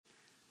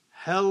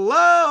Hello!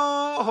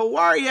 How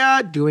are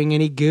ya? Doing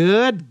any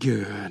good?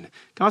 Good.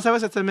 Comment ça va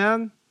cette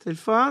semaine? C'est le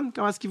fun?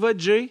 Comment est-ce qu'il va,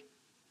 Jay?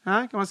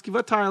 Hein? Comment est-ce qu'il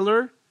va,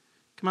 Tyler?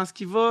 Comment est-ce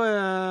qu'il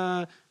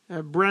va,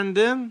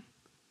 Brandon?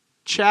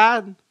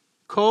 Chad?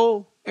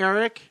 Cole?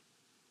 Eric?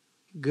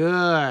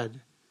 Good.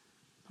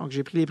 Donc,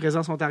 j'ai pris les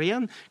présences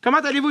ontariennes. Comment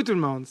allez-vous, tout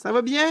le monde? Ça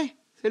va bien?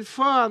 C'est le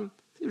fun.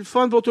 C'est le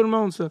fun pour tout le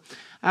monde, ça.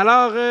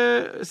 Alors,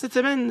 cette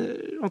semaine,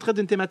 on traite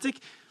d'une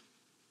thématique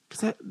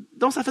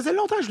dont ça faisait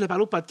longtemps que je voulais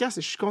parler au podcast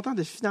et je suis content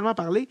de finalement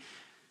parler.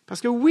 Parce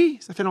que oui,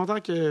 ça fait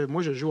longtemps que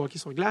moi, je joue au hockey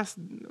sur glace,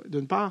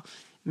 d'une part,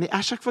 mais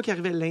à chaque fois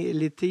qu'arrivait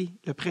l'été,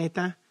 le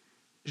printemps,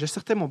 je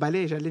sortais mon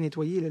balai et j'allais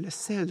nettoyer le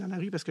sel dans la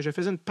rue parce que je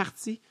faisais une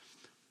partie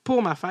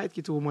pour ma fête qui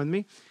était au mois de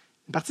mai.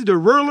 Une partie de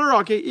roller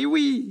hockey. Et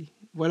oui,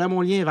 voilà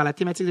mon lien vers la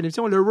thématique de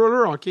l'émission, le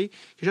roller hockey,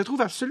 que je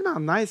trouve absolument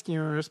nice, qui est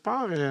un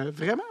sport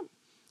vraiment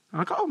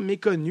encore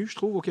méconnu, je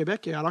trouve, au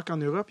Québec, alors qu'en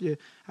Europe,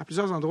 à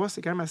plusieurs endroits,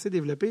 c'est quand même assez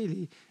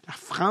développé. La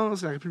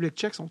France, la République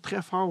tchèque sont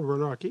très forts au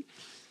roller hockey.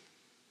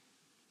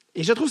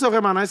 Et je trouve ça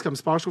vraiment nice comme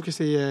sport. Je trouve que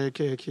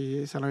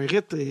ça a un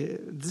rythme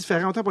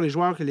différent autant pour les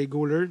joueurs que les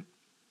goalers.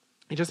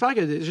 Et j'espère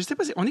que, je sais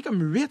pas, on est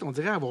comme 8, on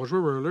dirait, à avoir joué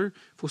au roller.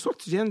 Il faut soit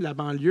que tu viennes de la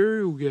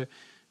banlieue ou que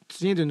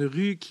tu viens d'une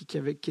rue qui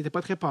n'était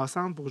pas très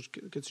passante pour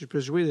que tu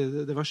puisses jouer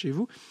devant chez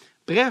vous.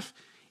 Bref.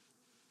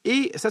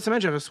 Et cette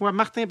semaine, je reçois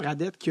Martin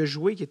Bradette qui a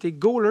joué, qui était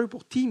goaler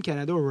pour Team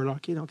Canada au roller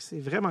hockey. Donc,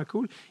 c'est vraiment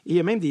cool. Et il y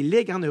a même des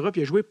ligues en Europe.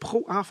 Il a joué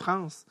pro en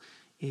France.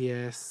 Et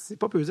c'est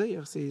pas peu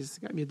dire. Il y a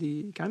quand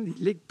même des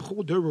ligues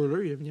pro de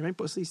roller. Il n'y a même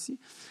pas ça ici.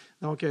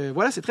 Donc,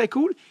 voilà, c'est très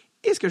cool.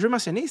 Et ce que je veux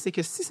mentionner, c'est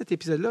que si cet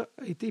épisode-là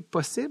a été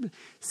possible,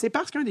 c'est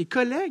parce qu'un des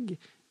collègues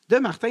de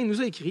Martin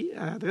nous a écrit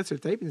à Dread sur le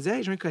tape. Il nous disait «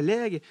 Hey, j'ai un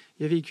collègue,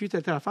 il a vécu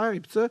telle affaire. » Et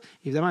puis ça,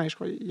 évidemment, je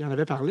crois qu'il en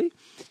avait parlé.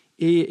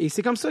 Et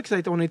c'est comme ça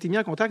qu'on a été mis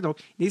en contact. Donc,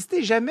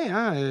 n'hésitez jamais,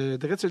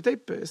 Dread sur le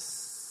tape,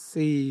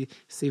 c'est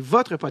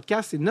votre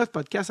podcast, c'est notre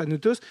podcast à nous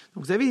tous.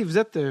 Donc, vous avez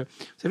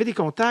des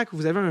contacts,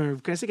 vous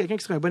connaissez quelqu'un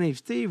qui serait un bon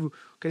invité, vous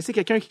connaissez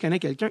quelqu'un qui connaît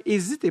quelqu'un.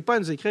 N'hésitez pas à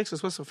nous écrire, que ce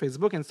soit sur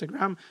Facebook,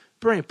 Instagram,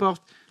 peu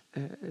importe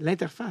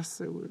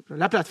l'interface,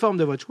 la plateforme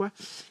de votre choix.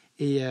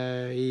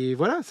 Et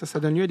voilà, ça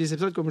donne lieu à des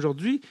épisodes comme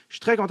aujourd'hui. Je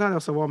suis très content de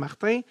recevoir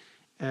Martin.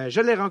 Je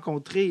l'ai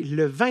rencontré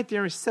le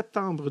 21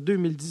 septembre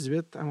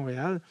 2018 à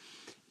Montréal.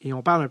 Et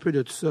on parle un peu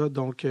de tout ça.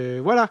 Donc,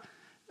 voilà.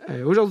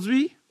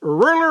 Aujourd'hui,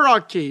 roller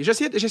hockey.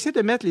 J'essaie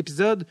de mettre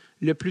l'épisode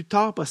le plus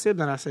tard possible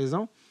dans la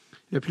saison,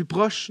 le plus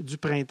proche du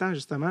printemps,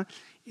 justement.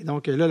 Et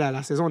donc, là,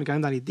 la saison, on est quand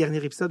même dans les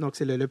derniers épisodes. Donc,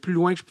 c'est le plus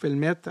loin que je pouvais le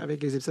mettre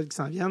avec les épisodes qui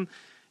s'en viennent.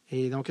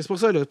 Et donc, c'est pour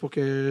ça, là, pour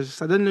que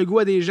ça donne le goût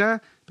à des gens.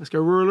 Parce que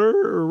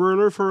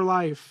roller for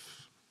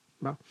life.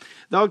 Bon.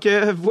 Donc,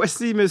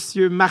 voici M.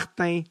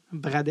 Martin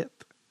Bradette.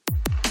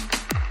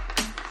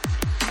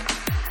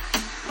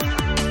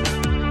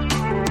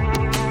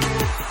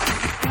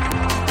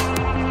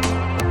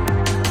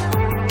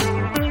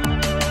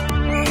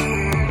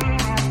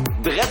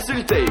 Dread sur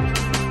le tape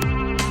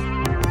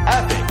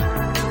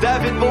avec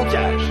David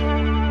Bocage.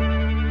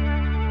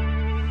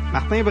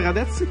 Martin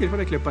Bradette, tu sais qu'il est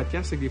avec le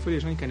podcast, c'est que des fois les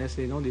gens ils connaissent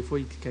les noms, des fois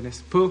ils ne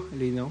connaissent pas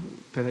les noms.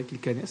 Peut-être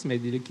qu'ils connaissent, mais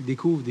qu'ils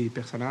découvrent des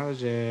personnages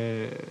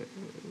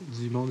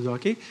du monde du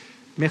hockey.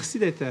 Merci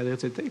d'être à Dread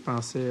sur le tape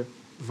en ce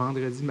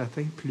vendredi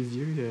matin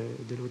pluvieux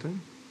de l'automne.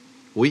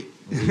 Oui.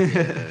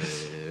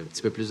 Un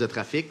petit peu plus de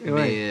trafic,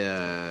 mais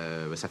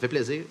ça fait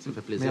plaisir. Ça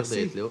fait plaisir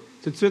d'être là.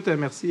 Tout de suite,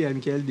 merci à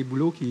Michael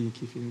Desbouleaux qui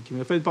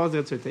m'a fait une passe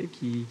de tape,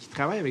 qui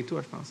travaille avec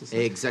toi, je pense. C'est ça?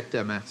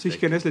 Exactement. Ceux qui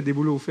connaissent le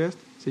Desbouleaux Fest,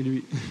 c'est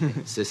lui.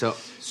 C'est ça.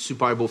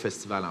 Super beau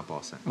festival en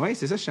passant. Oui,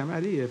 c'est ça. Je suis jamais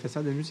allé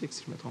festival de musique,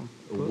 si je me trompe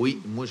pas. Oui,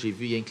 moi, j'ai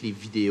vu rien que les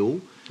vidéos.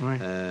 Ouais.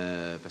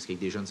 Parce qu'avec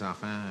des jeunes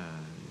enfants,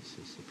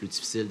 c'est plus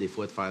difficile des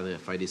fois de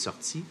faire des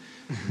sorties.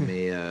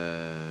 Mais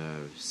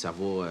ça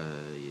va.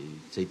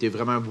 Ça a été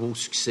vraiment un beau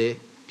succès.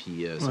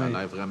 Puis ça a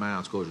l'air vraiment...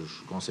 En tout cas,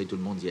 je conseille tout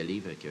le monde d'y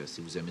aller. Fait que,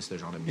 si vous aimez ce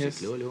genre de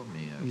musique-là.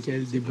 Mais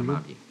c'est vraiment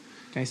bien.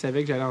 Quand il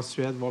savait que j'allais en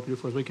Suède voir plus de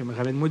fois jouer, comme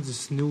ramène-moi du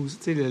snooze,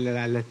 tu sais,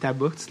 le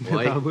tabac que tu te mets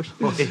dans la bouche.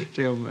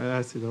 J'étais comme,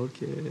 c'est drôle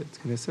que tu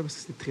connais ça parce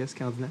que c'est très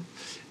scandinave.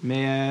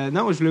 Mais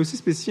non, je voulais aussi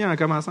spécifier en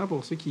commençant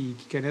pour ceux qui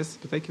connaissent,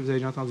 peut-être que vous avez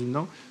déjà entendu le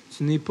nom,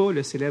 tu n'es pas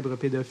le célèbre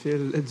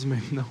pédophile du même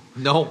nom.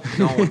 Non,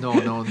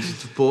 du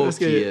tout pas. Parce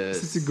que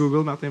si tu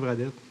googles Martin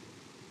Bradette.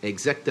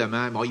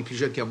 Exactement. Bon, il est plus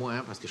jeune que moi,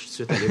 parce que je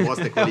suis tout de suite allé voir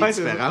c'était quoi les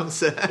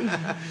différences.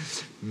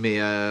 Mais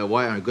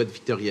un gars de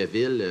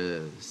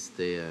Victoriaville,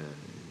 c'était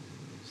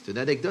une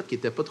anecdote qui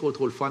n'était pas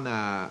trop le fun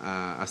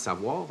à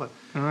savoir.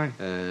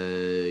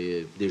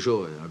 Ouais. Déjà,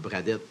 un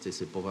Bradette,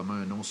 c'est pas vraiment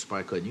un nom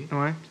super connu.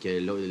 Ouais. Puis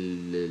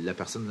que la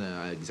personne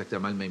a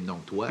exactement le même nom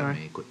que toi. Ouais.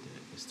 Mais écoute,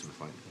 qu'est-ce que tu veux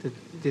faire?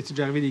 T'es-tu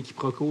déjà arrivé des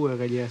quiproquos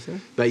reliés à ça?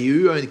 Ben, il y a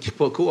eu un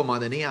quiproquo à un moment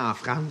donné en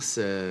France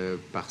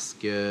parce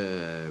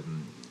que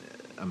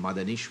à un moment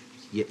donné,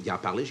 il en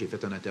parlait, j'ai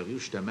fait une interview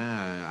justement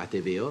à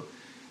TVA.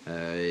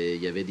 Il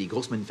y avait des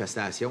grosses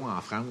manifestations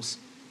en France.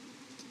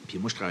 Puis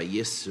moi, je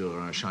travaillais sur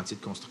un chantier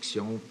de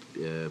construction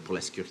pour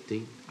la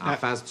sécurité en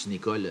face d'une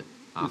école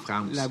en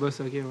France. Là-bas,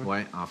 c'est OK, Oui,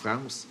 en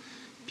France.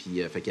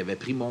 Puis, fait qu'il avait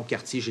pris mon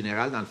quartier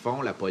général. Dans le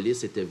fond, la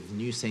police était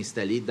venue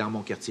s'installer dans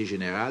mon quartier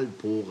général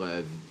pour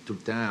tout le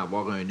temps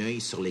avoir un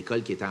œil sur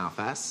l'école qui était en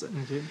face.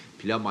 OK.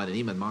 Puis là, à un moment donné,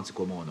 il me demande c'est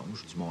quoi mon nom.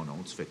 Je dis mon nom,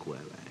 tu fais quoi?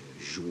 Ben,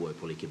 je joue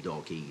pour l'équipe de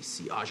hockey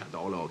ici. Ah,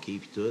 j'adore le hockey,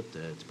 puis tout.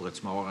 Tu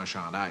pourrais-tu m'avoir un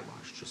chandail?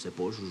 Ben, je sais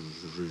pas,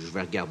 je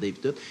vais regarder,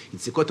 puis tout. Il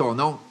dit c'est quoi ton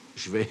nom?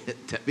 Je vais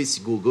taper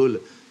sur Google.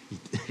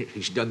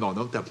 Je donne mon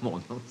nom, tape mon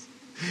nom.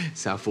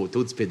 C'est la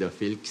photo du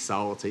pédophile qui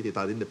sort. Tu sais, t'es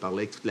en train de parler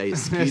avec toute la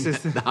SQ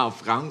en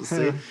France, tu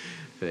sais.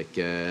 Fait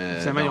que,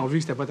 Finalement, ils ont vu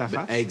que c'était pas ta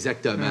face.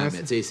 Exactement.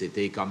 Mais tu sais,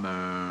 c'était comme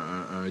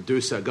un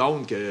 2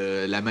 secondes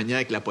que la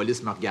manière que la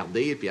police m'a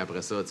regardé. Puis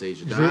après ça, tu sais,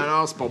 j'ai dit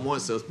non, c'est pas moi,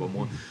 ça, c'est pas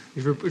moi.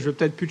 Je veux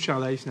peut-être plus de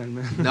chandail,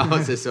 finalement. Non,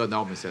 c'est ça.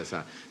 Non, mais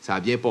ça a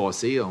bien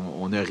passé.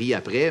 On a ri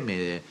après,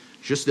 mais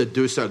juste de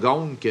 2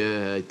 secondes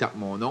qu'il tape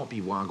mon nom, puis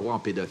il voit en gros en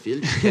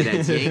pédophile. Puis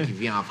Canadien qui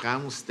vit en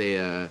France, c'était...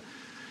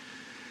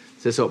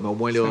 c'est ça. Mais au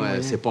moins,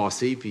 là, c'est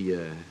passé, puis...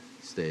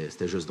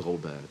 C'était juste drôle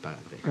par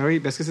après.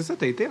 Oui, parce que c'est ça,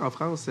 tu as été en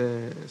France.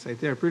 Ça a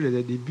été un peu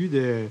le début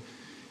de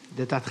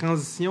ta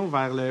transition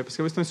vers le... Parce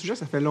que c'est un sujet,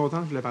 ça fait longtemps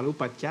que je voulais parler au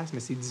podcast, mais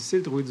c'est difficile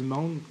de trouver du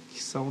monde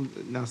qui sont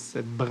dans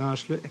cette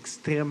branche-là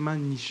extrêmement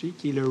nichée,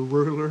 qui est le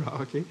roller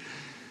hockey.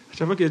 À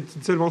chaque fois que tu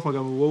dis ça, le monde font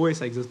comme « Ouais,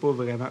 ça n'existe pas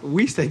vraiment. »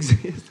 Oui, ça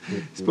existe.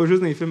 C'est pas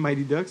juste dans les films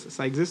Mighty Ducks.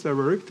 Ça existe, le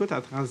roller. Puis toi,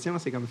 ta transition,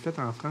 c'est comme faite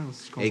en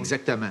France. Je comprends.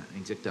 Exactement.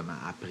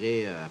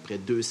 Après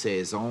 2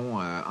 saisons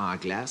en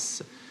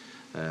glace...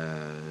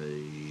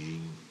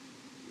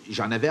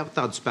 j'en avais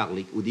entendu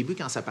parler. Au début,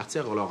 quand ça partait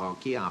à roller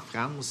hockey en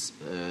France,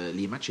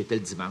 les matchs étaient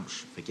le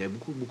dimanche. Fait qu'il y avait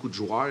beaucoup de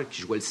joueurs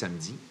qui jouaient le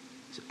samedi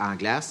en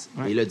glace,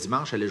 et le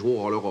dimanche, allaient jouer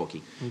au roller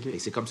hockey. Okay. Et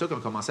c'est comme ça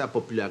qu'on commençait à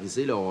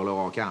populariser le roller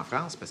hockey en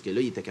France, parce que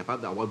là, ils étaient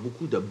capables d'avoir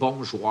beaucoup de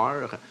bons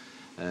joueurs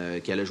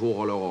qui allaient jouer au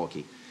roller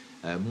hockey.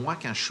 Moi,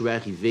 quand je suis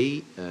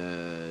arrivé,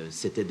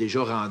 c'était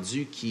déjà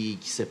rendu qui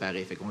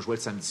séparait. Fait qu'on jouait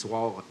le samedi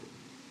soir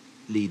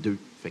les deux.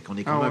 Fait qu'on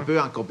est comme un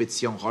peu en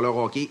compétition, roller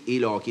hockey et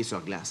le hockey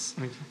sur glace.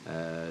 Okay.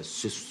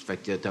 Fait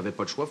que tu n'avais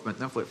pas de choix.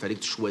 Maintenant, il fallait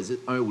que tu choisisses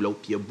un ou l'autre.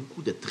 Puis il y a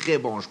beaucoup de très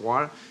bons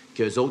joueurs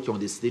qu'eux autres qui ont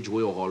décidé de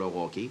jouer au roller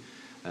hockey.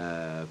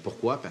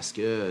 Pourquoi? Parce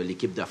que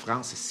l'équipe de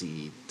France,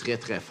 c'est très,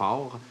 très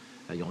fort.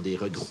 Ils ont des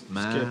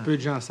regroupements. Ce que peu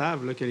de gens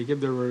savent, là, que l'équipe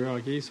de roller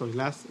hockey sur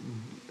glace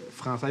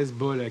française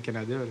bat le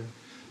Canada. Là.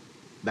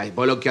 Bien,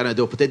 pas là, le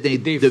Canada. Peut-être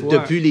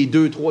depuis les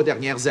 2-3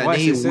 dernières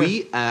années,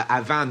 oui.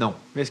 Avant, non.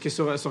 Mais est-ce que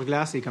sur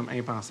glace, c'est comme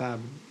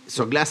impensable?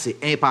 Sur glace, c'est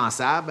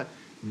impensable,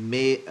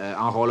 mais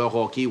en roller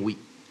hockey, oui.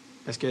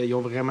 Parce qu'ils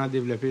ont vraiment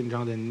développé une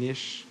genre de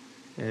niche.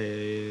 Tu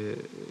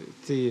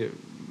sais,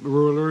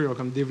 roller, ils ont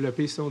comme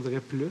développé ça, on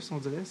dirait.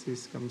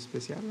 C'est comme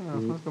spécial là,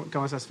 en France.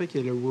 Comment ça se fait que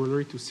le roller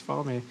est aussi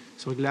fort, mais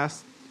sur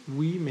glace,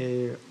 oui,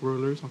 mais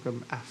rollers sont comme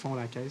à fond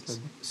la caisse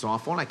là-dedans. Ils sont à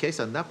fond la caisse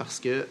là-dedans parce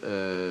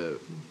que...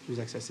 plus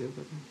accessible,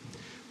 peut-être.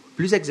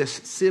 Plus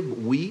accessible,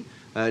 oui.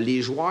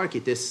 Les joueurs qui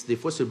étaient des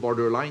fois sur le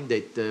borderline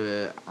d'être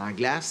en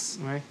glace,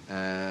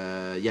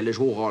 ils allaient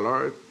jouer au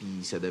roller,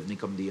 puis ça devenait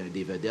comme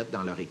des vedettes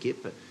dans leur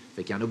équipe.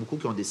 Fait qu'il y en a beaucoup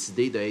qui ont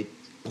décidé d'être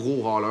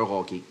pro-roller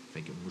hockey.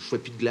 Fait que moi, je fais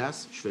plus de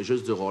glace, je fais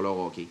juste du roller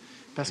hockey.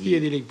 Parce qu'il y a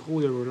des ligues pro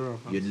de roller en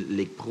France. Il y a une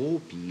ligue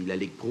pro, puis la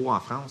ligue pro en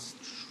France,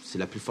 c'est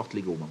la plus forte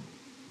ligue au monde.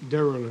 De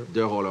roller.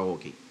 De roller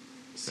hockey.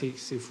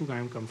 C'est fou quand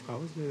même comme phrase.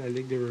 Là. La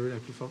ligue de roller la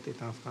plus forte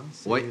est en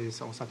France. Oui.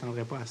 On ne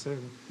s'attendrait pas à ça. Là.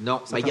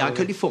 Non, il y a en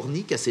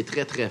Californie que c'est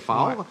très, très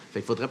fort. Fait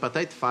qu'il faudrait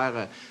peut-être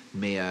faire...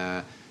 Mais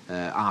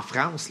en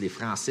France, les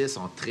Français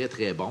sont très,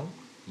 très bons.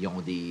 Ils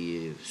ont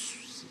des...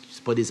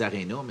 C'est pas des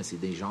arénas, mais c'est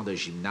des genres de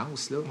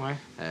gymnases, là,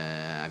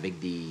 avec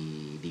des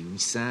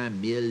 800,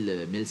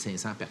 1000,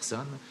 1500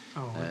 personnes.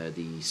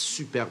 Des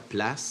superbes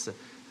places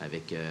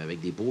avec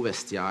des beaux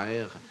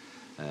vestiaires.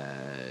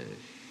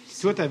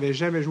 Toi, tu n'avais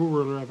jamais joué au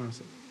roller avant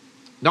ça?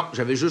 Non,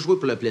 j'avais juste joué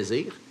pour le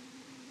plaisir.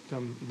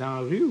 Comme dans la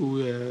rue ou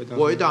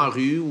Oui, dans la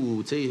rue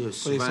ou, tu sais,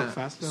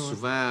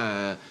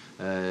 souvent,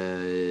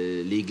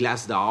 les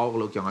glaces dehors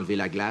là, qui ont enlevé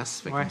la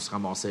glace. Fait qu'on se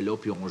ramassait là,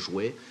 puis on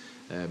jouait.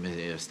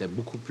 Mais c'était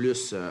beaucoup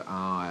plus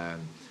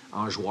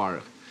en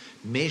joueur.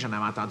 Mais j'en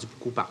avais entendu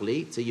beaucoup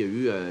parler. Tu sais, il y a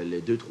eu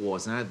les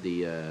 2-3 ans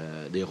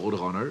des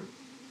Roadrunners.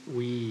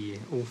 Oui,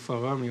 au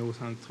Forum et au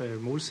Centre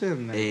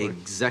Molson.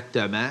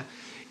 Exactement.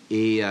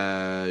 Et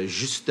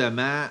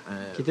justement...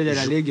 qui était de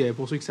la Ligue,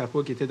 pour ceux qui ne savent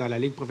pas, qui était dans la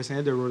Ligue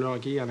professionnelle de roller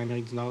hockey en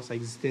Amérique du Nord. Ça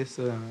existait,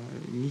 ça,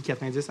 en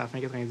mi-90 à fin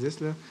 90,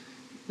 là.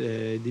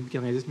 Début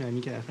 90, mais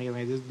à fin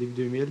 90, début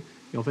 2000.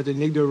 Ils ont fait une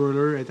Ligue de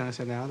roller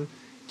internationale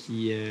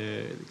qui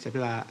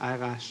s'appelle la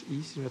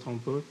RHI, si je ne me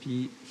trompe pas.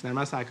 Puis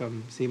finalement,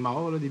 c'est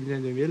mort, là, début des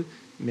années 2000.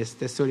 Mais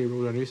c'était ça, les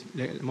Roadrunners.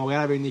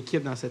 Montréal avait une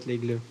équipe dans cette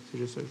ligue-là. C'est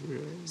juste ça.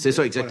 C'est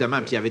ça, exactement.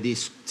 Puis il y avait des...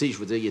 Tu sais, je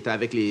veux dire, il était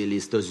avec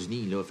les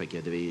États-Unis, là. Fait qu'il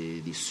y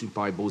avait des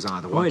super beaux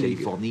endroits.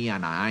 Californie,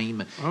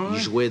 Anaheim. Il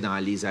jouait dans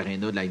les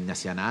arénas de la Ligue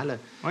nationale.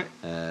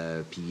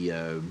 Puis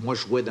moi,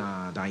 je jouais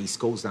dans East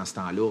Coast dans ce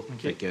temps-là.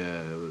 Fait que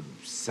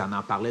ça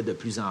en parlait de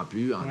plus en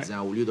plus en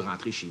disant, au lieu de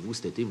rentrer chez vous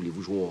cet été,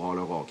 voulez-vous jouer au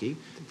roller hockey?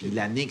 Puis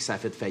l'année que ça a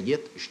fait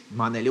faillite, je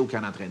m'en allais au camp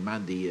d'entraînement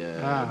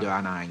de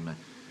Anaheim.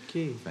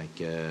 Okay.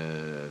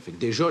 Fait que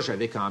déjà,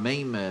 j'avais quand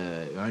même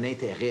un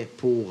intérêt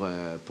pour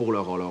le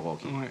roller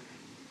hockey.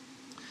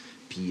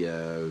 Puis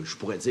je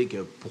pourrais dire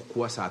que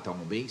pourquoi ça a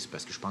tombé, c'est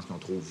parce que je pense qu'ils ont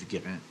trop vu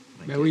grand.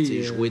 Ben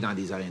oui, jouer dans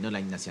des arénas de la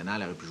Ligue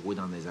nationale, aurait pu jouer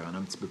dans des arénas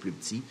un petit peu plus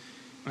petits.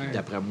 Ouais.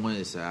 D'après moi,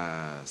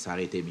 ça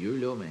aurait été mieux,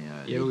 là, mais...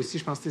 Il y avait aussi,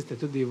 je pense que c'était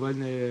tous des vols...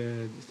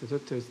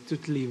 c'était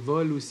tous les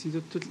vols aussi,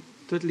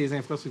 toutes les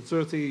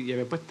infrastructures. Il n'y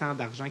avait pas tant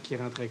d'argent qui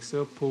rentrait que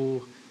ça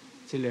pour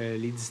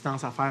les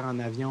distances à faire en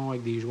avion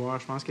avec des joueurs.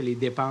 Je pense que les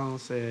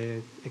dépenses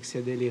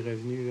excédaient les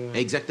revenus. Là.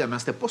 Exactement.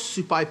 C'était pas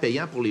super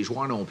payant pour les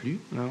joueurs non plus.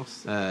 Non,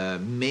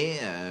 mais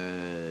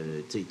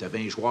tu avais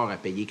un joueur à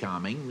payer quand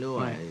même. Là.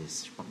 Ouais.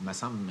 Il me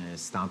semble que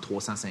c'était entre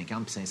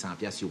 350 et 500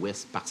 pièces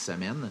US par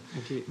semaine.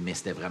 Okay. Mais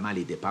c'était vraiment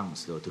les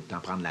dépenses. Là. Tout le temps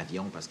prendre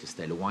l'avion parce que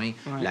c'était loin.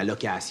 Ouais. La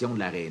location de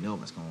l'aréna,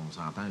 parce qu'on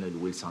s'entend, là,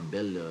 louer le Centre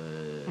Bell,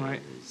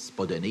 c'est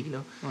pas donné.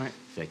 Là. Ouais.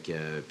 Fait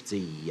que,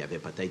 il y avait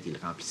peut-être, il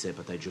remplissait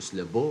peut-être juste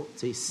le bas,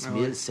 6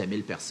 000, 7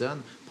 000 personnes.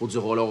 Pour du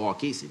roller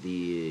hockey, c'est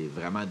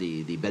vraiment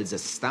des belles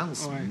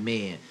assistances,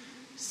 mais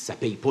ça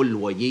paye pas le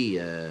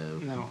loyer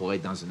pour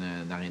être dans une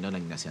aréna de la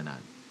Ligue nationale.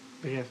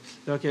 Bref.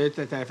 Donc, tu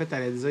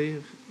allais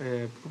dire,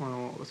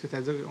 est-ce que tu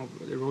allais dire,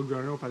 le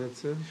Roadrunner, on parlait de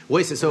ça?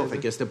 Oui, c'est ça. Fait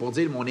que c'était pour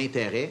dire mon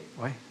intérêt.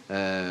 Ouais.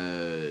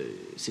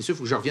 C'est sûr, il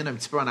faut que je revienne un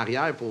petit peu en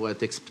arrière pour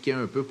t'expliquer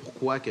un peu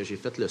pourquoi que j'ai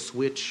fait le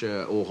switch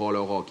au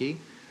roller hockey.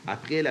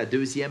 Après la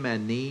deuxième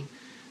année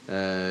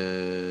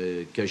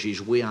que j'ai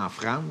joué en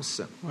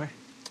France,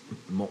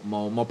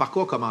 mon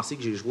parcours a commencé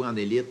que j'ai joué en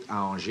élite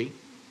à Angers.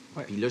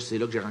 Ouais. Puis là, c'est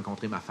là que j'ai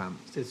rencontré ma femme.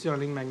 C'était-tu en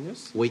Ligue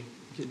Magnus? Oui.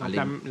 Okay,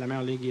 donc la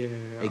meilleure ligue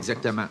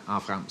exactement, en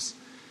France.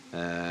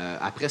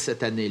 Après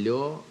cette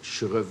année-là, je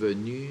suis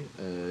revenu.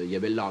 Il y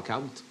avait le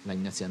lockout, la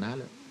Ligue nationale.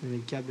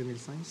 2004-2005.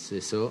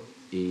 C'est ça.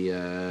 Et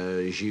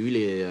j'ai eu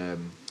les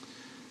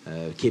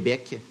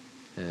Québec.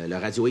 Le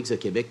Radio X de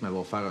Québec m'avait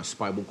offert un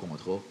super beau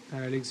contrat. Dans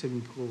la Ligue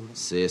semi-pro.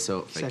 C'est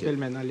ça. Ça s'appelle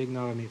maintenant Ligue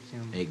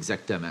nord-américaine.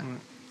 Exactement.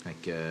 Ouais. Fait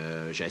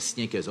que, j'ai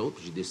signé avec eux autres,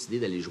 puis j'ai décidé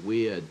d'aller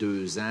jouer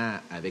 2 ans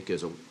avec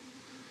eux autres.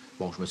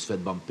 Bon, je me suis fait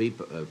bumper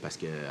parce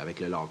qu'avec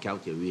le lockout,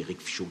 il y a eu Éric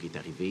Fichaud qui est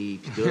arrivé.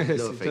 Puis tout, là, c'est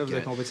ça, vous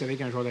avez compétitionné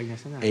avec un joueur de la Ligue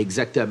nationale.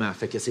 Exactement.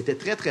 Fait que c'était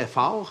très, très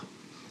fort.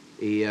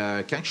 Et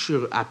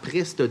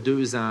après ces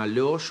 2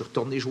 ans-là, je suis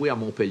retourné jouer à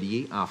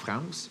Montpellier, en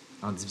France,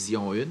 en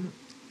Division 1.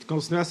 Tu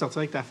continues à sortir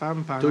avec ta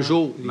femme pendant...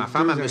 Toujours. Ma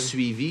femme, elle m'a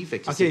suivi. Fait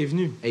que elle est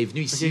venue. Elle est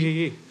venue ici.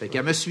 Okay. Fait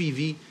qu'elle m'a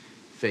suivi.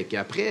 Fait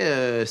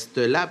qu'après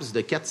ce laps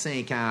de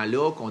 4-5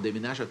 ans-là, qu'on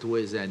déménage à tous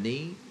les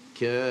années,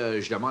 que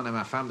je demande à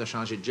ma femme de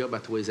changer de job à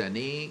tous les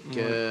années,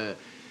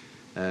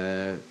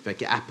 fait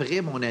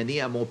qu'après mon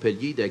année à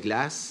Montpellier de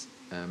glace,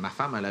 ma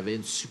femme, elle avait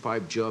une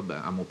superbe job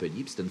à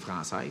Montpellier, puis c'était une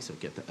Française,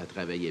 elle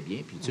travaillait bien.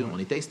 Puis, tu sais, on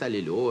était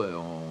installés là.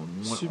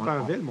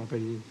 Super ville,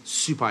 Montpellier.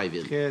 Super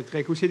ville. Très,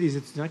 très cool. Il y a des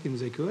étudiants qui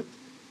nous écoutent.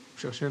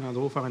 Vous cherchez un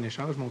endroit où faire un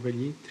échange.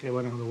 Montpellier, très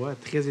bon endroit,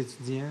 très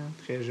étudiant,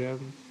 très jeune.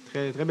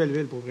 Très, très belle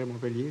ville pour vrai,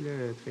 Montpellier. Là,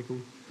 très cool.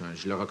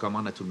 Je le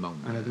recommande à tout le monde.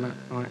 Honnêtement,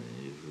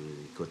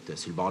 écoute,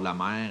 sur le bord de la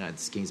mer, à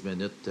 10-15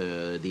 minutes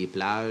des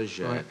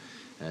plages,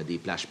 des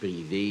plages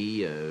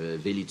privées,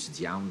 ville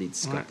étudiante, des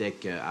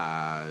discothèques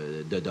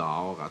de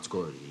dehors. En tout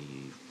cas,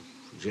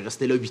 j'ai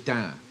resté là 8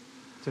 ans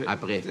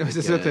après.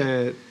 C'est ça,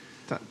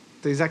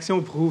 tes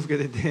actions prouvent que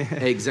tu étais...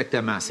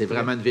 Exactement. C'est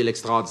vraiment une ville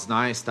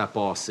extraordinaire. C'est à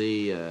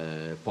passer,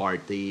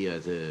 party,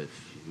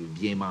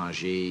 bien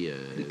manger.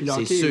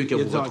 C'est sûr que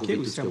vous retrouvez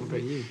tout ce que vous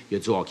voulez. Il y a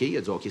du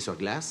hockey sur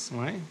glace.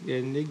 Oui. Il y a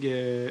une ligue,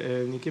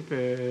 une équipe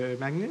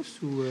Magnus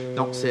ou...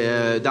 Non,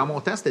 dans mon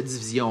temps, c'était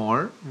Division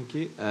 1.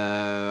 OK.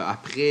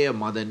 Après, à un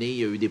moment donné, il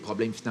y a eu des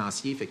problèmes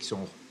financiers. Fait qu'ils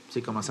sont... Tu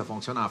sais comment ça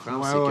fonctionne en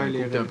France? C'est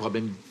qu'un coup, tu as un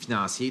problème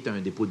financier, tu as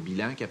un dépôt de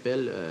bilan qu'ils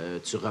appellent,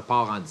 tu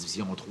repars en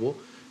Division 3.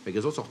 Fait que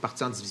les autres sont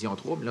repartis en Division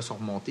 3, mais là, ils sont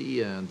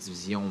remontés en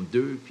Division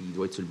 2, puis ils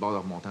doivent être sur le bord de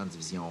remonter en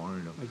Division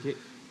 1. Là. OK.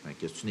 Fait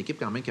que c'est une équipe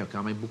quand même qui a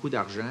quand même beaucoup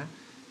d'argent.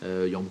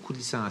 Ils ont beaucoup de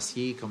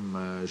licenciés comme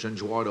jeunes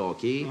joueurs de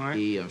hockey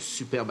et un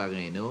superbe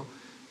aréna.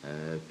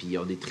 Puis ils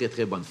ont des très,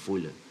 très bonnes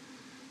foules.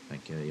 Fait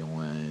que, ils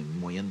ont une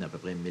moyenne d'à peu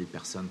près 1000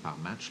 personnes par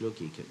match, là,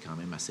 qui est quand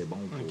même assez bon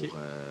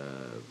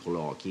pour le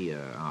hockey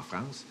en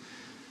France.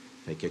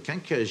 Fait que quand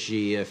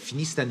j'ai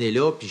fini cette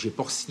année-là, puis j'ai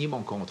pas signé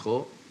mon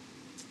contrat,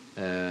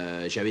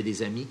 j'avais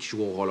des amis qui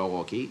jouaient au roller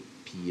hockey,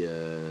 puis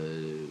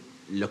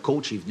le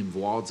coach est venu me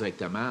voir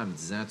directement en me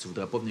disant « Tu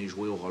voudrais pas venir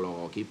jouer au roller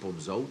hockey pour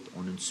nous autres?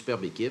 On a une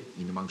superbe équipe,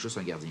 il nous manque juste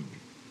un gardien de but. »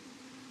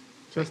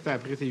 Ça, c'était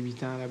après tes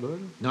 8 ans là-bas?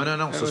 Là?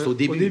 Non, ça, c'était au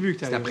début.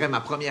 C'était après ma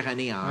première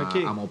année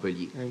à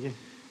Montpellier. Okay.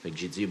 Fait que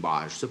j'ai dit,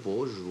 je sais pas,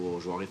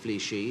 je vais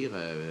réfléchir.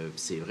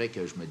 C'est vrai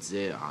que je me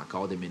disais,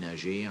 encore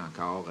déménager,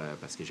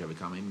 parce que j'avais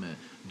quand même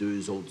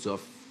 2 autres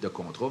offres de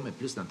contrat, mais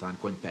plus dans le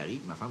coin de Paris.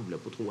 Ma femme ne voulait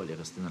pas trop aller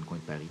rester dans le coin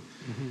de Paris.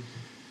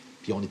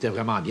 Mm-hmm. Puis on était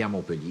vraiment bien à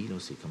Montpellier. Là.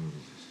 C'est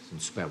une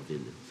superbe ville.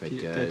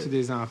 As-tu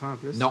des enfants en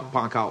plus? Non,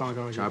 pas encore.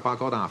 J'avais pas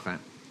encore d'enfants.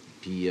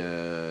 Puis,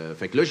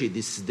 fait que là, j'ai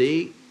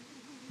décidé,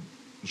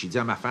 j'ai dit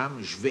à ma femme,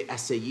 je vais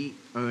essayer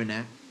 1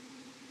 an,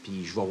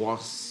 puis je vais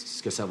voir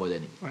ce que ça va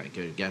donner. Fait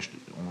que,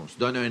 on se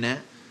donne 1 an,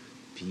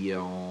 puis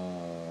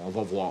on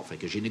va voir. Fait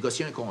que j'ai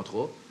négocié un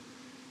contrat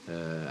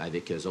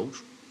avec eux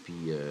autres,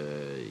 puis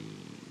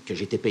que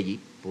j'étais payé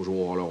pour jouer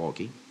au roller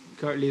hockey.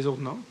 Les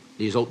autres, non?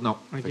 Les autres, non.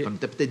 OK. Fait qu'on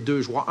était peut-être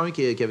 2 joueurs. Un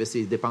qui avait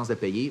ses dépenses à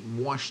payer.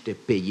 Moi, j'étais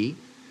payé.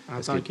 En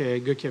Parce tant que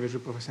gars qui avait joué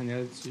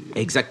professionnel,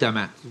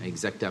 Exactement.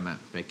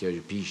 Fait que,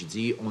 puis j'ai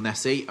dit, on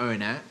essaye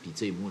 1 an. Puis,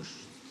 tu sais, moi,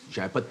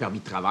 j'avais pas de permis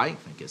de travail.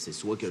 Fait que c'est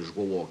soit que je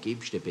jouais au hockey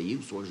puis j'étais payé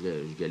ou soit je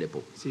n'y allais pas.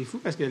 C'est fou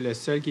parce que le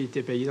seul qui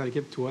était payé dans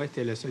l'équipe, toi,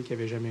 était le seul qui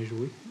avait jamais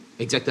joué.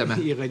 Exactement.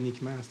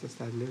 Ironiquement, à ce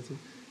stade-là. Tu sais.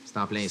 C'est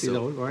en plein C'est ça.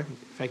 drôle, ouais.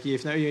 Fait qu'ils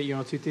ils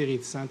ont été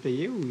réticents de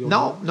payer ou ils ont...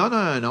 Non.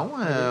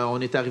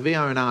 On est arrivé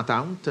à une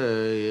entente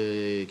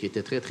qui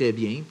était très, très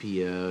bien.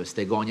 Puis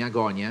c'était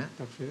gagnant-gagnant.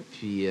 Parfait.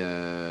 Puis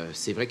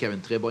c'est vrai qu'il y avait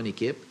une très bonne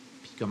équipe.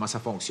 Puis comment ça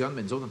fonctionne?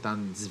 Mais nous autres, on est en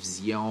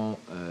division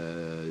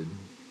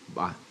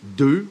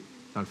 2,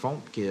 dans le fond.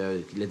 Puis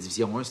la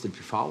division 1, c'était le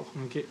plus fort.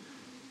 OK.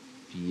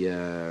 Puis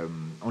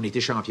on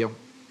était champions.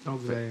 Donc,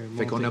 vous avez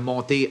Fait qu'on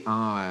monté. a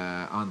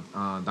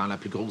monté dans la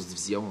plus grosse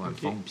division, dans OK. le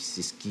fond. Puis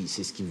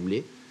c'est ce qu'ils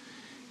voulaient.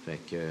 Fait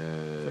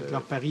que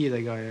Leur pari,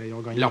 ils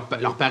ont gagné.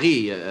 leurs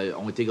paris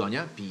ont été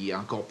gagnants. Puis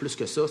encore plus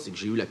que ça, c'est que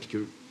j'ai eu la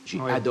piqûre.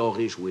 J'ai Ouais.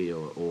 adoré jouer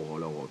au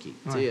roller hockey.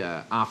 Ouais. Tu sais,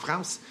 en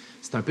France,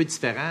 c'est un peu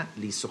différent.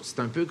 C'est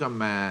un peu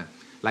comme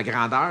la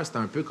grandeur, c'est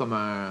un peu comme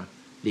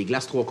les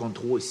glaces 3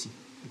 contre 3 ici.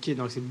 OK,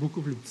 donc c'est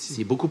beaucoup plus petit.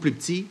 C'est beaucoup plus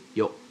petit.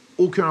 Il n'y a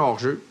aucun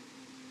hors-jeu.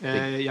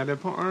 Il n'y en a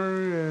pas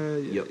un...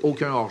 Il n'y a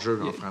aucun hors-jeu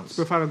en France. Tu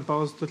peux faire une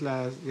passe toute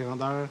la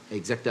grandeur.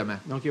 Exactement.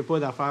 Donc, il n'y a pas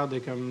d'affaire de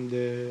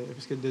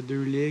parce que de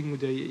 2 lignes ou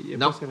de... y a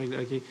Non. pas cette règle.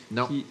 OK.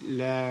 Non. Puis,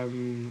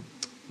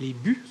 les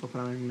buts sont pas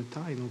la même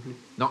taille non plus.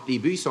 Non, les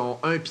buts, ils sont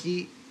un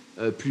pied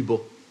plus bas.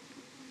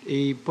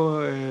 Et pas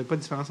de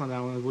différence au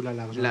niveau de la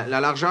largeur. La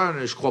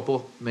largeur, je crois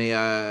pas. Mais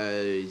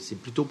c'est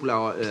plutôt pour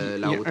la Puis,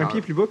 il y a hauteur. un pied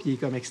plus bas, puis il est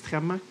comme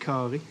extrêmement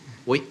carré.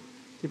 Oui. Tu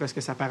sais, parce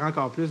que ça paraît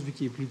encore plus vu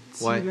qu'il est plus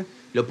petit. Ouais. Là.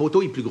 Le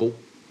poteau est plus gros.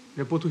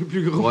 Le poteau est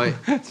plus gros. Ouais.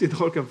 C'est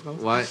drôle comme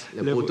phrase. Ouais,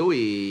 le poteau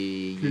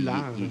est plus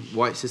large.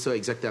 Oui, c'est ça,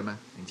 exactement.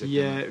 Puis,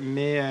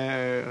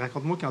 mais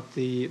raconte-moi quand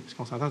t'es... Parce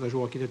qu'on s'entend, tu as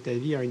joué au hockey toute ta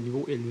vie à un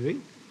niveau élevé,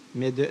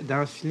 mais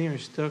d'enfiler un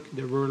stock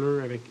de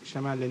roller avec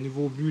justement le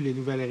nouveau but, les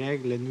nouvelles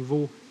règles, le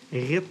nouveau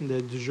rythme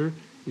du jeu,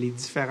 les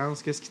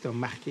différences, qu'est-ce qui t'a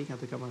marqué quand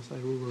tu as commencé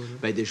à jouer au roller?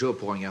 Bien, déjà,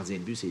 pour un gardien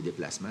de but, c'est les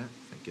déplacements.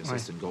 Fait que ça, Ouais.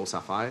 c'est une grosse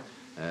affaire.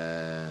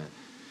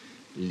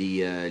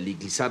 Les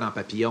glissades en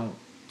papillon,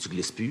 tu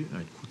glisses plus. Un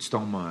coup, tu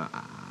tombes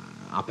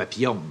en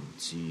papillon,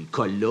 tu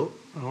colles là.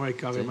 Oui,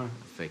 carrément.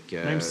 Fait que,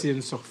 Même si c'est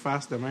une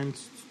surface de même,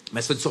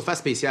 mais c'est une surface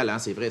spéciale, hein,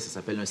 c'est vrai, ça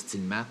s'appelle un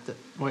style mat.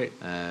 Oui.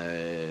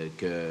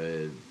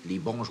 Que les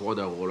bons joueurs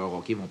de roller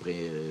hockey vont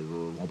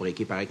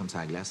breaker pareil comme ça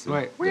à la glace,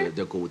 là, Ouais.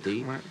 de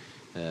côté.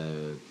 Ouais.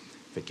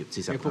 Fait que,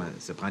 tu sais, Mais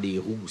ça prend des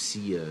roues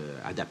aussi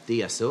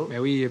adaptées à ça. Ben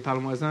oui,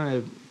 parle-moi-en,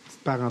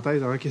 petite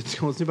parenthèse avant que tu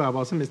continues par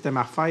rapport à ça, mais c'était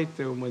ma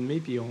fête au mois de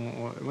mai, puis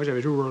moi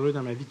j'avais joué au roller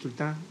dans ma vie tout le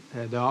temps,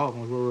 dehors,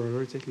 on jouait au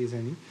roller, tu sais, avec les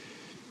amis,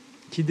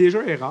 qui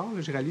déjà est rare,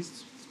 là, je réalise,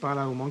 tu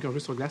parles au monde qui ont joué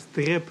sur glace,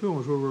 très peu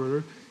ont joué au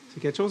roller. C'est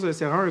quelque chose,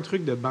 c'est vraiment un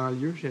truc de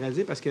banlieue, j'ai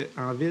réalisé, parce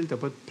qu'en ville, t'as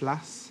pas de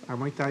place, à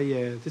moins que t'ailles,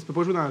 tu sais, tu peux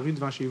pas jouer dans la rue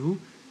devant chez vous,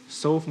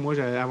 sauf moi,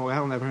 à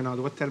Montréal, on avait un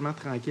endroit tellement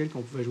tranquille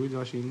qu'on pouvait jouer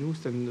devant chez nous,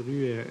 c'était une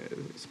rue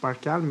super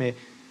calme, mais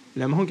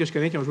le monde que je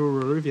connais qui ont joué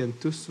au roller viennent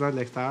tous souvent de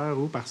l'extérieur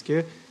ou parce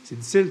que c'est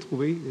difficile de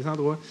trouver des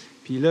endroits.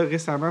 Puis là,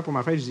 récemment, pour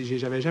ma fête,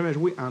 j'avais jamais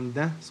joué en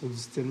dedans sur du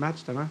style match,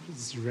 justement. Je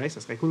me suis dit,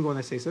 ça serait cool qu'on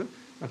essaye ça.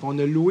 Donc, on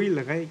a loué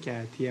le rink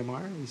à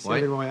TMR, ici à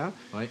Ville-Montréal.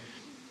 Ouais.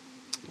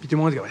 Puis tout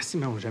le monde dit, ouais, si,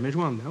 mais on n'a jamais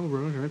joué en dedans, au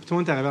roller, jamais. Puis tout le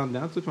monde est arrivé en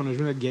dedans, tout, puis on a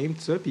joué notre game,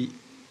 tout ça. Puis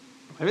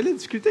on avait de la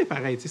difficulté,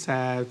 pareil, tu sais,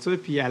 ça.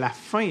 Puis à la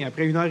fin,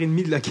 après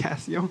 1h30 de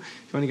location,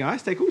 puis on est dit, ah,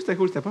 c'était cool.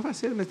 C'était pas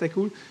facile, mais c'était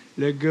cool.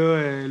 Le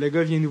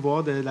gars vient nous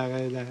voir de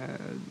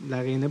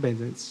l'aréna, ben,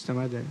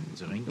 justement,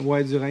 Du ring.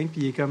 Ouais, du ring,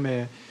 puis il est comme,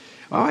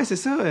 ah ouais, c'est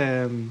ça,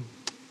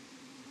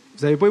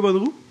 vous avez pas les bonnes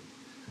roues?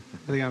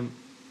 C'est comme,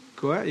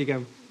 quoi? Il est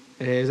comme,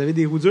 vous avez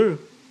des roues dures.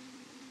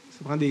 Ça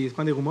prend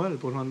des roues molles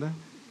pour jouer en dedans. Là,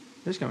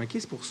 je suis comme, OK,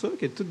 c'est pour ça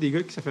que tous des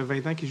gars qui ça fait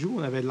 20 ans qu'ils jouent,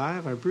 on avait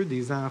l'air un peu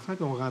des enfants,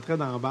 puis on rentrait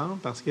dans la bande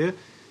parce que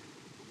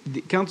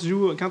quand tu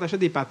achètes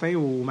des patins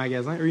au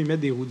magasin, eux, ils mettent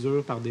des roues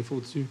dures par défaut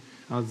dessus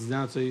en se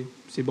disant, tu sais,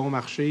 c'est bon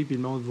marché, puis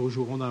le monde va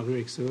joueront dans la rue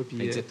avec ça.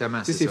 Puis, Exactement,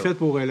 c'est ça. fait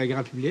pour le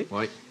grand public.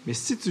 Ouais. Mais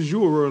si tu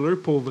joues au roller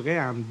pour vrai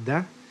en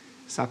dedans,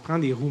 ça prend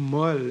des roues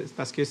molles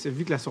parce que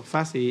vu que la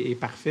surface est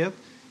parfaite,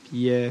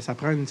 puis ça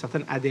prend une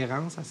certaine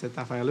adhérence à cette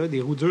affaire-là.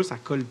 Des roues dures, ça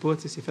colle pas,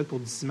 tu sais, c'est fait pour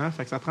du ciment,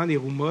 fait que ça prend des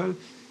roues molles.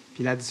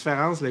 Puis la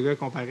différence, le gars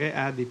comparait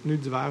à des pneus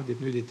d'hiver, des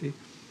pneus d'été.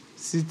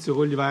 Si tu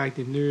roules l'hiver avec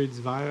tes pneus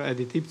d'hiver,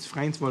 d'été, puis tu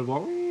freines, tu vas le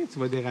voir, tu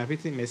vas déraper,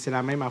 tu sais, mais c'est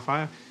la même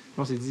affaire. Puis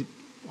on s'est dit,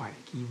 ouais,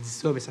 qui dit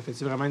ça, mais ça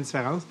fait-tu vraiment une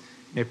différence?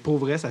 Mais pour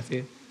vrai, ça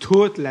fait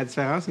toute la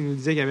différence. Il nous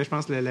disait qu'il y avait, je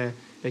pense, le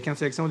camp de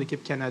sélection de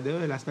l'équipe Canada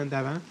la semaine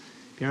d'avant.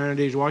 Puis un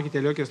des joueurs qui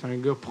était là, que c'est un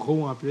gars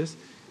pro en plus.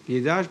 Puis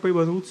il a dit, j'ai pas eu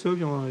bonne route, tout ça. Puis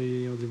ils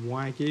ont dit,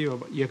 ouais, OK.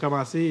 Il a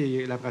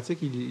commencé la pratique,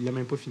 il l'a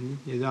même pas fini.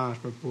 Il a dit,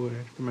 je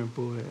peux même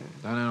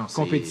pas Non,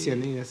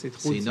 compétitionner. C'est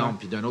trop C'est différent. énorme.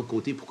 Puis d'un autre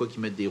côté, pourquoi ils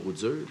mettent des roues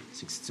dures?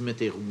 C'est que si tu mets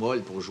tes roues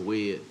molles pour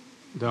jouer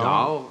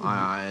dehors,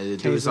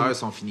 2 heures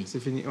sont finies. C'est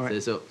fini, ouais.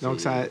 C'est ça.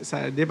 Donc,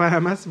 ça,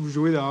 dépendamment si vous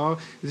jouez dehors.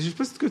 Je ne sais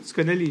pas si tu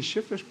connais les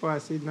chiffres, là, je ne suis pas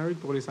assez nerd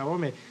pour les savoir,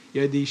 mais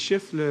il y a des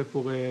chiffres là,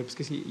 pour. Parce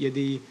qu'il y a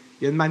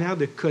Il y a une manière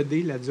de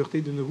coder la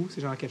dureté d'une roue.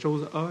 C'est genre quelque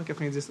chose A,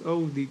 90A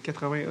ou des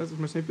 80A.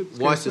 Je me souviens plus.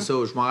 Oui, c'est ça.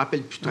 Je m'en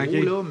rappelle plus trop,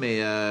 là,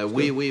 mais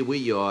oui.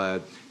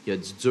 Il y a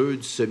du dur,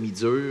 du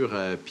semi-dur,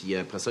 puis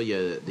après ça, il y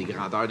a des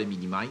grandeurs de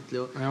millimètres.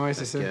 Là. Ah ouais,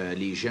 c'est ça.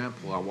 Les gens,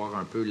 pour avoir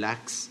un peu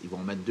l'axe, ils vont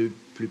mettre 2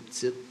 plus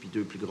petites puis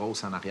 2 plus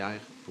grosses en arrière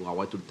pour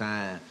avoir tout le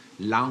temps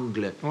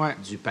l'angle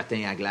du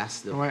patin à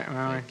glace. Là.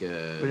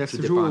 Bref, tout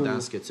dépendant de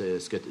ce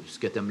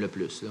que tu aimes le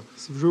plus. Là.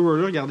 Si vous jouez au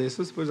roller, regardez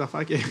ça. C'est pas des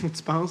affaires que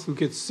tu penses ou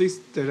que tu sais si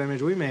tu n'as jamais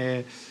joué,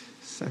 mais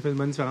ça fait une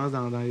bonne différence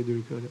dans les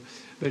deux cas.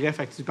 Là. Bref,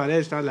 tu parlais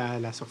justement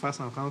de la surface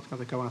en France quand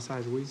tu as commencé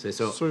à jouer. C'est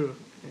ça. Sur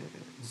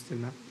du style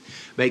map.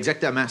 Ben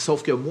exactement.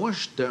 Sauf que moi,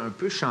 j'étais un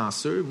peu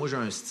chanceux. Moi, j'ai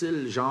un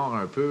style genre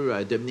un peu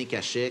Dominique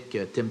Hachek,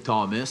 Tim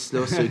Thomas,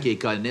 là, ceux qui les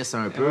connaissent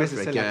un peu.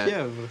 C'est ça, la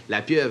pieuvre.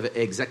 La pieuvre,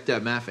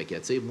 exactement. Fait que,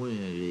 tu sais, moi,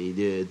 j'ai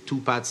des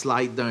two-pad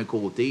slide d'un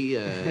côté.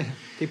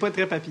 T'es pas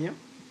très papillon?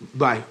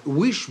 Ben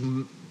oui,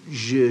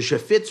 je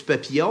fais du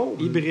papillon.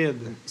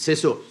 Hybride. C'est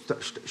ça.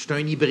 Je suis un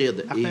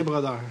hybride. Martin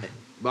Brodeur.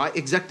 Ben,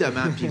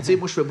 exactement. Puis, tu sais,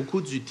 moi, je fais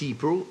beaucoup du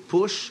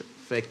T-push.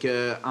 Fait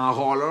que en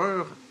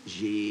roller,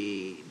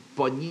 j'ai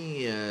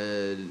pogné...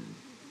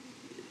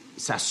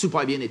 ça a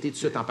super bien été tout de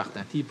suite en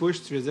partant.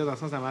 T-push, tu veux dire dans le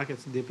sens de la manière que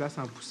tu te déplaces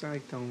en poussant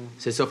avec ton...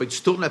 C'est ça. Fait que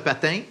tu tournes le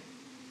patin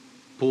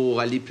pour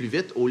aller plus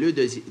vite au lieu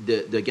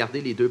de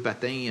garder les deux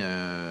patins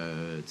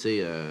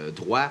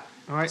droits.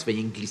 Ouais. Tu fais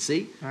rien que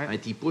glisser. Ouais. Un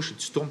T-push,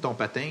 tu tournes ton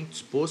patin,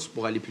 tu pousses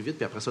pour aller plus vite,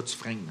 puis après ça, tu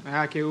freines.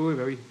 Ah, OK, oui,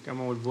 ben oui.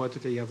 Comme on le voit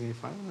tous les gardiens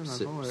faire, là, dans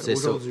le fond,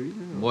 aujourd'hui.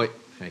 Oui.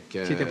 Ce qui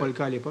n'était pas le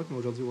cas à l'époque, mais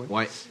aujourd'hui, oui.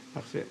 Oui.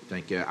 Parfait.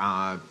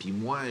 Puis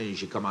moi,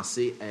 j'ai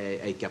commencé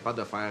à être capable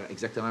de faire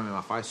exactement la même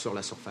affaire sur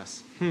la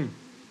surface.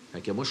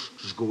 Fait que moi,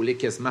 je gaulais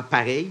quasiment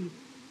pareil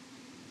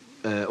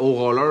au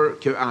roller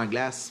qu'en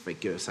glace. Fait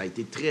que ça a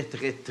été très,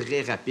 très,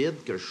 très rapide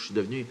que je suis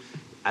devenu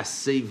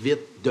assez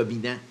vite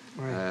dominant.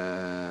 Ouais.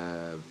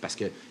 Parce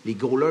que les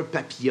goalers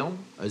papillons,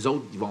 eux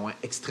autres, ils vont avoir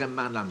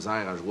extrêmement de la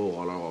misère à jouer au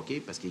roller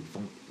hockey parce qu'ils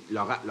font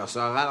leur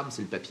seule arme,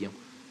 c'est le papillon.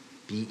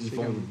 Puis ils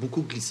font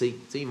beaucoup glisser.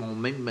 T'sais, ils vont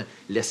même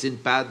laisser une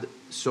pad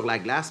sur la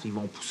glace, puis ils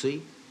vont pousser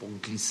pour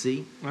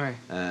glisser. Ouais.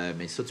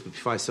 Mais ça, tu peux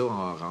plus faire ça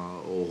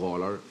au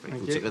roller. Il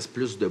faut que tu restes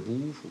plus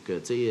debout. Il faut que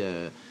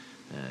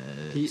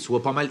tu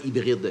sois pas mal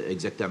hybride,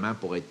 exactement,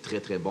 pour être très,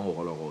 très bon au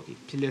roller hockey.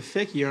 Puis le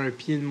fait qu'il y a un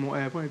pied de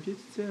moins... pas un pied,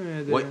 tu sais?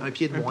 Oui, un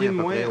pied de moins, à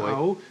peu près,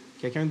 en haut.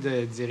 Quelqu'un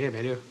dirait,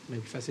 ben là, mais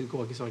plus facile de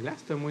hockey sur glace,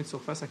 tu as moins de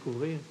surface à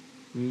couvrir.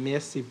 Mais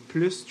c'est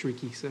plus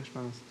tricky que ça, je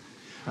pense.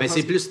 Ben,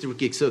 c'est plus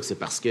tricky que ça, c'est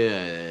parce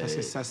que... Parce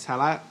que ça a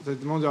l'air... Tout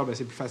le monde dit, ben,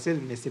 c'est plus facile,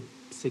 mais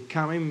c'est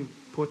quand même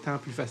pas tant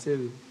plus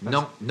facile.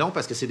 Non,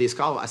 parce que c'est des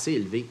scores assez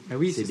élevés. Ben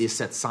oui, c'est des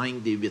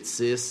 7-5, des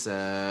 8-6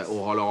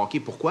 au roller hockey.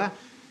 Pourquoi?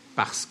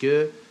 Parce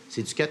que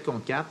c'est du 4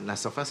 contre 4, la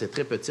surface est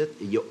très petite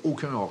et il n'y a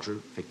aucun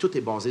hors-jeu. Fait que tout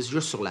est basé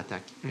juste sur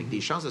l'attaque. Fait que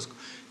des chances de... Tu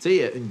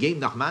sais, une game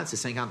normale, c'est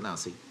 50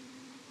 lancers.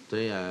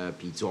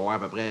 Puis tu vas avoir à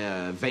peu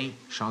près 20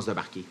 chances de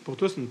marquer. Pour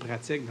toi, c'est une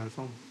pratique, dans le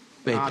fond.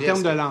 Ben, en presque.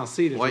 termes de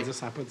lancer, je veux dire,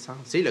 ça n'a pas de sens.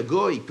 Tu sais, le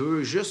gars, il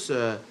peut juste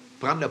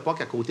prendre le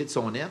puck à côté de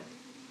son net,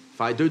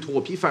 faire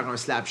 2-3 pieds, faire un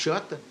slap shot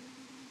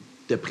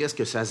de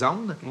presque sa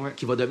zone,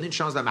 qui va donner une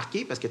chance de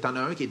marquer parce que tu en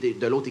as un qui est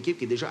de l'autre équipe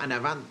qui est déjà en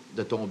avant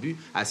de ton but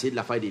à essayer de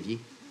la faire dévier.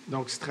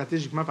 Donc,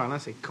 stratégiquement parlant,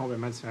 c'est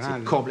complètement différent.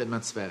 C'est complètement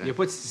différent. Il n'y a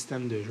pas de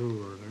système de jeu.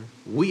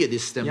 Oui, il y a des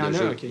systèmes de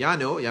jeu. Okay. Il y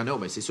en a.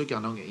 Ben, c'est sûr qu'ils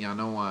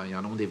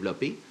en ont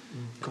développé.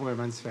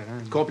 Complètement différent.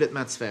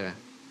 Complètement différent.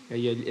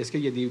 Est-ce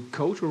qu'il y a des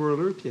coachs au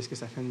roller, puis est-ce que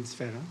ça fait une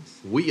différence?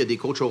 Oui, il y a des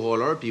coachs au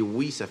roller, puis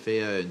oui, ça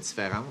fait une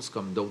différence,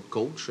 comme d'autres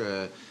coachs.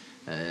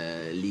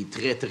 Les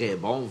très, très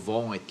bons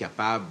vont être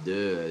capables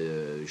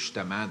de,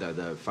 justement,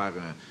 de faire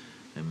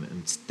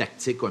une petite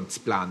tactique ou un petit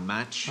plan de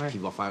match qui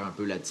va faire un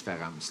peu la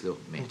différence. Là.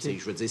 Mais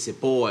je veux dire, c'est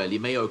pas les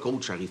meilleurs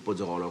coachs n'arrivent pas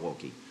du roller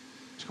hockey.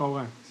 Je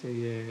comprends.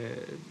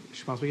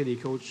 Je pense pas qu'il y a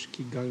des coachs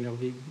qui gagnent leur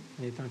vie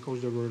en étant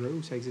coach de roller,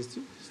 ou ça existe-tu?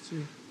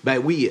 Ben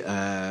oui,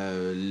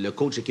 le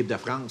coach équipe de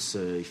France,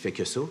 il fait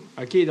que ça.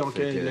 OK, donc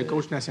le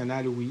coach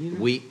national, oui. Là.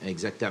 Oui,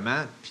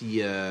 exactement.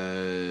 Puis,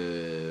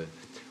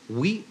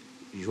 oui,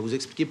 je vais vous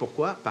expliquer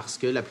pourquoi. Parce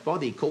que la plupart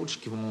des coachs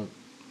qui vont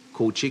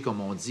coacher, comme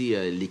on dit,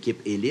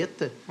 l'équipe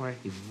élite,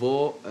 il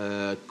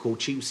va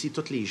coacher aussi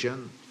tous les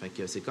jeunes. Fait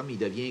que c'est comme il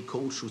devient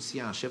coach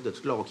aussi en chef de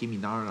tout le hockey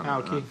mineur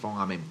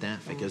en même temps.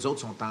 Fait que les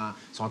autres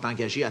sont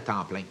engagés à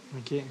temps plein.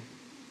 OK.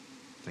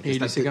 Fait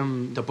que c'est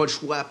comme... T'as pas le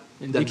choix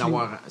d'en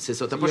avoir... C'est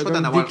ça, t'as pas le choix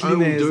d'en avoir un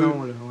ou deux.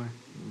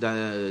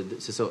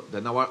 C'est ça,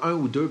 d'en avoir un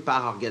ou deux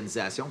par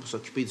organisation pour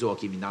s'occuper du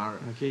hockey mineur.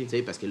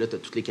 Parce que là, tu as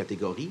toutes les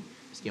catégories.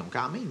 Parce qu'ils ont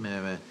quand même,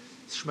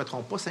 si je ne me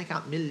trompe pas,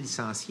 50 000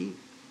 licenciés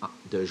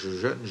de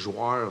jeunes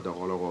joueurs de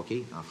roller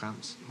hockey en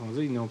France. On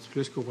dit ils n'ont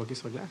plus qu'au hockey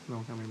sur glace?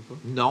 Non, quand même pas.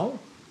 Non.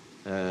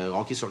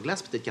 Hockey sur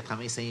glace, peut-être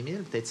 85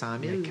 000, peut-être 100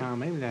 000. Mais quand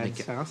même, la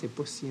différence n'est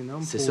pas si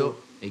énorme. C'est ça,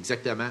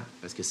 exactement.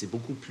 Parce que c'est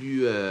beaucoup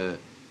plus,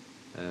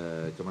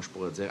 comment je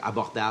pourrais dire,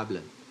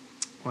 abordable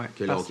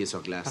que le hockey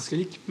sur glace. Parce que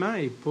l'équipement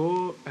n'est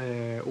pas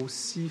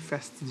aussi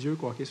fastidieux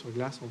qu'au hockey sur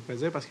glace, on peut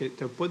dire, parce que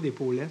tu n'as pas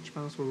d'épaulettes, je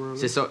pense, au roller.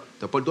 C'est ça.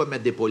 Tu n'as pas le droit de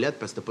mettre d'épaulettes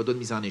parce que tu n'as pas le droit de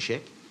mise en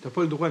échec. Tu n'as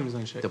pas le droit de mise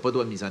en échec. Tu n'as pas le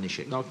droit de mise en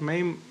échec. Donc,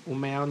 même au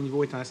meilleur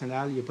niveau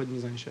international, il n'y a pas de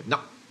mise en échec. Non.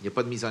 Il n'y a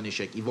pas de mise en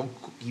échec.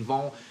 Ils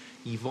vont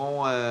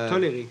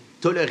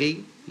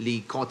tolérer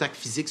les contacts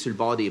physiques sur le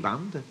bord des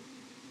bandes,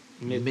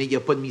 mais il n'y a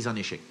pas de mise en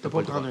échec. Tu n'as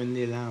pas prendre un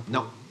élan.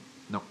 Non.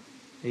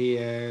 Et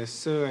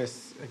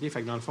OK,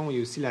 fait que dans le fond, il y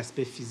a aussi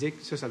l'aspect physique.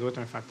 Ça doit être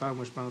un facteur,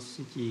 moi, je pense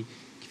aussi, qui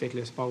fait que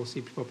le sport aussi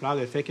est plus populaire.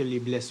 Le fait que les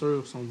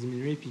blessures sont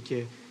diminuées, puis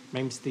que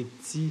même si tu es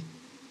petit,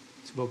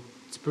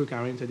 tu peux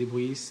quand même te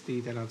débrouiller si tu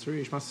es talentueux.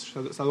 Et je pense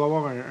que ça doit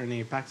avoir un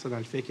impact, ça, dans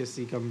le fait que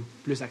c'est comme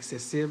plus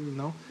accessible,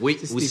 non? Oui,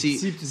 si aussi.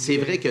 Petit, c'est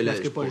vrai que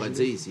je pourrais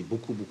dire, c'est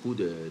beaucoup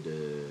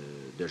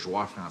de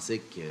joueurs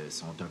français qui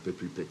sont un peu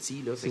plus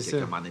petits. Là. Fait qu'à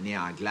un moment donné,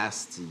 en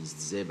glace, ils se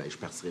disaient, je ne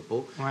partirai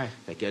pas. Ouais.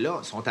 Fait que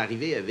là, ils sont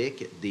arrivés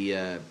avec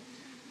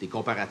des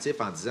comparatifs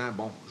en disant,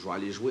 je vais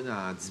aller jouer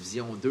dans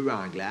Division 2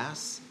 en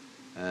glace,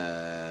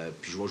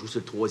 puis je vais jouer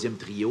sur le 3e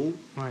trio,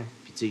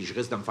 puis je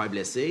risque de me faire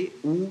blesser,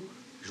 ou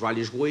je vais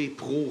aller jouer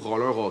pro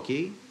roller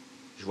hockey,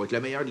 je vais être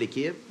le meilleur de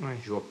l'équipe,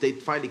 je vais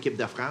peut-être faire l'équipe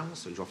de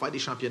France, je vais faire des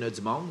championnats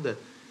du monde.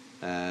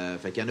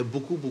 Fait qu'il y en a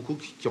beaucoup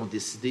qui ont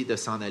décidé de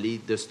s'en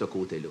aller de ce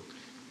côté-là.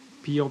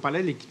 Puis on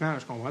parlait de l'équipement,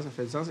 je comprends, ça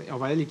fait du sens. On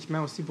parlait de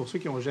l'équipement aussi, pour ceux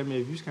qui n'ont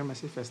jamais vu, c'est quand même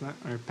assez fascinant,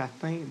 un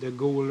patin de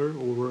goaler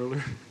au roller.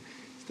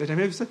 Si tu n'as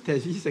jamais vu ça de ta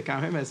vie, c'est quand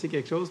même assez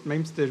quelque chose.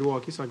 Même si tu as joué au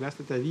hockey sur glace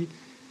toute ta vie,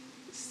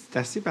 c'est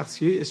assez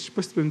particulier. Je ne sais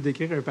pas si tu peux me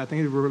décrire un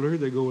patin de roller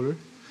de goaler.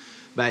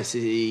 C'est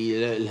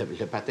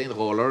le patin de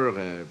roller...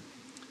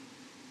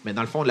 mais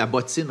dans le fond, la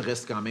bottine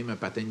reste quand même un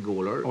patin de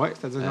goaler. Oui,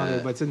 c'est-à-dire genre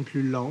une bottine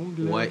plus longue.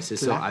 Oui, c'est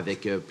ça,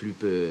 avec plus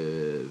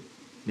peu...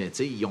 Mais tu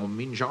sais, ils ont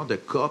mis une genre de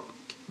coque.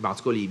 En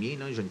tout cas, les miens,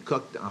 j'ai une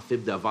coque en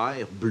fibre de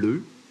verre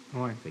bleue.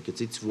 Ouais. Fait que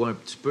tu vois un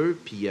petit peu,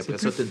 puis après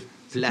ça, tu as une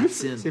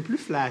platine. C'est plus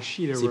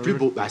flashy, le C'est plus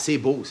beau. C'est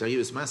beau,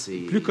 sérieusement. C'est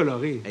plus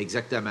coloré.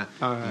 Exactement.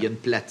 Il y a une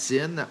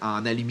platine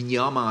en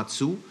aluminium en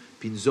dessous,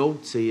 puis nous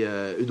autres, c'est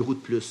une roue de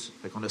plus.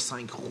 Fait qu'on a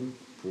 5 roues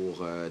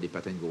pour des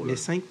patins de goaler. Mais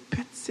 5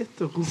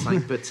 petites roues.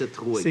 5 petites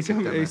roues,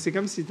 exactement. C'est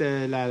comme si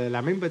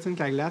la même bottine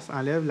que la glace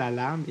enlève la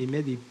lame et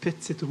met des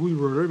petites roues de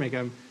roller, mais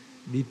comme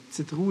des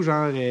petites roues,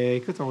 genre,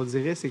 écoute, on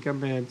dirait, c'est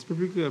comme un petit peu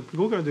plus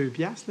gros qu'un 2$,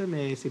 là,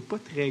 mais c'est pas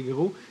très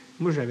gros.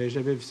 Moi, j'avais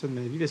jamais vu ça de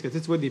ma vie, parce que tu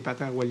vois des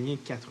patins roiliens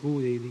 4 roues,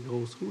 des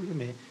grosses roues, là,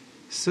 mais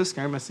ça, c'est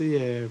quand même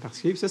assez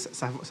particulier. Puis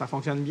ça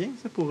fonctionne bien,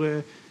 ça, pour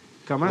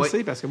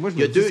commencer, parce que moi, je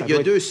me dis, il y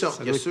a deux sortes.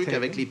 Il y a ceux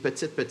qu'avec les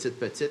petites,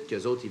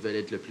 qu'eux autres, ils veulent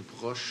être le plus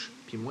proche,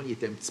 puis moi, ils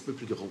étaient un petit peu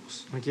plus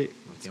grosses. OK,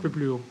 un petit peu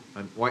plus haut.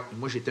 Oui,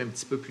 moi, j'étais un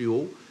petit peu plus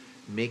haut,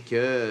 mais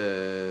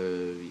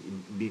que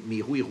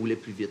mes roues, ils roulaient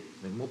plus vite.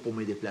 Mais moi, pour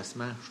mes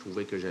déplacements, je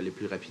trouvais que j'allais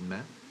plus rapidement.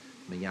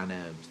 Mais il y en a...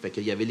 Fait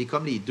qu'il y avait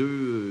comme les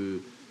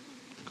deux...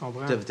 Je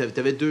comprends. Tu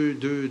avais deux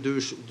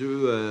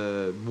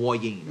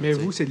moyens. Là, mais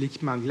vous, c'est de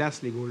l'équipement de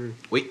glace, les goalers.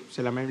 Oui.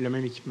 C'est le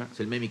même équipement.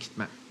 C'est le même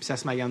équipement. Puis ça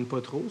se magane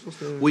pas trop, sur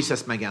ce... Oui, ça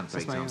se magane,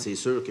 par exemple. C'est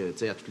sûr que, tu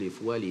sais, à toutes les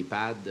fois, les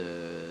pads,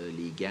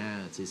 les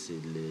gants, tu sais,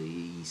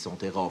 ils sont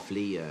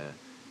éraflés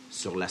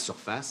sur la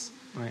surface.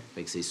 Ouais.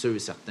 Fait que c'est sûr et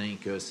certain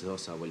que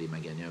ça va les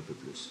maganer un peu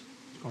plus.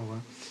 Je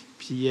comprends.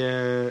 Puis,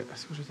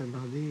 est-ce que je vais te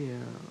demander,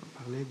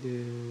 on parlait de...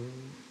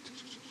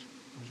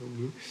 J'ai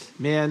oublié.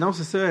 Mais non,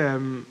 c'est ça,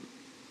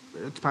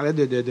 tu parlais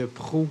de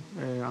pro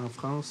en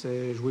France,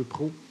 jouer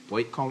pro.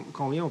 Oui.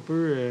 Combien on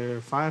peut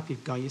faire et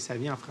gagner sa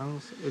vie en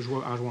France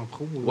en jouant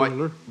pro? Oui.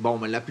 Bon,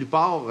 mais la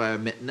plupart,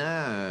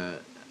 maintenant,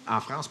 en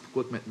France,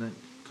 pourquoi que maintenant...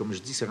 Comme je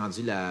dis, c'est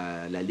rendu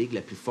la ligue la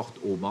plus forte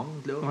au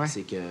monde. Là. Ouais.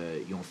 C'est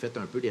qu'ils ont fait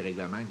un peu les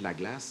règlements de la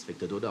glace. Fait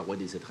que tu dois avoir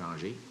des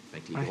étrangers. Fait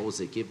que les grosses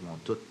équipes vont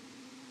toutes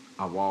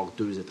avoir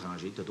 2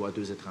 étrangers. Tu dois avoir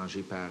 2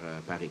 étrangers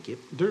par équipe.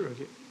 2,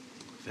 OK.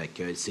 Fait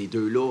que ces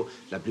 2-là,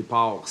 la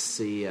plupart,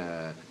 c'est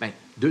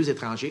 2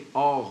 étrangers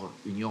hors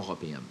Union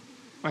européenne.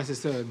 Oui, c'est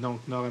ça.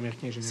 Donc,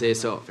 nord-américain généralement. C'est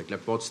ça. Fait que la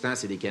plupart du temps,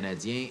 c'est des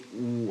Canadiens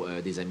ou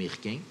des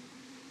Américains.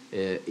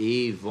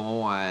 Et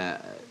vont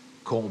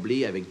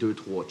combler avec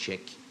 2-3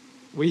 Tchèques.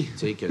 Oui. Tu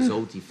sais, qu'eux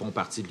autres, ils font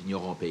partie de l'Union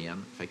européenne.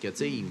 Fait que, tu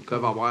sais, ils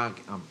peuvent avoir...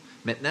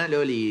 Maintenant,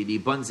 là, les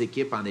bonnes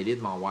équipes en élite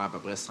vont avoir à peu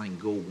près 5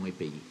 gars au moins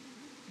payés.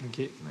 OK.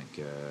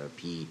 Donc,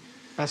 puis...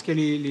 Parce que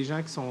les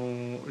gens qui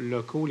sont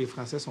locaux, les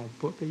Français, sont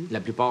pas payés?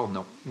 La plupart,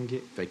 non. OK.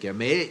 Fait que,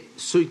 mais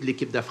ceux de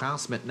l'équipe de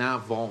France, maintenant,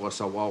 vont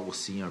recevoir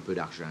aussi un peu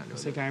d'argent. Là,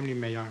 c'est quand même les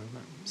meilleurs.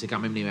 C'est quand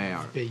même les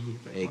meilleurs. Pays.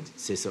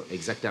 C'est ça,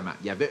 exactement.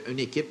 Il y avait une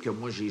équipe que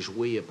moi, j'ai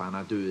joué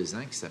pendant 2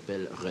 ans qui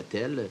s'appelle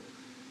Rethel,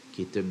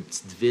 qui est une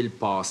petite ville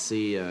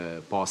passée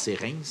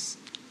Reims.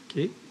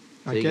 OK.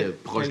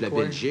 Proche de la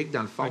Belgique,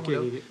 dans le fond. Okay.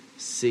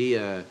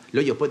 Là,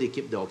 il n'y a pas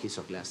d'équipe de hockey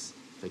sur glace.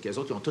 Fait qu'eux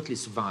autres, ils ont toutes les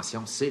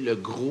subventions. C'est le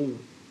gros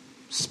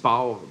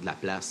sport de la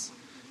place.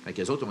 Fait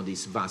qu'eux autres, ils ont des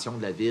subventions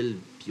de la ville,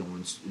 puis ils ont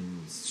une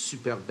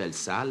super belle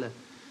salle.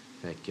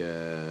 Fait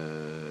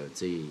que,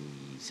 tu sais,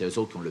 c'est eux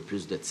autres qui ont le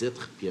plus de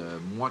titres. Puis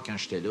moi, quand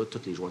j'étais là,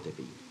 tous les joueurs étaient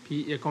payés.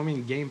 Puis il y a combien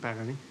de games par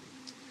année?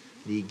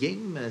 Les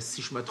games,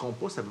 si je ne me trompe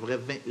pas, c'est à peu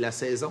près la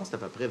saison, c'est à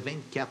peu près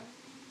 24.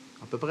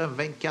 À peu près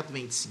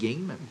 24-26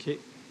 games. OK.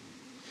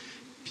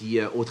 Puis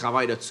au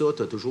travail de ça,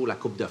 tu as toujours la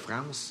Coupe de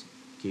France,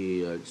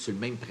 qui est sur le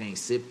même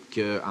principe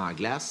qu'en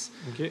glace.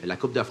 Okay. La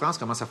Coupe de France,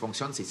 comment ça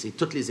fonctionne? C'est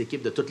toutes les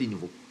équipes de tous les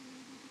niveaux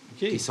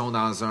qui sont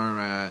dans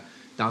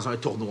un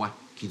tournoi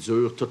qui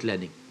dure toute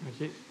l'année.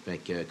 OK.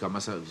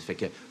 Fait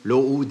que là,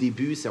 au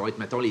début, ça va être,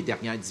 mettons, les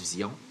dernières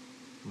divisions.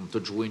 Ils vont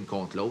toutes jouer une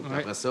contre l'autre. Ouais.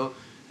 Après ça,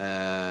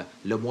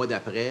 le mois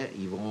d'après,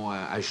 ils vont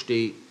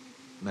ajouter,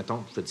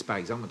 mettons, je te dis par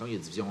exemple, mettons, il y a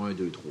division 1,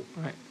 2, 3.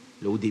 Ouais.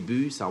 Là, au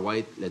début, ça va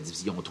être la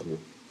division 3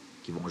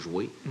 qui vont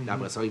jouer. Mhm. Là,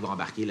 après ça, ils vont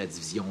embarquer la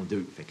division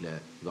 2. Fait que là,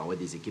 il va y avoir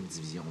des équipes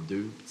division 2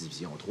 puis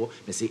division 3.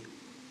 Mais c'est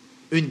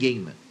une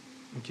game.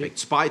 OK. Fait que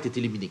tu perds, tu es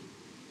éliminé.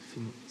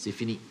 Fini. C'est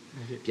fini.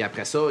 OK. Puis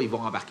après ça, ils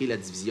vont embarquer la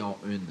division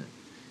 1.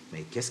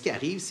 Mais qu'est-ce qui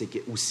arrive, c'est que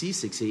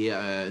c'est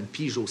une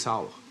pige au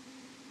sort.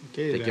 OK.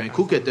 Fait qu'un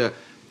coup que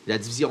la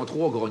division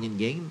 3 a gagné une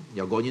game,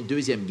 ils ont gagné une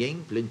deuxième game,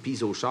 puis là, une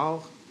pige au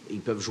char,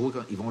 ils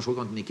vont jouer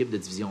contre une équipe de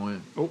division 1.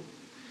 Oh.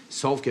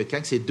 Sauf que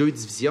quand c'est 2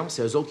 divisions,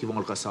 c'est eux autres qui vont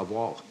le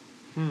recevoir.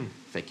 Hmm.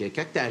 Fait que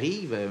quand tu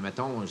arrives,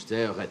 mettons, je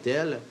disais,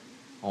 Rotel,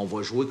 on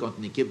va jouer contre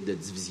une équipe de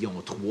division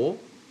 3.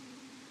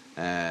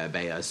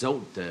 Eux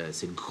autres,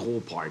 c'est le gros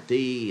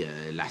party.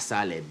 La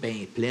salle est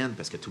bien pleine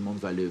parce que tout le monde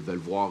veut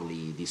voir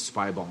des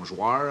super bons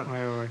joueurs.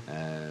 Ouais.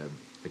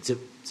 Fait que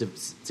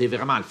c'est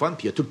vraiment le fun.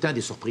 Puis il y a tout le temps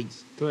des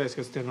surprises. Toi, est-ce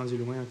que tu t'es rendu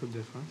loin en Coupe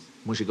de France?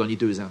 Moi, j'ai gagné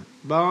 2 ans.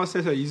 Bon,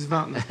 c'est ça, ils se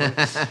vantent.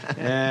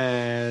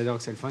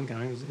 Donc, c'est le fun quand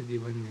même. Vous avez des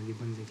bonnes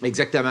équipes.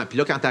 Exactement. Puis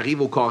là, quand tu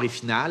arrives au carré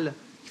final,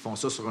 ils font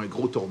ça sur un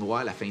gros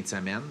tournoi la fin de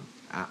semaine,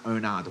 à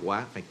un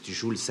endroit. Fait que tu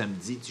joues le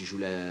samedi, tu joues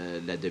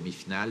la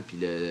demi-finale, puis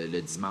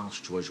le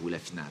dimanche, tu vas jouer la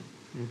finale.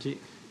 OK.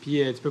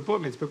 Puis, tu peux pas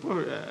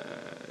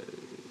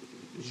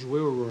jouer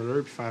au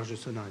roller puis faire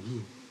juste ça dans la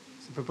vie.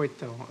 Ça peut pas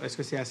être... Est-ce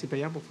que c'est assez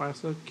payant pour faire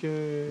ça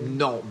que...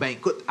 Non. Ben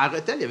écoute, à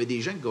Rotel, il y avait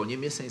des gens qui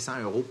gagnaient 1 500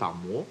 € par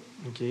mois.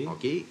 OK.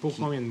 OK? Pour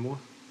combien de mois?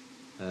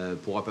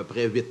 Pour à peu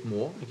près 8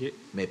 mois. OK.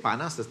 Mais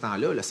pendant ce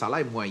temps-là, le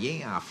salaire moyen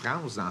en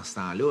France, dans ce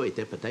temps-là,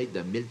 était peut-être de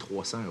 1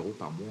 300 €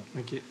 par mois.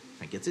 OK.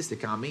 Fait que, tu sais,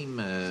 c'était quand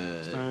même...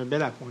 C'est un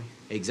bel appoint.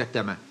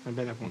 Exactement. Un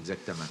bel appoint.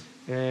 Exactement.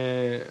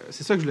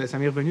 C'est ça que ça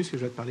m'est revenu, ce que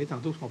je voulais te parler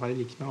tantôt, parce qu'on parlait de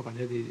l'équipement, on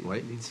parlait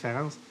des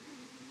différences.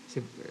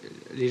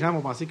 Les gens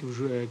vont penser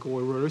qu'au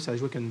roller, ça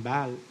joue avec une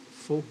balle.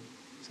 Faux.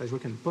 Ça joue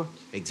avec une puck.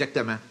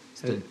 Exactement.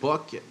 C'est une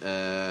puck,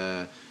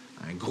 un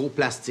gros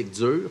plastique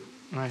dur,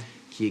 Ouais.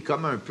 qui est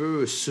comme un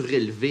peu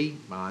surélevé.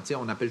 Bon, tu sais,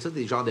 on appelle ça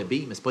des genres de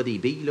billes, mais c'est pas des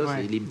billes, là. Ouais.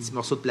 C'est les petits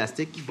morceaux de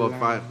plastique qui vont Blanc,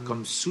 faire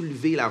comme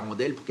soulever la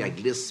rondelle pour qu'elle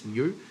glisse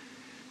mieux,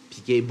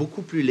 puis qui est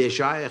beaucoup plus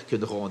légère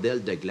qu'une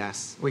rondelle de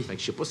glace. Oui. Fait que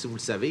je sais pas si vous le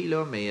savez,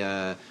 là, mais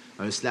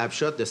un slap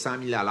shot de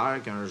 100 000 à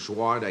l'heure qu'un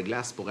joueur de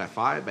glace pourrait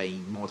faire, ben, il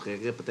montrerait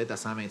peut-être à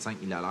 125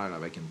 000 à l'heure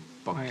avec une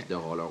puck Ouais. de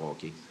roller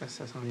hockey.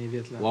 Ça s'en vient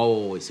vite, là.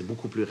 Wow, c'est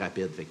beaucoup plus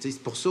rapide. Fait que, tu sais,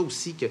 c'est pour ça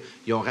aussi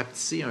qu'ils ont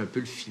rapetissé un peu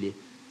le filet.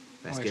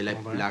 Parce Ouais, que je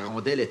comprends. la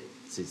rondelle,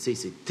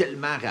 c'est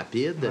tellement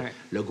rapide. Ouais.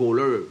 Le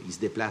goaler, il se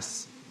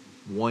déplace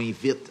moins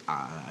vite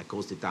à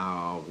cause d'être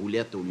en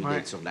roulette au lieu Ouais.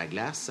 d'être sur de la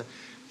glace.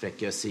 Fait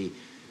que c'est...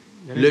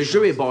 Il y a Le une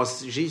jeu est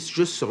différence. basé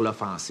juste sur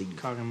l'offensive.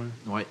 Carrément.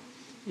 Ouais.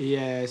 Et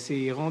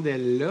ces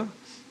rondelles-là,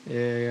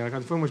 encore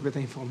une fois, moi, je m'étais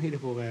informé là,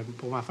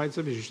 pour ma fête,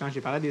 ça, puis justement,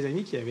 j'ai parlé à des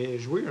amis qui avaient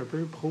joué un peu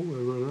pro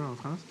roller en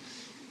France.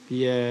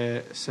 Puis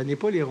ce n'est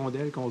pas les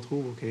rondelles qu'on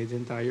trouve au Canadian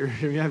Tire.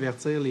 J'aime mieux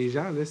avertir les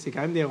gens. Là. C'est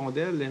quand même des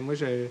rondelles,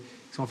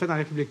 qui sont faites en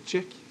République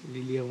tchèque,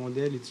 les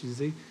rondelles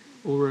utilisées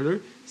au roller.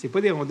 C'est pas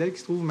des rondelles qui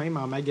se trouvent même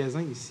en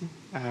magasin ici,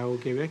 au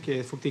Québec.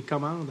 Il faut que tu les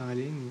commandes en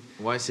ligne.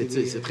 Ouais, c'est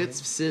très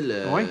difficile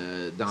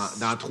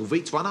d'en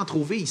trouver. Tu vas en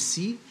trouver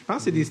ici. Je pense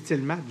que c'est des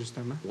styles mat,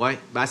 justement. Oui,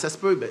 ben ça se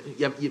peut. Ben,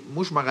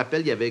 moi, je me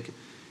rappelle,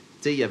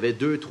 il y avait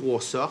 2,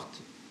 3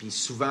 sortes, puis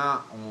souvent,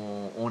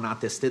 on en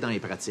testait dans les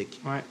pratiques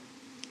Ouais.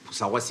 pour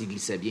savoir s'ils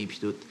glissaient bien, puis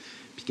tout.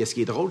 Puis qu'est-ce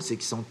qui est drôle, c'est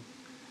qu'ils sont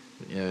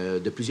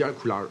de plusieurs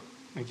couleurs.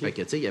 OK. Fait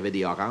que, tu sais, il y avait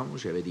des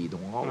oranges, il y avait des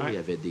noirs, Ouais. il y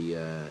avait des...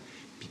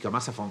 Puis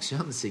comment ça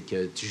fonctionne, c'est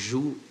que tu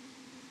joues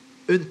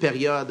une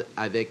période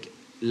avec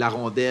la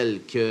rondelle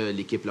que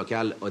l'équipe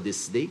locale a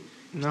décidée,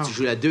 puis Non. tu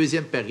joues la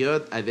deuxième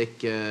période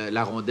avec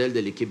la rondelle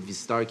de l'équipe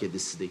visiteur qui a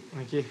décidé.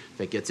 OK.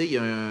 Fait que, tu sais, il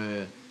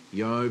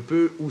y a un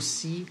peu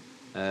aussi,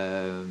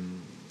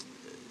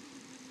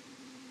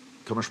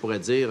 comment je pourrais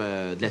dire,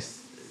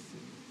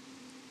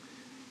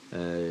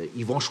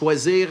 ils vont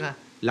choisir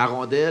la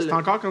rondelle. C'est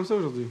encore comme ça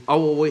aujourd'hui? Ah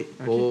oui,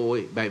 oui. OK.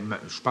 Oui. Ben,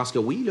 je pense que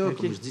oui, là. OK.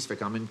 Comme je dis, ça fait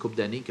quand même une couple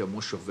d'années que moi,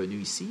 je suis revenu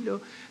ici, là.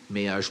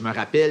 Mais je me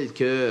rappelle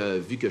que,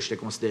 vu que j'étais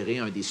considéré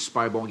un des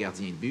super bons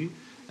gardiens de but,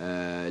 tu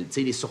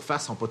sais, les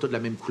surfaces sont pas toutes de la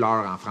même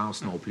couleur en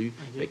France non plus.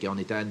 OK. Fait qu'on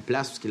était à une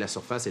place où la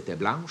surface était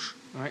blanche.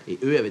 Ouais. Et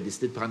eux avaient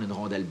décidé de prendre une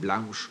rondelle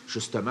blanche,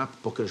 justement,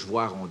 pour que je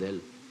vois la rondelle.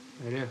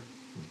 Ben là,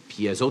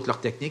 Puis eux autres, leur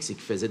technique, c'est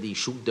qu'ils faisaient des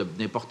shoots de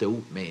n'importe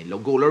où. Mais le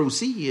goaler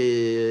aussi,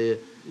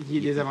 il est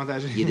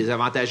désavantagé. il est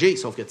désavantagé.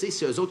 Sauf que, tu sais,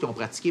 si eux autres qui ont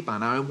pratiqué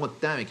pendant un mois de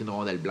temps avec une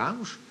rondelle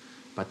blanche,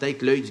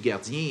 peut-être l'œil du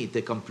gardien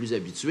était comme plus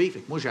habitué. Fait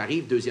que moi,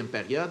 j'arrive, deuxième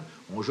période,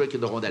 on joue avec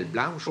une rondelle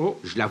blanche, Oh.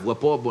 je la vois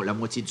pas la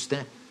moitié du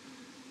temps.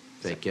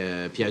 Fait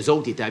que, puis eux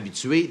autres étaient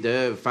habitués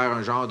de faire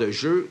un genre de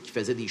jeu qui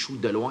faisait des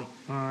shoots de loin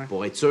Ouais.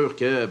 pour être sûr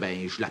que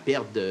je la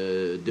perde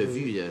de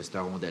vue, cette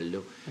rondelle-là.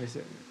 Ouais, ça-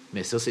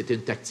 Mais ça, c'était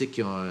une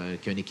tactique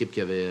qu'une équipe qui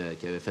avait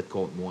faite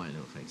contre moi. Là.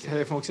 Fait que- Ça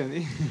avait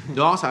fonctionné.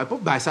 non, ça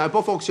n'avait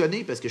pas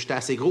fonctionné parce que j'étais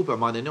assez gros. Puis à un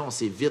moment donné, on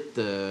s'est vite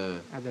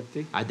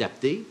Adapté.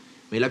 adapté.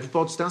 Mais la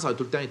plupart du temps, ça va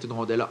tout le temps être une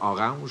rondelle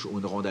orange ou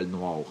une rondelle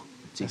noire.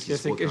 Parce que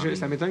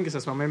ça m'étonne que ça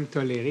soit même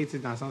toléré,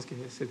 dans le sens que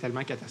c'est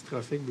tellement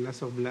catastrophique, blanc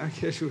sur blanc,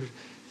 que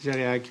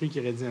j'aurais cru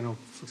qu'il aurait dit non,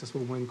 il faut que ça soit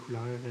au moins une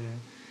couleur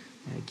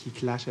qui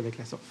clash avec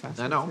la surface.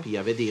 Non, puis il y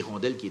avait des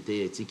rondelles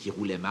qui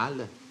roulaient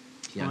mal.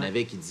 Puis il y en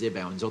avait qui disaient,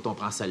 nous autres, on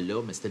prend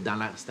celle-là, mais c'était dans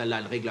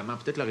le règlement.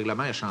 Peut-être que le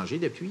règlement a changé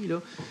depuis,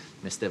 là,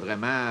 mais c'était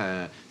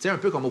vraiment... un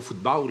peu comme au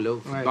football, là.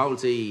 Au football,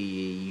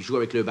 ils jouent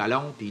avec le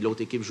ballon, puis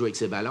l'autre équipe joue avec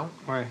ses ballons.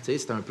 Ouais.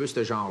 C'était un peu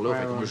ce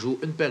genre-là. On joue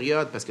une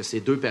période, parce que c'est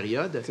 2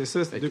 périodes. C'est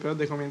ça, c'était 2 périodes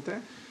de combien de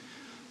temps?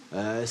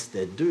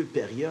 C'était 2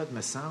 périodes,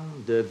 me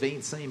semble, de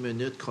 25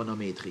 minutes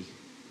chronométrées.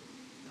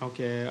 Donc,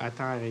 à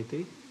temps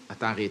arrêté. À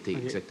temps arrêté,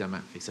 exactement.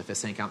 Fait que ça fait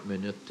 50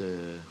 minutes...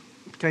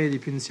 Quand il y a des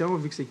punitions,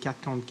 vu que c'est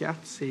 4 contre 4,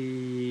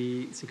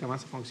 c'est comment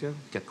ça fonctionne?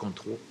 4 contre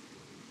 3.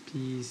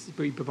 Puis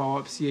il peut pas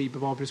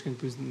avoir plus qu'une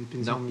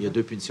punition? Non, il y a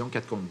 2 punitions,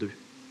 4 contre 2.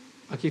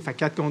 OK, fait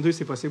 4 contre 2,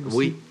 c'est possible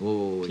aussi?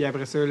 Oui. Puis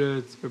après ça, là,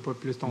 tu peux pas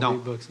plus tomber le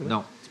box?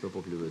 Non, tu peux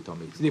pas plus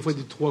tomber le box. Des fois,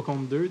 du 3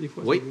 contre 2, des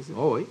fois? Oui,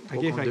 oui.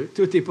 3 contre 2.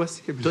 Tout est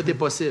possible. Tout est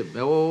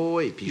possible.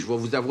 Oui. Puis je vais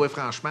vous avouer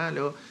franchement,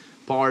 là,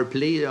 power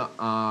play là,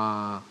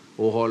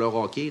 au roller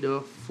hockey, il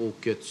faut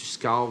que tu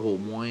scores au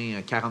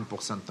moins 40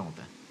 % de ton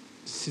temps.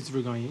 Si tu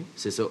veux gagner.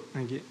 C'est ça.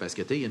 Okay. Parce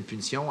que, il y a une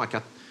punition à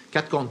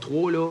 4 contre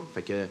 3, là.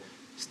 Fait que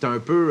c'est un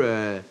peu...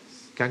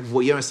 quand vous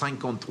voyez un 5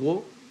 contre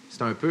 3,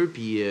 c'est un peu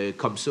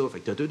comme ça. Fait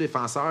que tu as 2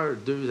 défenseurs,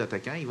 2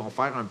 attaquants. Ils vont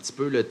faire un petit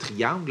peu le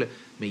triangle,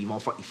 mais ils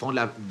font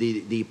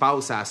des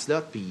passes à la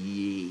slot,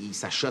 puis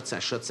ça shot.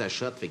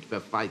 Fait qu'ils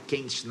peuvent faire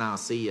 15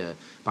 lancers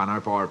pendant un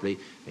power play.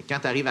 Fait que quand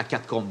tu arrives à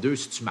 4 contre 2,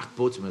 si tu marques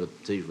pas, tu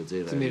je veux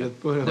dire... Tu mérites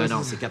pas. Là,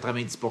 non, c'est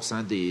 90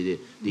 %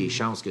 des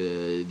chances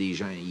que des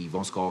gens ils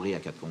vont scorer à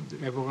 4 contre 2.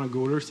 Mais pour un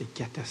goaler, c'est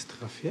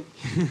catastrophique.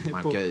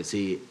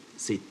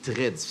 C'est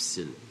très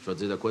difficile. Je veux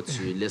dire de quoi,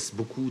 tu laisses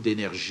beaucoup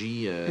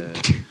d'énergie...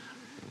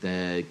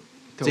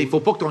 il ne faut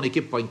pas que ton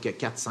équipe pogne que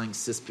 4, 5,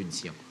 6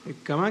 punitions.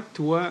 Comment que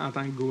toi, en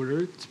tant que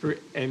goaler, tu peux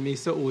aimer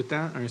ça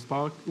autant, un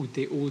sport où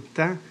tu es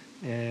autant,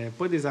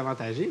 pas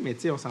désavantagé, mais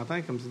on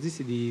s'entend, comme tu dis,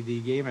 c'est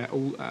des games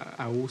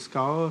à haut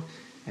score.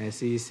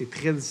 C'est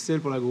très difficile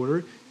pour le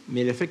goaler.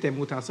 Mais le fait que tu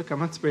aimes autant ça,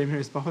 comment tu peux aimer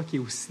un sport qui est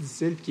aussi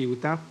difficile et qui est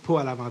autant pas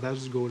à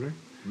l'avantage du goaler?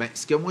 Bien,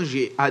 ce que moi,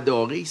 j'ai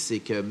adoré, c'est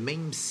que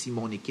même si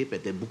mon équipe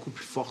était beaucoup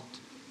plus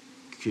forte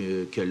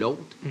que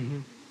l'autre,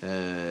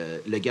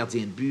 le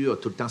gardien de but a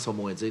tout le temps son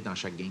mot à dire dans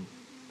chaque game.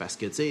 Parce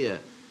que,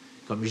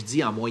 comme je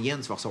dis, en moyenne,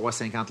 tu vas recevoir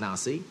 50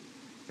 lancers.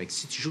 Fait que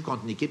si tu joues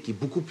contre une équipe qui est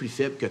beaucoup plus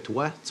faible que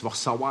toi, tu vas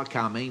recevoir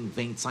quand même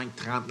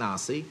 25-30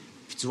 lancers,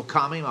 puis tu vas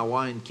quand même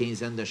avoir une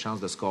quinzaine de chances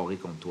de scorer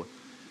contre toi.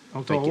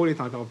 Donc, ton rôle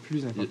est encore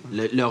plus important.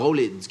 Le rôle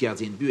du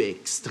gardien de but est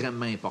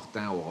extrêmement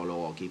important au roller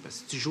hockey. Parce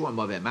que si tu joues un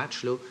mauvais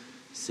match, là,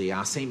 c'est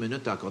en 5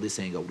 minutes, tu as accordé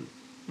 5 goals.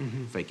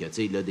 Fait que, là,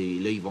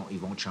 ils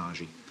vont te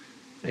changer.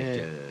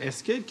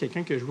 Est-ce que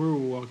quelqu'un qui a joué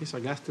au hockey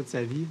sur glace toute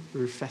sa vie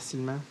peut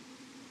facilement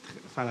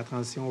faire la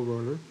transition au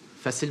roller?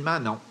 Facilement,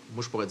 non.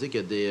 Moi, je pourrais dire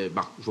qu'il y a des...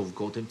 Bon, je vais vous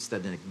conter une petite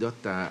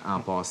anecdote en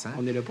passant.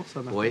 On est là pour ça,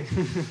 Martin. Oui.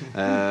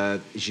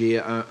 J'ai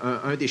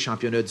un des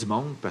championnats du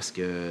monde parce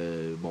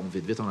que, bon,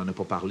 vite, on n'en a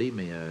pas parlé,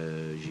 mais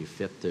j'ai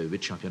fait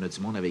 8 championnats du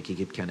monde avec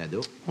Équipe Canada.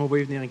 On va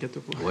y venir,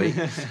 inquiète-toi pas. Oui.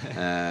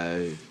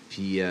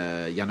 Puis,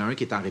 il y en a un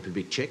qui est en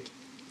République tchèque.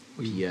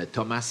 Oui. Puis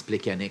Thomas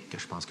Plekanec, que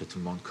je pense que tout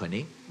le monde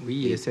connaît.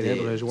 Oui, il est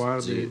célèbre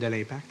joueur de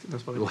l'Impact. Non,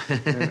 c'est pas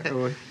vrai.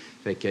 Ouais.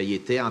 Fait qu'il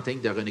était en train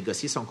de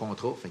renégocier son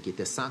contrat. Fait qu'il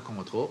était sans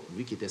contrat.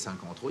 Vu qu'il était sans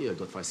contrat, il a le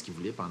droit de faire ce qu'il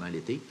voulait pendant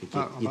l'été.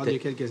 On parle de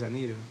quelques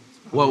années, là.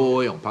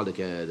 Oui, on parle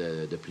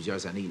de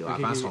plusieurs années. Là.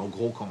 Okay, avant son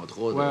gros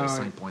contrat de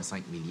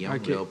 5,5 millions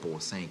là, pour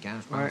 5 ans,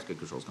 je pense,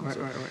 quelque chose comme ça.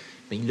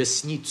 Mais il l'a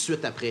signé tout de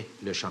suite après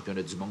le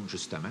championnat du monde,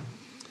 justement.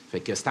 Fait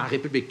que c'était en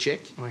République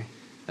tchèque. Ouais.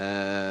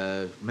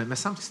 Mais il me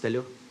semble que c'était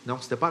là. Non,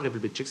 c'était pas en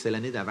République tchèque, c'était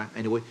l'année d'avant.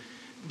 Anyway.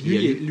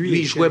 Puis, lui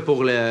il jouait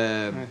pour le...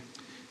 Ouais.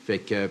 Fait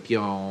que, puis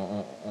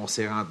on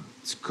s'est rendu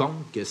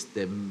compte que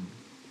il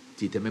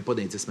n'était même pas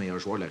d'un 10 meilleurs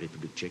joueurs de la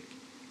République tchèque.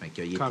 Fait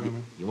que, il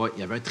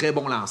avait un très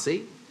bon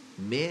lancer,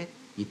 mais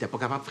il n'était pas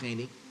capable de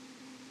freiner.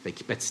 Fait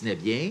qu'il patinait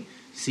bien.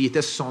 S'il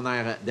était sur son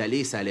air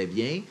d'aller, ça allait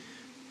bien.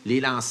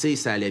 Les lancers,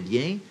 ça allait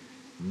bien.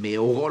 Mais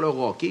au roller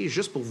hockey,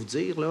 juste pour vous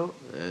dire, là,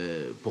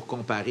 pour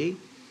comparer,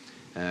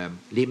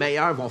 les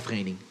meilleurs vont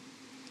freiner.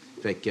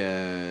 Fait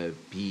que,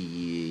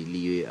 puis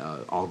les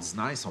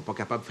ordinaires ne sont pas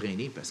capables de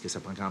freiner parce que ça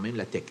prend quand même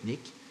la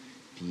technique.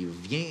 Puis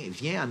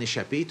viens en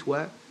échapper,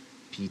 toi,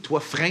 puis toi,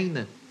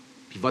 freine,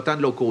 puis va-t'en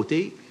de l'autre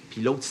côté,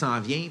 puis l'autre s'en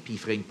vient, puis il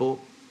freine pas.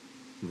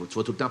 Tu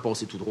vas tout le temps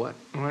passer tout droit.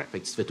 Ouais. Fait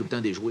que tu te fais tout le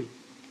temps déjouer.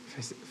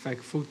 Fait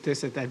qu'il faut que tu aies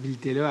cette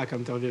habilité-là à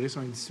comme te revirer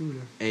sur un dissous.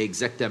 Là.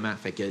 Exactement.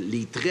 Fait que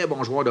les très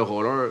bons joueurs de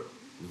roller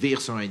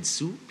virent sur un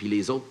dissous, puis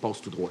les autres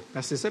passent tout droit.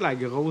 Parce que c'est ça la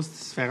grosse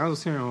différence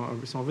aussi,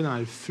 si on veut, dans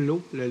le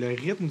flow. Le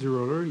rythme du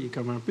roller, il est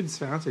comme un peu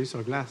différent de celui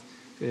sur glace.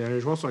 Un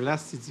joueur sur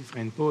glace, s'il ne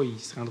freine pas, il ne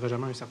se rendra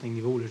jamais à un certain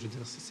niveau. Là, je veux dire,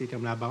 c'est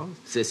comme la base.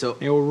 C'est ça.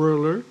 Mais au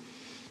roller,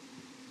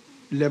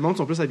 le monde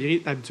sont plus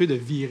habitués de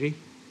virer.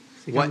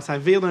 C'est comme ça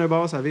vire d'un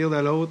bord, ça vire de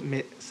l'autre,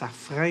 mais ça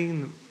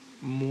freine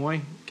moins.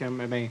 Comme,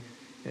 en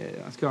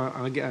tout cas,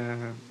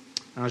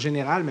 en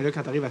général, mais là,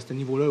 quand tu arrives à ce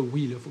niveau-là,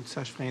 oui, il faut que tu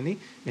saches freiner.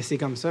 Mais c'est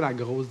comme ça la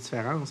grosse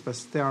différence. Parce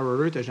que si tu es en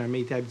roller, tu n'as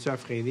jamais été habitué à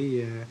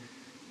freiner.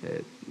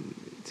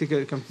 Tu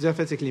sais, comme tu dis, en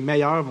fait, c'est que les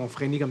meilleurs vont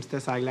freiner comme si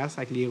c'était sur la glace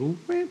avec les roues,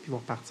 puis ils vont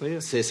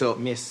repartir. C'est ça.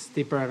 Mais si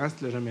t'es peurant, si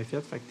tu l'as jamais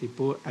fait que t'es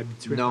pas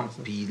habitué Non, à faire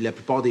ça. puis la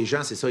plupart des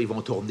gens, c'est ça, ils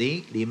vont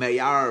tourner. Les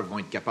meilleurs vont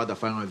être capables de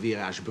faire un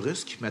virage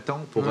brusque, mettons,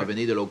 pour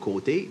revenir de l'autre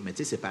côté. Mais tu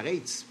sais, c'est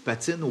pareil, tu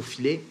patines au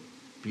filet,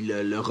 puis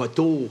le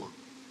retour,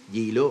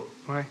 il est là.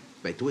 Ouais.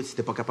 Ben toi, si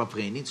t'es pas capable de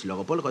freiner, tu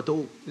l'auras pas le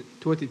retour.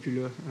 Toi, t'es plus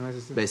là. Ouais,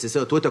 c'est ça. Ben c'est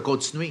ça, toi, t'as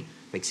continué.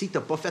 Fait que si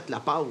t'as pas fait la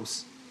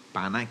passe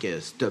pendant que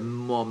ce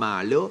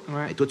moment-là,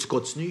 ben toi, tu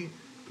continues,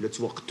 puis là,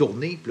 tu vas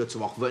retourner, puis là, tu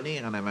vas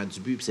revenir en avant du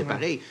but. Puis c'est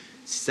pareil,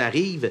 si ça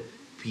arrive,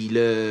 puis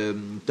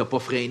t'as pas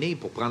freiné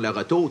pour prendre le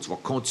retour, tu vas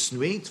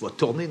continuer, tu vas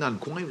tourner dans le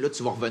coin, puis là,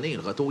 tu vas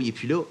revenir. Le retour, il est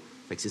plus là.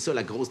 Fait que c'est ça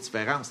la grosse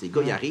différence. Les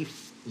gars, ils arrivent,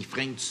 ils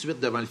freinent tout de suite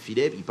devant le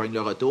filet, puis ils prennent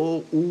le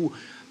retour, ou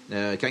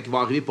quand ils vont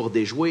arriver pour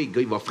déjouer, le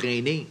gars, il va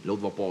freiner,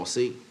 l'autre va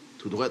passer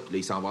tout droit, puis là,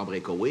 il s'en va en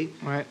breakaway.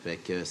 Ouais. Fait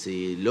que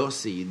c'est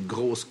une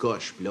grosse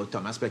coche. Puis là,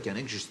 Thomas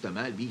Plekanec,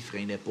 justement, lui, il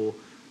freinait pas.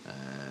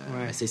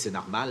 Mais c'est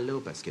normal, là,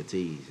 parce que, tu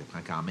sais, ça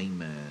prend quand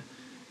même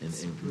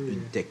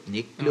une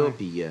technique, là,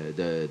 puis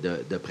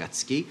de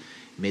pratiquer.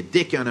 Mais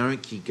dès qu'il y en a un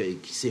qui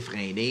s'est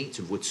freiné,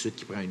 tu le vois tout de suite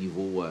qu'il prend un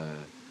niveau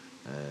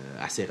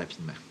assez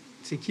rapidement.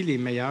 C'est qui les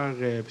meilleurs,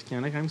 parce qu'il y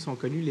en a quand même qui sont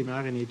connus, les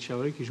meilleurs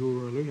NHLers qui jouent au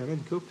roller? Il y en a une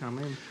couple quand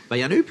même. Bien, il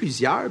y en a eu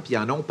plusieurs, puis ils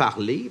en ont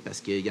parlé,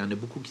 parce qu'il y en a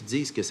beaucoup qui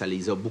disent que ça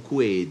les a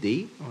beaucoup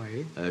aidés.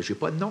 Oui. J'ai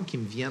pas de nom qui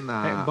me viennent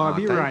en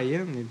Bobby tête.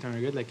 Ryan est un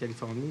gars de la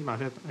Californie. En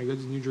fait, un gars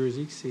du New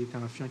Jersey qui s'est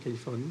enfui en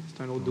Californie.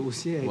 C'est un autre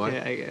dossier.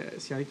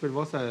 S'il y en a qui veulent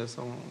voir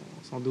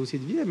son dossier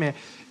de vie. Mais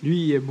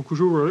lui, il a beaucoup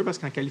joué au roller parce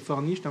qu'en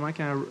Californie, justement,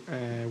 quand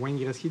Wayne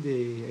Gretzky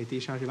a été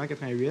échangé là en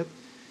 88,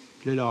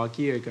 puis là, le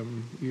hockey a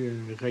comme eu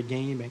un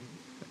regain. Ben,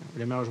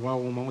 le meilleur joueur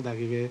au monde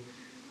arrivait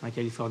en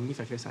Californie.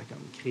 Fait que là, ça a comme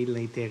créé de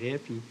l'intérêt.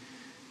 Puis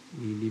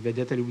les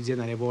vedettes hollywoodiennes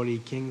allaient voir les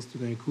Kings tout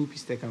d'un coup. Puis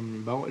c'était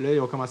comme, bon, là, ils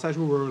ont commencé à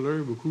jouer au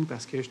roller beaucoup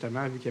parce que,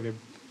 justement, vu qu'il y avait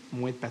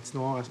moins de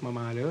patinoires à ce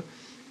moment-là.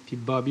 Puis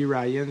Bobby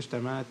Ryan,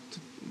 justement,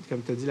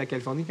 comme tu as dit, la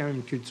Californie, quand même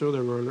une culture de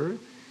roller.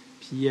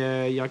 Puis il y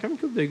a quand même une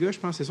couple de gars, je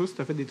pense, c'est sûr, si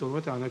tu as fait des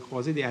tournois, tu en as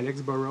croisé des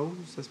Alex Burrows.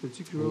 Ça se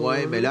peut-tu que Oui,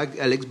 mais là,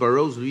 Alex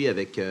Burrows, lui,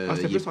 avec.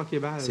 c'était plus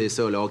hockey-ball. C'est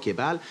ça, le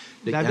hockey-ball.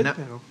 David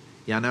Perron.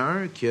 Il y en a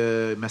un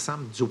que, me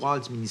semble, du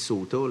Wild du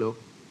Minnesota, là,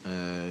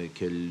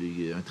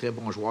 un très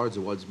bon joueur du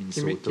Wild du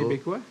Minnesota.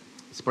 Québécois?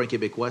 C'est pas un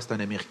Québécois, c'est un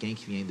Américain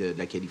qui vient de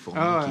la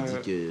Californie. Qui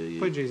dit que,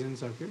 pas Jason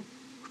Zucker.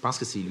 Je pense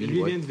que c'est lui.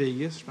 Lui vient de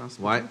Vegas, je pense.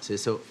 Oui, c'est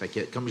ça. Fait que,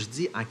 comme je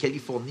dis, en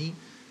Californie,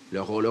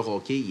 le roller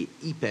hockey il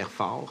est hyper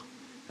fort.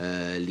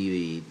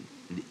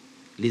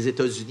 Les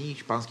États-Unis,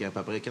 je pense qu'à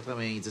peu près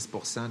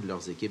 90% de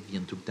leurs équipes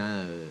viennent tout le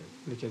temps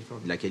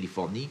de la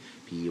Californie.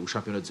 Puis au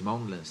championnat du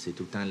monde, là, c'est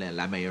tout le temps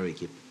la meilleure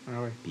équipe.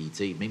 Ah ouais. Puis, tu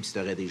sais, même si tu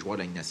aurais des joueurs de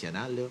la Ligue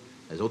nationale, là,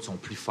 les autres sont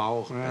plus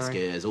forts parce que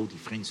les autres, ils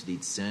freinent sur des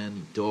dizaines,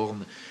 ils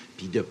tournent.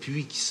 Puis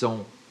depuis qu'ils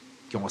ont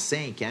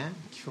 5 ans,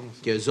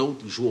 qu'eux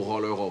autres, ils jouent au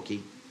roller hockey.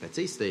 Fait,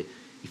 tu sais,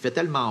 il fait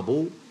tellement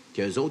beau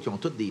qu'eux autres, ils ont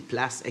toutes des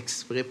places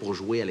exprès pour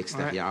jouer à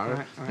l'extérieur.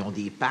 Ils ont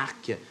des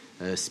parcs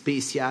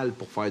spécial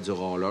pour faire du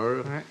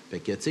roller. Fait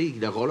que, tu sais,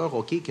 le roller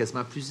hockey est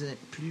quasiment plus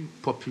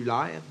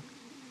populaire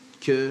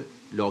que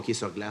le hockey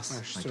sur glace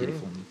en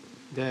Californie.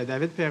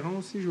 David Perron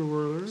aussi joue au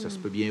roller. Ça se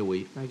peut bien,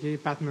 oui. OK.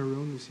 Pat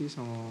Maroon aussi,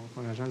 son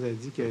agent a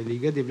dit que les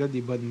gars développent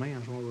des bas de main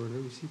en jouant au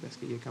roller aussi parce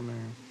qu'il y a comme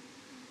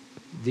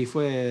un... Des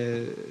fois,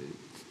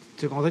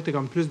 tu comprends que tu as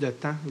comme plus de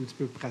temps où tu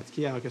peux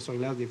pratiquer alors que sur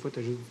glace, des fois, tu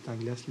as juste du temps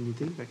de glace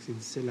limité. Fait que c'est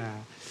difficile à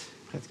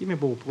pratiquer. Mais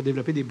pour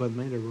développer des bas de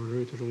main, le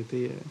roller a toujours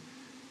été...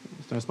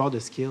 c'est un sport de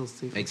skills,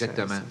 tu sais.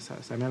 Exactement.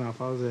 Ça met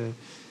l'emphase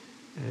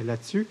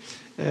là-dessus.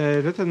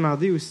 Là, tu as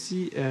demandé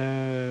aussi...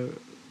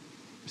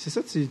 c'est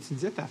ça, tu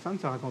disais, ta femme,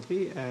 tu as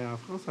rencontré en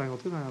France, tu as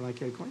rencontré dans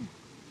quel coin?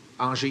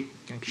 Angers,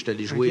 quand je suis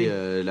allé jouer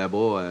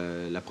là-bas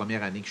la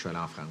première année que je suis allé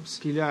en France.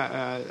 Puis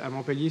là, à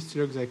Montpellier, c'est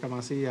là que vous avez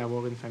commencé à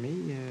avoir une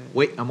famille?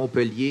 Oui, à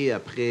Montpellier,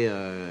 après,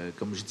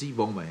 comme je dis,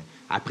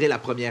 après la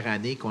première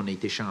année qu'on a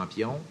été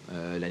champion,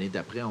 l'année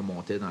d'après, on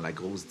montait dans la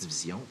grosse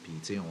division. Puis,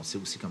 tu sais, on sait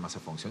aussi comment ça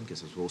fonctionne, que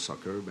ce soit au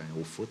soccer,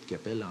 au foot, qu'ils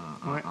appellent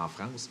en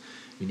France.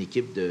 Une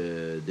équipe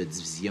de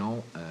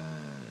division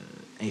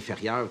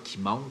inférieure qui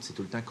monte, c'est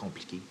tout le temps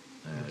compliqué.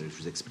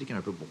 Je vous explique un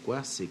peu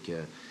pourquoi. C'est que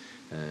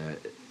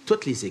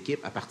toutes les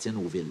équipes appartiennent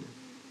aux villes.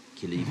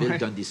 Les villes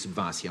donnent des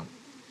subventions.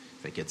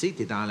 Fait que, tu sais,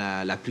 tu es dans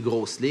la plus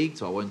grosse ligue, tu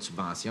vas avoir une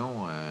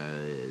subvention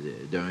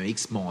d'un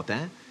X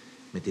montant,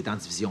 mais tu es en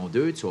division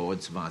 2, tu vas avoir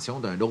une subvention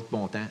d'un autre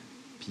montant.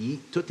 Puis,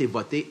 tout est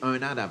voté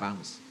 1 an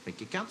d'avance. Fait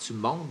que quand tu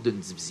montes d'une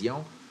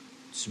division,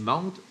 tu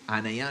montes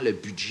en ayant le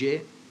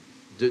budget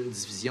d'une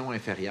division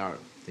inférieure.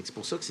 Fait que c'est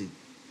pour ça que c'est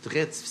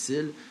très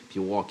difficile. Puis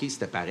au hockey,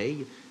 c'était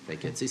pareil. Fait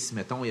que, tu sais, si,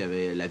 mettons,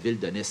 la ville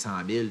donnait 100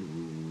 000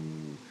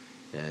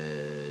 ou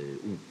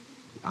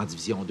en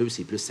division 2,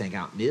 c'est plus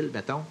 50 000,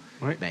 mettons,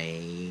 bien,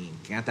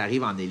 quand tu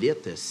arrives en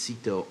élite, si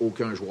tu n'as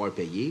aucun joueur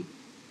payé,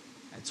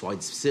 ça va être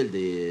difficile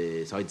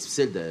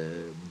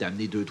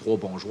d'amener 2-3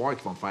 bons joueurs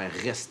qui vont te faire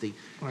rester.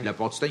 La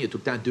plupart du temps, il y a tout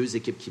le temps 2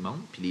 équipes qui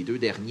montent, puis les 2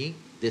 derniers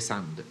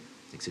descendent.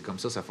 C'est comme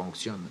ça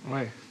fonctionne.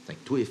 Ouais. Fait que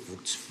toi, il faut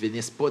que tu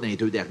finisses pas dans les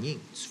 2 derniers.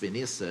 Tu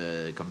finisses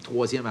comme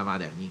 3e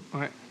avant-dernier.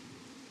 Ouais.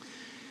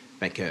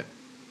 Fait que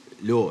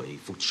là, il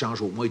faut que tu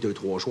changes au moins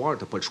 2-3 joueurs.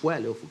 Tu n'as pas le choix.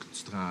 Il faut que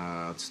tu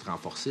te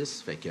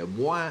renforcisses. Fait que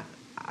moi,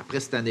 après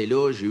cette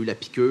année-là, j'ai eu la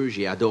piqûre.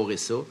 J'ai adoré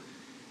ça.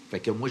 Fait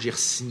que moi, j'ai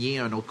re-signé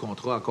un autre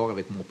contrat encore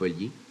avec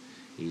Montpellier.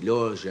 Et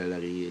là,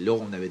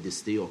 on avait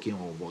décidé, OK,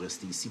 on va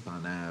rester ici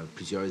pendant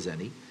plusieurs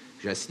années.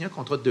 J'ai signé un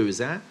contrat de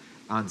 2 ans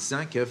en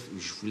disant que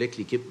je voulais que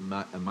l'équipe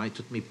m'aille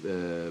tout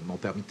mon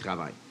permis de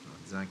travail.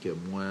 En disant que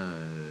moi,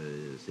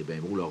 c'est bien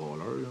beau le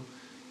roller, là.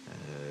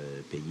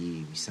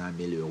 Payer 800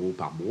 000 €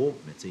 par mois,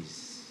 mais tu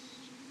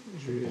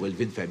sais, pour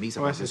élever une famille,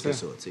 ça va plus que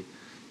ça. T'sais.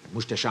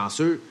 Moi, j'étais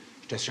chanceux.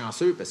 J'étais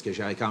chanceux parce que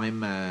j'avais quand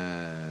même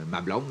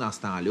ma blonde dans ce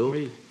temps-là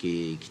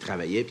qui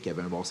travaillait puis qui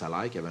avait un bon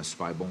salaire, qui avait un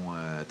super bon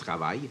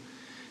travail.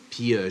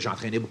 Puis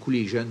j'entraînais beaucoup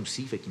les jeunes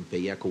aussi, fait qu'ils me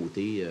payaient à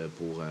côté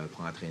pour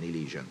entraîner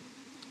les jeunes.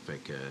 Fait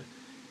que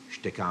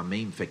j'étais quand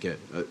même... Fait que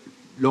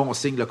là, on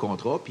signe le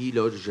contrat, puis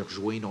là, j'ai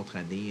rejoint une autre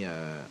année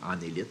en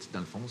élite. Dans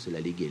le fond, c'est la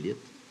Ligue élite.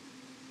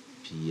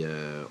 Puis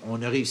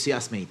on a réussi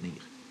à se maintenir.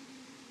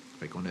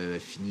 Fait qu'on avait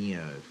fini,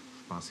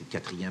 je pense,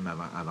 4e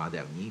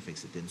avant-dernier. Fait que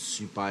c'était une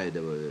super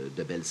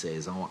de belle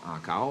saison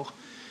encore.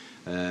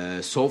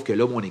 Sauf que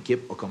là, mon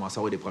équipe a commencé à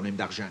avoir des problèmes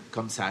d'argent,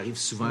 comme ça arrive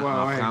souvent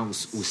en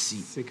France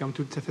aussi. C'est comme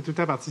ça fait tout le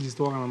temps partie de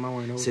l'histoire à un moment ou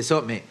à un autre. C'est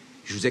ça, mais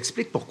je vous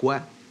explique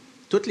pourquoi.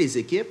 Toutes les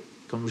équipes,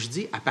 comme je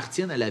dis,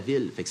 appartiennent à la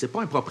ville. Fait que c'est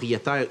pas un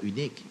propriétaire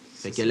unique.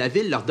 Fait que la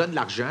ville leur donne de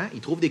l'argent,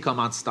 ils trouvent des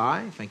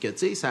commanditaires. Fait que, tu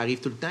sais, ça arrive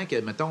tout le temps que,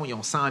 mettons, ils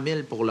ont 100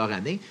 000 pour leur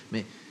année,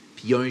 mais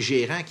puis il y a un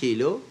gérant qui est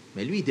là,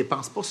 mais lui, il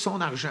dépense pas son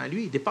argent.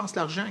 Lui, il dépense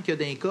l'argent qu'il y a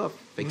dans les coffres.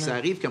 Fait que ça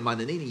arrive qu'à un moment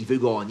donné, il veut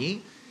gagner,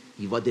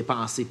 il va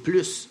dépenser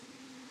plus.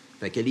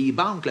 Fait que les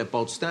banques, la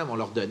plupart du temps, vont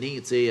leur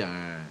donner, tu sais,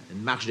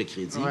 une marge de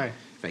crédit. Ouais.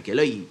 Fait que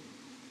là, ils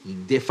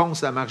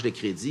défoncent la marge de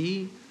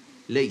crédit.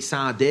 Là, ils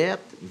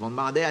s'endettent. Ils vont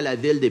demander à la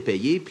ville de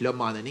payer. Puis là, à un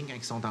moment donné, quand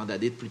ils sont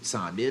endettés de plus de 100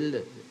 000,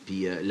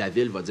 puis la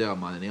ville va dire à un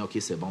moment donné, OK,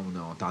 c'est bon,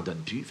 on t'en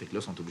donne plus. Fait que là,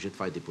 ils sont obligés de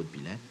faire des dépôt de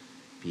bilan.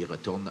 Puis ils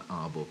retournent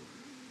en bas.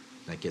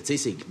 Fait que, tu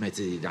sais,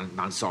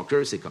 dans le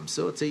soccer, c'est comme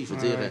ça. Tu sais, je veux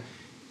dire,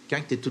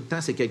 quand tu es tout le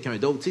temps, c'est quelqu'un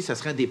d'autre. Tu sais, ça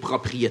serait des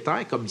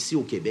propriétaires, comme ici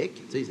au Québec.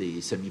 Tu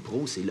sais,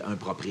 semi-pro, c'est un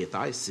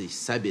propriétaire. C'est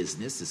sa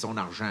business, c'est son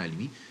argent à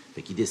lui.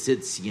 Fait qu'il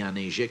décide s'il en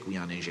injecte ou il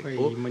en injecte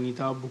pas. Il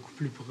moniteur beaucoup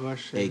plus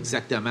proche.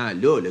 Exactement.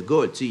 Là, le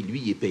gars, tu sais,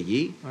 lui, il est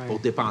payé pour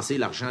dépenser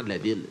l'argent de la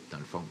ville, dans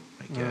le fond.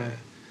 Fait que,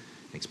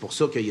 c'est pour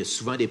ça qu'il y a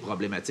souvent des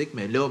problématiques.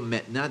 Mais là,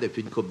 maintenant,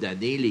 depuis une couple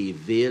d'années, les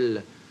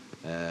villes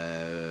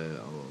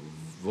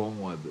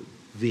vont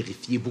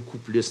vérifier beaucoup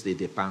plus les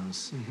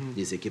dépenses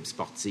des équipes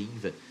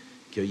sportives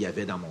qu'il y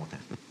avait dans mon temps.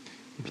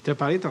 Et puis, tu as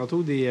parlé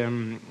tantôt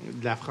de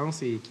la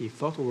France qui est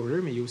forte au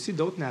roller, mais il y a aussi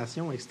d'autres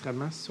nations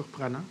extrêmement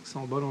surprenantes qui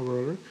sont bonnes au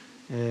roller.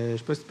 Je ne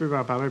sais pas si tu peux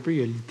en parler un peu. Il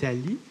y a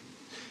l'Italie.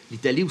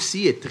 L'Italie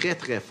aussi est très,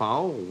 très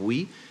fort,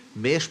 oui.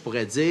 Mais je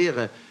pourrais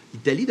dire,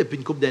 l'Italie, depuis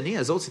une couple d'années,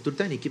 eux autres, c'est tout le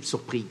temps une équipe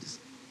surprise.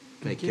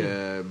 Fait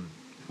que...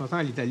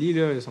 Pourtant, l'Italie,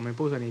 là, ils ne sont même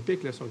pas aux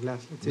Olympiques là, sur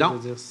glace. Là, non. Je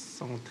veux dire, ils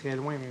sont très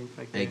loin même.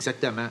 Fait que...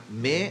 Exactement.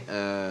 Mais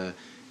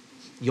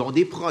ils ont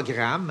des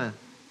programmes,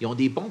 ils ont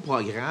des bons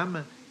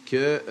programmes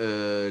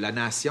que la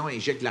nation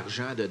injecte de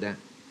l'argent dedans.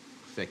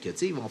 Fait que, tu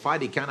sais, ils vont faire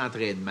des camps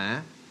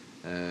d'entraînement,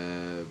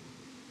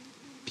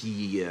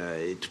 puis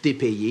tout est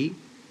payé,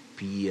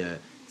 puis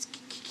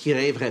qui ne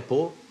rêverait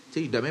pas.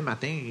 Tu sais, demain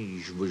matin,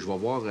 je vais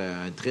voir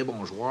un très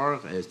bon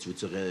joueur.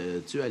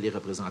 Tu veux aller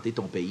représenter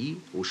ton pays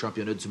au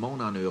championnat du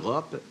monde en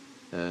Europe?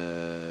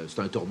 C'est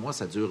un tournoi,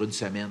 ça dure une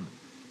semaine.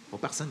 Pas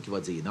personne qui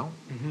va dire non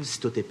si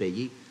tout est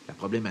payé. La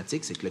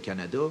problématique, c'est que le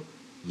Canada,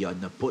 il n'y en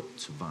a pas de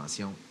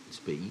subvention du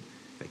pays.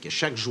 Fait que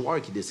chaque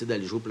joueur qui décide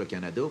d'aller jouer pour le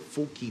Canada, il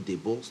faut qu'il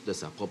débourse de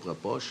sa propre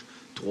poche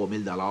 3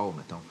 000 $,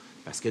 mettons.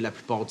 Parce que la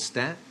plupart du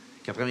temps,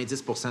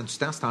 90 % du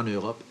temps, c'est en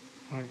Europe.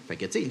 Ouais. Fait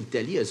que, tu sais,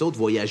 l'Italie, eux autres,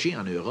 voyager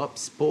en Europe,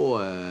 c'est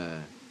pas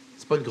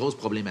une grosse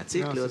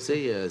problématique. Non, là,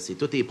 c'est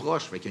tout est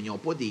proche. Fait qu'ils n'ont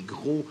pas des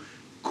gros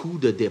coûts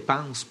de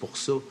dépenses pour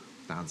ça.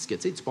 Tandis que,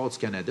 tu sais, tu pars du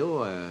Canada,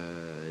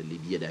 les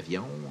billets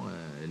d'avion,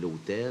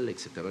 l'hôtel,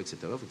 etc., etc.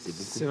 Fait que c'est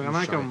beaucoup c'est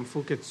vraiment comme il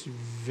faut que tu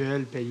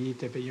veuilles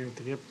te payer un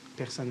trip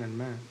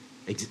personnellement.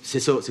 C'est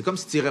ça. C'est comme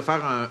si tu irais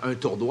faire un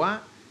tournoi,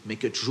 mais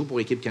que tu joues pour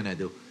l'équipe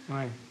Canada.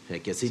 Ouais. Fait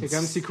que c'est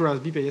comme si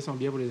Crosby payait son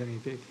billet pour les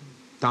Olympiques.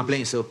 T'en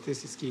plein ça. C'est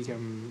ce qui est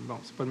comme... Bon,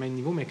 c'est pas le même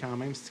niveau, mais quand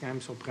même, c'est quand même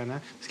surprenant.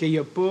 Parce qu'il n'y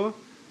a pas...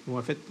 Ou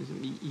en fait,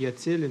 y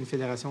a-t-il une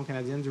fédération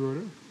canadienne du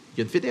roller? Il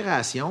y a une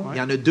fédération. Ouais. Il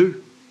y en a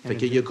 2. Fait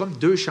qu'il y a comme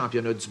 2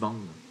 championnats du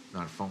monde,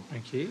 dans le fond.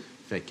 OK.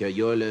 Fait qu'il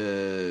y a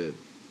le...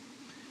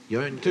 Tu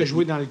as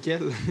joué dans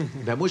lequel?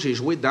 Ben moi, j'ai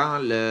joué dans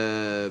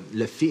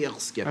le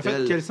FIRS, qui appelle... En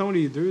fait, quels sont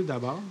les 2,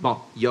 d'abord? Bon,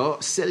 il y a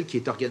celle qui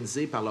est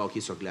organisée par le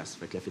hockey sur glace.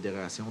 Fait que la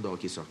Fédération de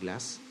hockey sur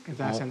glace...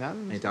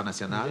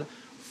 Internationale.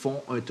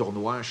 Font un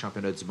tournoi, un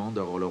championnat du monde de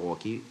roller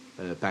hockey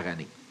par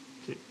année.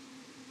 Okay.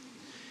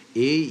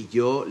 Et il y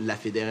a la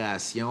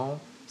fédération,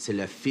 c'est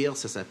le FIR,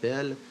 ça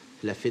s'appelle,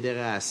 la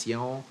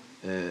fédération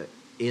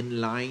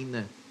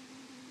inline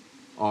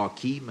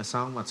hockey, me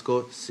semble. En tout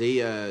cas,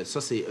 c'est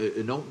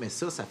une autre, mais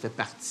ça fait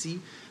partie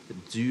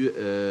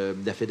de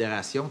la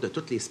fédération de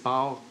tous les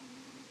sports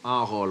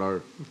en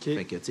roller. OK.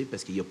 Fait que, tu sais,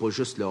 parce qu'il n'y a pas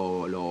juste le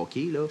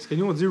hockey, là. Parce que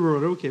nous, on dit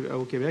roller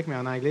au Québec, mais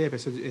en anglais, ils appellent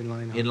ça du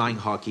inline. Inline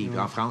hockey. Ouais.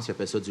 En France, ils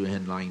appellent ça du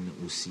inline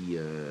aussi.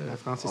 La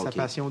France, c'est sa hockey.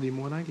 passion des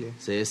mots en anglais.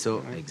 C'est ça,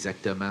 Ouais.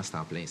 exactement, c'est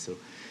en plein ça.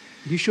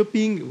 Du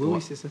shopping, oui, Ouais.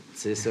 oui, c'est ça.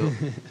 C'est ça.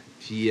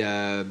 Puis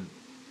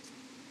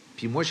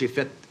moi, je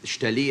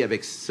suis allé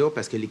avec ça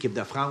parce que l'équipe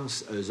de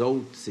France, eux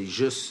autres, c'est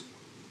juste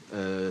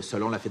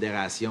selon la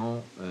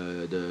fédération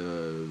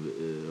de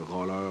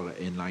roller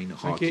inline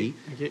hockey.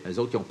 OK. Eux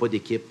autres, ils n'ont pas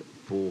d'équipe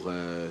pour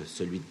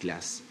celui de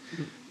glace.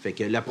 Fait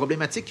que la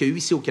problématique qu'il y a eu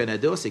ici au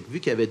Canada, c'est que vu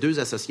qu'il y avait 2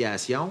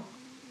 associations,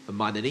 à un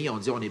moment donné, ils ont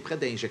dit on est prêt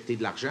d'injecter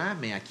de l'argent,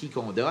 mais à qui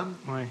qu'on donne?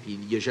 Ouais. Puis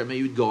il n'y a jamais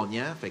eu de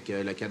gagnant. Fait que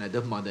le Canada,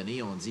 à un moment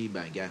donné, on dit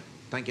ben gars,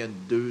 tant qu'il y a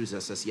 2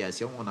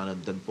 associations, on n'en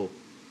donne pas.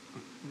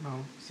 Bon,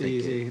 Fait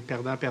que- c'est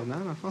perdant-perdant,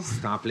 dans le fond.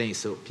 C'est en plein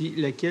ça. Puis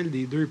lequel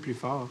des deux est plus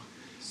fort?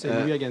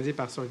 Celui organisé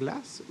par sur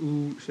glace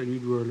ou celui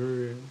de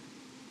roller?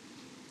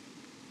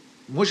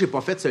 Moi, j'ai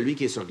pas fait celui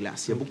qui est sur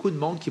glace. Il y a beaucoup de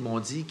monde qui m'ont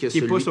dit que Qui n'est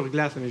celui pas sur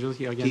glace, mais juste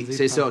qui est organisé.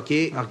 c'est ça, par- qui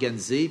est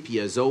organisé, puis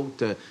eux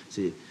autres,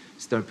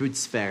 c'est un peu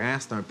différent,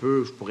 c'est un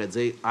peu, je pourrais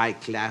dire, high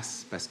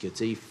class, parce que, tu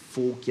sais, il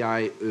faut qu'il y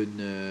ait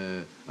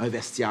un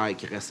vestiaire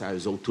qui reste à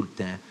eux autres tout le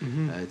temps. Tu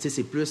sais,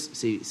 c'est plus,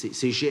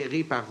 c'est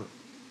géré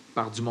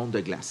par du monde de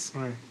glace.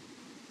 Ouais.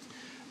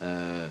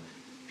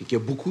 Puis qu'il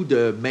y a beaucoup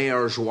de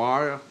meilleurs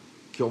joueurs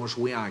qui ont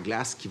joué en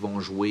glace qui vont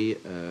jouer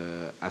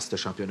à ce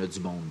championnat du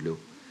monde-là.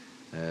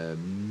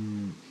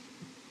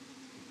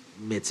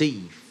 Mais tu sais,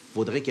 il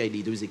faudrait que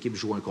les 2 équipes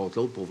jouent un contre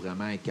l'autre pour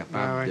vraiment être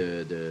capable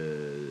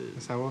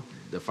Ça va.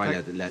 de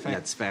faire Fait- la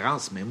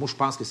différence. Mais moi, je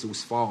pense que c'est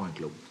aussi fort un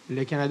que l'autre.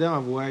 Le Canada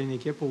envoie une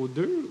équipe aux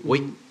 2?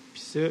 Oui.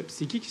 Puis ça, puis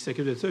c'est qui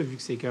s'occupe de ça, vu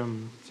que c'est comme,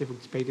 tu sais, il faut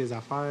que tu payes tes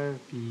affaires,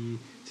 puis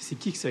c'est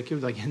qui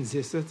s'occupe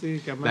d'organiser ça, tu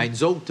sais, comment? Ben,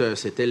 nous autres,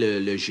 c'était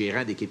le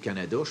gérant d'Équipe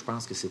Canada. Je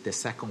pense que c'était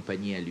sa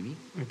compagnie à lui.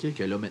 OK.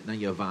 Que là, maintenant,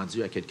 il a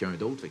vendu à quelqu'un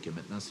d'autre. Fait que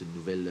maintenant, c'est une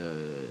nouvelle,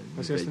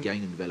 Parce que nouvelle c'est- gang,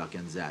 une nouvelle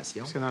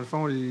organisation. Parce que dans le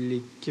fond,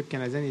 l'équipe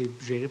canadienne est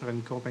gérée par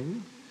une compagnie.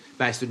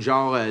 Ben, c'est une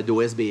genre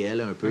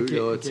d'OSBL un peu. OK,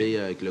 là, OK. tu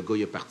sais, que le gars,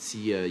 il est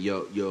parti. Il y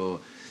a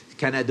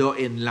Canada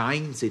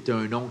Inline, c'est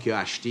un nom qu'il a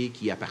acheté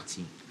qui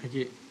appartient. OK.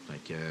 Fait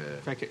que,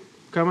 Fait que,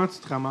 comment tu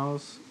te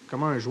ramasses,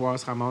 comment un joueur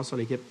se ramasse sur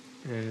l'équipe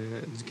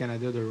du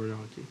Canada de roller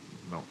hockey?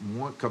 bon,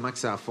 moi, comment que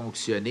ça a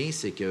fonctionné,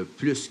 c'est que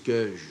plus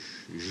que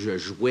je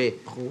jouais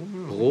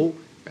pro,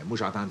 ben, moi,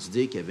 j'ai entendu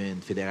dire qu'il y avait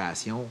une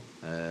fédération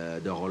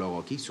de roller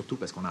hockey, surtout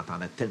parce qu'on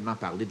entendait tellement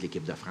parler de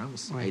l'équipe de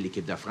France. Ouais. Hey,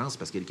 l'équipe de France,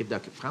 parce que l'équipe de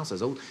France,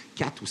 eux autres,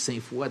 4 ou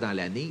 5 fois dans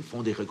l'année, ils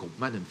font des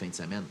regroupements d'une fin de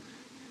semaine.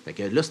 Fait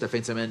que là, cette fin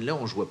de semaine-là,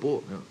 on ne jouait pas.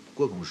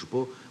 Pourquoi on ne joue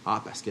pas?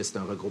 Ah, parce que c'est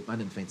un regroupement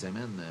d'une fin de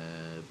semaine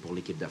pour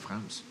l'équipe de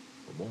France.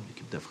 Bon,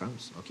 l'équipe de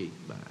France, OK,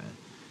 ben,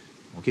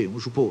 OK, on ne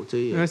joue pas,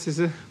 tu sais. Ouais, c'est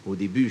ça. Au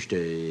début,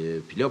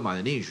 j'étais. Puis là, à un moment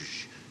donné,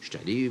 j'étais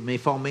allé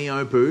m'informer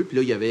un peu. Puis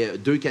là, il y avait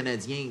 2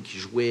 Canadiens qui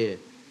jouaient.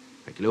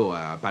 Fait que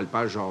là, à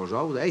palpage, Georges,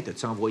 hey,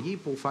 t'as-tu envoyé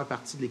pour faire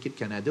partie de l'équipe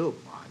Canada?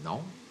 Ah, non.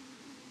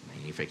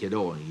 Ben, fait que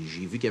là,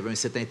 j'ai vu qu'il y avait un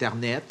site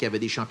Internet, qu'il y avait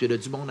des championnats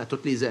du monde à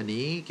toutes les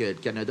années, que le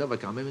Canada avait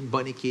quand même une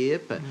bonne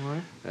équipe.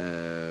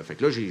 Ouais. Fait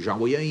que là, j'ai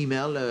envoyé un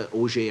email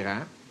au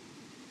gérant.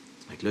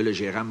 Fait que là, le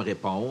gérant me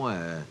répond.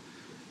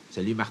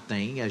 Salut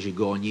Martin, j'ai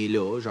gagné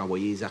là. J'ai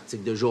envoyé des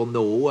articles de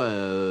journaux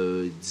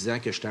disant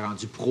que j'étais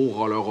rendu pro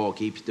roller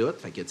hockey puis tout.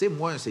 Fait que, tu sais,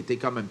 moi, c'était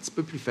comme un petit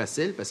peu plus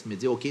facile parce qu'il me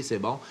dit, OK, c'est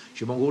bon.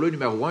 J'ai mon goaler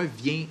numéro 1,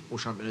 viens au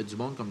championnat du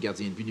monde comme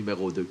gardien de but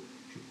numéro 2. Tu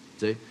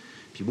sais.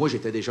 Puis moi,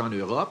 j'étais déjà en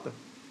Europe.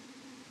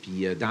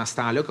 Puis dans ce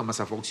temps-là, comment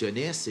ça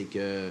fonctionnait, c'est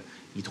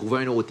qu'ils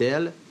trouvaient un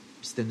hôtel.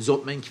 Puis c'était nous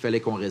autres même qu'il fallait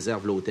qu'on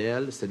réserve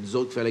l'hôtel. C'était nous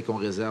autres qu'il fallait qu'on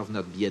réserve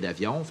notre billet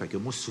d'avion. Fait que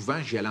moi,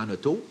 souvent, j'y allais en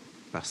auto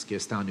parce que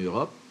c'était en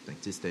Europe. Fait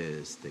que,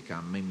 c'était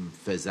quand même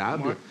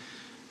faisable.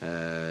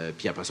 Ouais.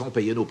 Puis après ça, on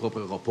payait nos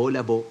propres repas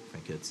là-bas.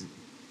 Fait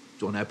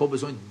que, on n'avait pas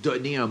besoin de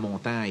donner un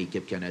montant à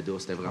Équipe Canada.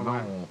 C'était vraiment...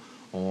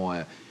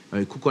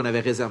 un coup qu'on avait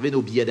réservé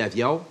nos billets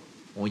d'avion,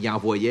 on y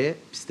envoyait.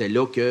 Puis c'était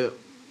là que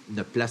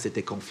notre place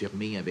était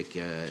confirmée avec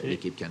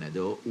l'Équipe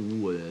Canada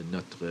ou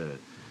notre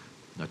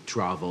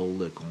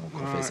travel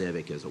qu'on faisait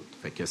avec eux autres.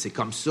 Fait que c'est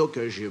comme ça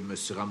que je me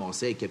suis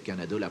ramassé à Équipe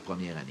Canada la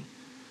première année.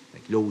 Fait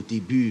que là, au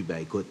début, ben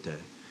écoute...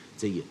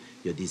 il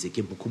y a des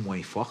équipes beaucoup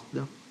moins fortes,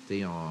 là.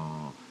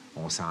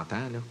 On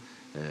s'entend, là.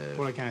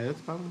 Pour le Canada,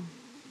 tu parles?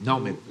 Non,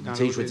 mais Dans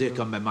je veux l'autre, dire,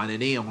 comme à un moment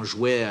donné, on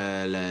jouait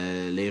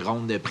les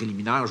rondes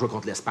préliminaires, on jouait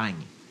contre l'Espagne.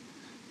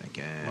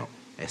 Fait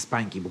que,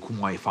 Espagne qui est beaucoup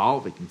moins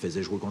fort, fait qu'il me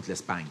faisait jouer contre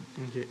l'Espagne.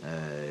 OK.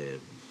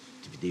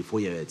 Puis des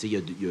fois, il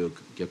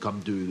y a comme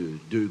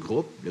deux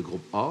groupes. Le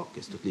groupe A,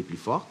 que c'est toutes les plus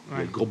fortes. Il y a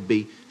Ouais. le groupe B.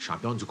 Le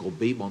champion du groupe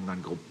B monte dans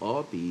le groupe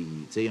A. Puis,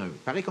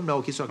 pareil comme le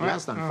hockey sur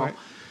glace, dans le fond. Ouais.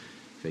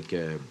 Fait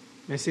que...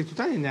 Mais c'est tout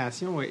le temps des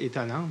nations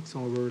étonnantes qui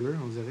sont roller,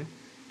 on dirait.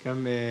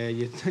 Comme,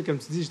 comme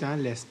tu dis, justement,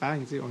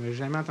 l'Espagne. On n'a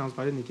jamais entendu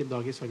parler d'une équipe de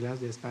hockey sur glace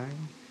d'Espagne.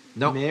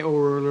 Non. Mais au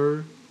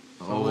roller...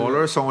 Les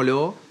rollers sont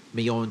là,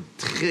 mais ils ont une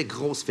très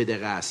grosse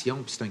fédération.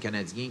 Puis c'est un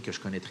Canadien que je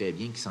connais très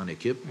bien qui s'en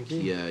occupe. OK.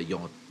 Puis ils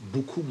ont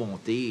beaucoup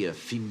monté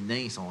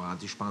féminins. Ils sont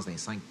rendus, je pense, dans les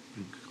 5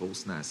 plus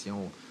grosses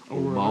nations au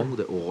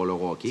monde au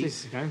roller hockey.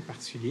 C'est quand même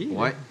particulier.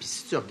 Oui, puis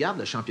si tu regardes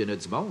le championnat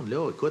du monde,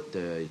 là, écoute, tu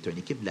as une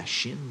équipe de la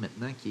Chine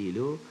maintenant qui est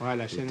là. Ouais,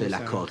 la Chine. Tu as la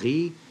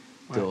Corée.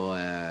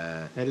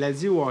 Elle l'a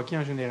dit au hockey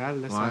en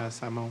général, là,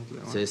 ça monte.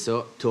 Là, c'est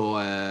ça. Tu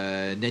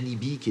as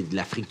Nanibi qui est de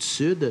l'Afrique du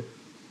Sud.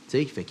 Tu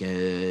sais, fait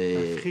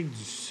que. L'Afrique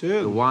du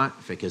Sud. Ouais,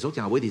 fait qu'eux autres,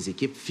 ils envoient des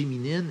équipes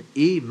féminines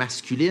et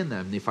masculines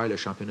à venir faire le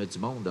championnat du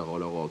monde de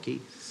roller hockey.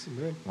 C'est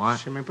vrai. Ouais.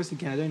 Je sais même pas si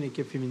le Canada a une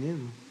équipe féminine.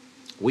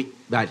 Oui,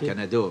 le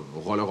Canada, au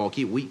roller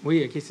hockey, oui.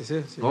 Oui, OK, c'est ça.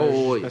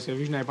 Oui. Parce que vu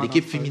que je n'avais pas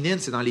l'équipe féminine,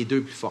 c'est dans les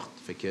deux plus fortes.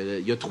 Fait que,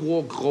 il y a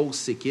 3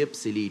 grosses équipes,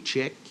 c'est les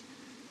Tchèques,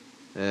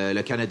 le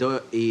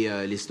Canada et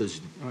les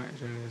États-Unis. Oui,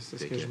 c'est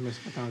ce que je me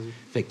suis attendu.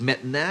 Fait que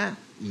maintenant,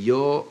 il y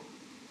a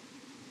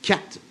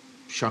 4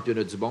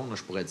 championnats du monde,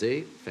 je pourrais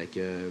dire. Fait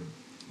que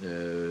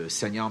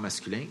senior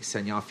masculin,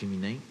 senior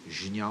féminin,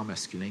 junior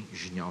masculin,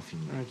 junior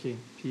féminin. OK.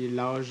 Puis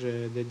l'âge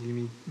de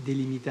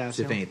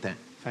délimitation. C'est 20 ans.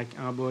 Fait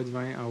qu'en bas de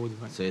 20, en haut de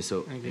 20. C'est ça,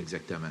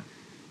 exactement.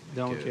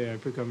 Donc, un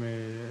peu comme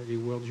les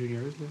World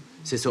Juniors. Là.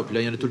 C'est ça. Puis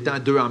là, il y en a tout le temps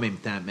 2 en même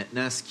temps.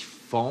 Maintenant, ce qu'ils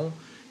font,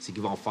 c'est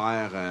qu'ils vont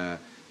faire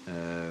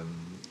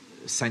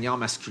senior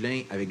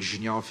masculin avec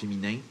junior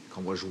féminin,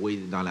 qu'on va jouer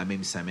dans la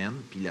même semaine.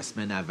 Puis la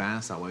semaine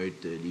avant, ça va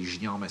être les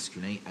juniors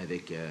masculins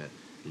avec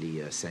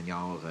les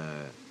seniors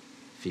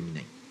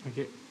féminins.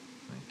 OK.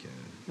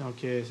 Donc,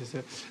 c'est ça.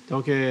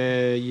 Donc,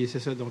 c'est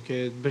ça. Donc,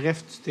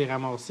 bref, tu t'es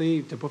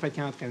ramassé. Tu n'as pas fait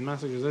qu'un entraînement.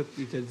 Ça, je veux dire,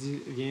 il t'a dit,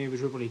 viens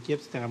jouer pour l'équipe,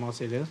 tu t'es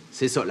ramassé là.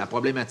 C'est ça. La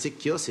problématique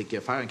qu'il y a, c'est que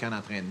faire un camp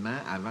d'entraînement,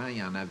 avant, il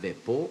n'y en avait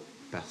pas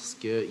parce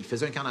qu'il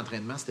faisait un camp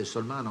d'entraînement, c'était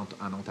seulement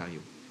en Ontario.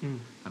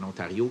 En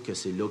Ontario, que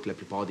c'est là que la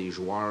plupart des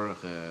joueurs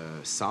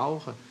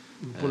sortent.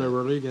 Pour le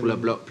roller,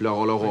 pour le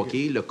roller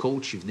hockey, le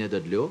coach, il venait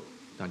de là,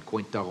 dans le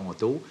coin de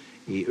Toronto.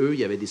 Et eux, il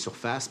y avait des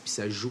surfaces, puis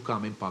ça joue quand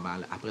même pas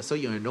mal. Après ça,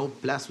 il y a une autre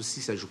place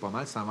aussi, ça joue pas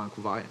mal, c'est en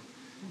Vancouver.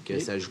 Que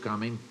ça joue quand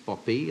même pas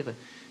pire.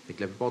 Fait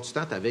que la plupart du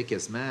temps, tu avais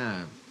quasiment,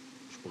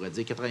 je pourrais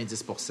dire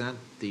 90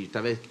 tu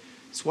avais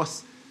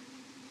soit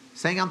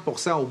 50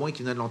 au moins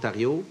qui venaient de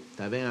l'Ontario,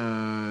 tu avais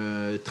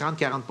un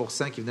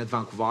 30-40 qui venaient de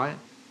Vancouver,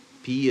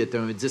 puis tu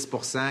as un 10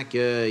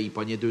 qu'il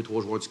pognait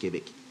 2-3 joueurs du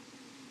Québec.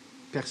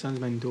 Personne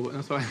du Manitoba.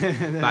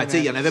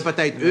 Il y en avait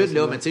peut-être une,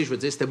 là, mais je veux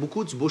dire, c'était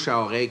beaucoup du bouche à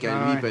oreille quand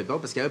lui,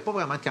 parce qu'il n'y avait pas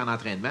vraiment de camp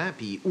d'entraînement.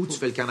 Puis où tu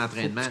fais le camp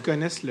d'entraînement? Faut que tu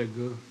connaisses le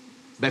gars.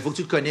 Ben, faut que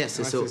tu le connaisses,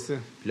 c'est ça.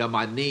 Puis là, à un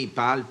moment donné, il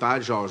parle,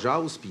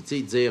 jase, puis tu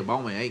sais, dire,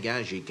 bon, ben, hey,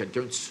 gars, j'ai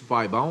quelqu'un de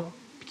super bon,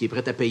 puis qui est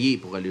prêt à payer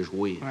pour aller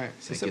jouer. Oui,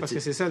 c'est ça, parce que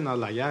c'est ça le nord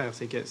de la guerre.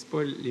 C'est que c'est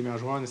pas les meilleurs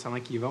joueurs nécessairement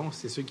qui y vont,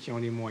 c'est ceux qui ont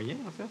les moyens,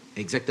 en fait.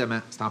 Exactement,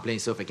 c'est en plein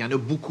ça. Fait qu'il y en a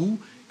beaucoup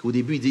qu'au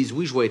début, ils disent,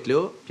 oui, je vais être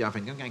là, puis en fin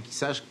de compte, quand ils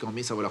sachent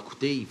combien ça va leur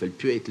coûter, ils ne veulent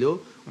plus être là,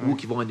 ou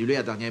qu'ils vont annuler à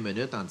la dernière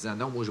minute en disant,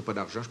 non, moi, j'ai pas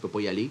d'argent, je peux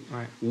pas y aller.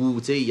 Ou,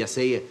 tu sais, ils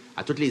essayent,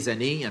 à toutes les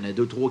années, il y en a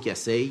 2-3 qui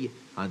essayent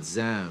en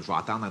disant, je vais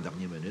attendre à la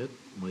dernière minute.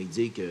 Moi, il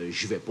dit que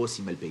je vais pas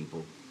s'ils me le payent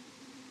pas.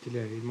 Puis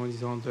là, le monde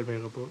dit, on ne te le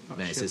payera pas.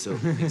 Ben, c'est ça,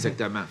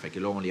 exactement. Fait que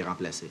là, on les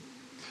remplaçait.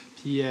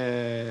 Puis,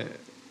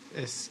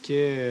 est-ce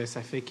que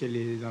ça fait que,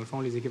 dans le fond,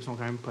 les équipes sont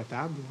quand même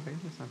potables? Ouais,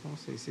 dans le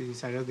fond,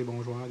 ça reste des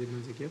bons joueurs, des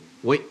bonnes équipes?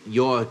 Oui. Il y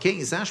a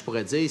 15 ans, je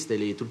pourrais dire, c'était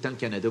tout le temps le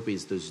Canada et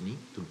les États-Unis,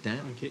 tout le temps.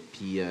 OK.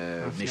 Puis,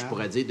 mais je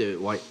pourrais dire,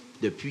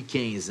 depuis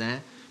 15 ans,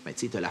 ben,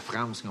 tu sais, tu as la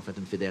France qui ont fait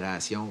une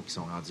fédération qui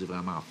sont rendus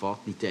vraiment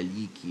fortes,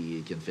 l'Italie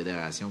qui a une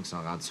fédération qui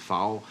sont rendus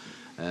forts,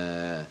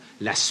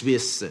 la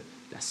Suisse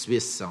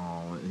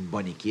sont une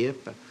bonne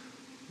équipe.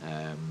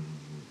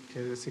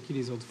 C'est qui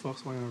les autres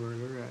forces en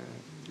roller?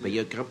 Ben,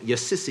 il y a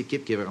 6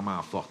 équipes qui sont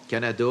vraiment fortes.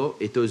 Canada,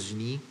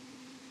 États-Unis,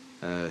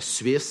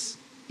 Suisse,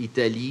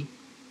 Italie,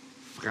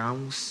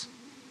 France,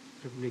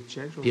 République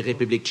tchèque. Puis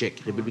République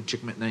tchèque. République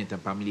tchèque, maintenant, est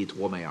parmi les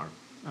 3 meilleurs.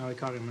 Ah oui,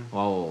 carrément.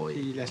 Oh,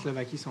 oui. Et la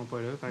Slovaquie ne sont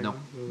pas là, par exemple?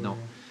 Non.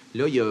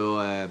 Là, il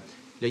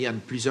y a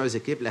plusieurs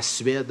équipes. La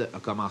Suède a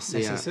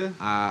commencé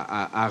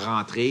à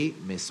rentrer,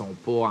 mais ne sont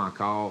pas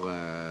encore...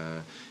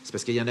 c'est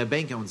parce qu'il y en a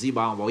bien qui ont dit,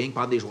 on va rien que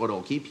prendre des joueurs de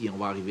hockey, puis on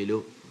va arriver là.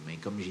 Mais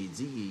comme j'ai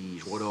dit, les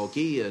joueurs de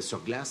hockey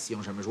sur glace, s'ils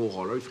n'ont jamais joué au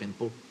roller, ils ne freinent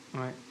pas.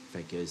 Ouais.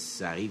 Fait que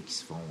ça arrive qu'ils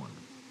se font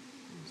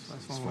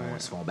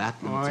battre.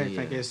 Oui,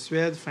 fait que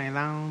Suède,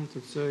 Finlande,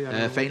 tout ça.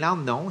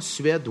 Finlande, non.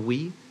 Suède,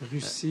 oui.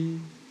 Russie.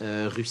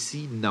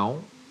 Russie,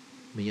 non.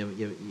 Mais il y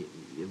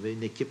avait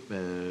une équipe...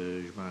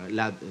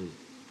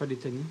 pas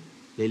Lettonie.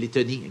 La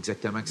Lettonie,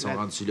 exactement, qui sont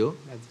rendus là.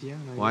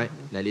 Oui,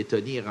 la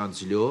Lettonie est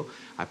rendue là.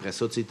 Après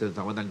ça, tu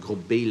vas dans le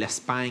groupe B.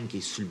 L'Espagne, qui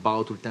est sur le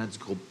bord tout le temps du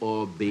groupe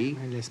A, B.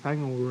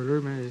 L'Espagne au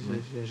roller, mais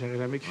j'aurais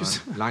jamais cru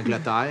ça.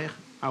 L'Angleterre.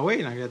 Ah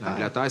oui, l'Angleterre.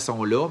 L'Angleterre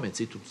sont là, mais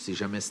tu sais, c'est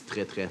jamais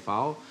très, très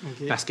fort.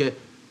 Okay. Parce que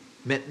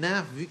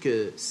maintenant, vu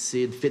que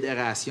c'est une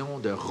fédération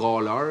de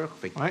rollers,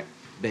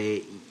 ben,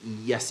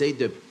 ils essayent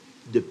de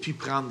ne plus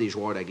prendre des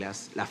joueurs de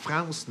glace. La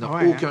France n'a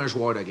aucun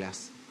joueur de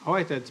glace. Ah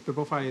ouais, tu peux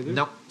pas faire les deux?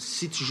 Non.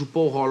 Si tu joues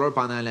pas au roller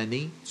pendant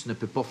l'année, tu ne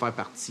peux pas faire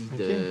partie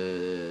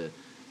de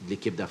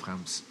l'équipe de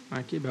France.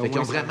 Okay, ben ils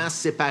ont vraiment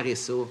séparé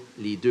ça,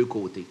 les deux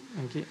côtés.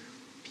 OK.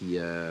 Puis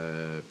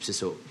c'est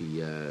ça. Puis,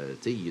 tu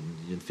sais, il y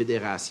a une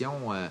fédération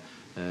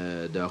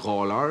de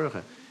roller,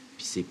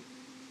 puis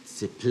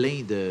c'est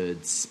plein de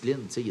disciplines.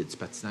 Tu sais, il y a du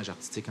patinage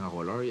artistique en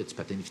roller, il y a du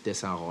patin de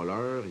vitesse en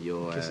roller, il y a...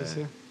 Ok, c'est ça.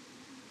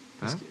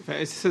 Hein?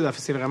 C'est ça,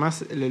 c'est vraiment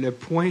le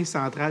point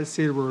central,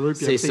 c'est le roller,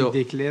 puis C'est après, ça. il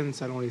décline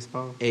selon les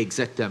sports.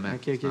 Exactement.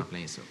 Ok. C'est en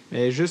plein ça.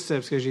 Mais juste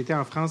parce que j'ai été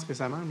en France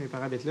récemment, mes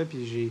parents habitent là,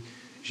 puis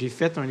j'ai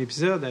fait un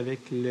épisode avec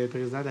le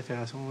président de la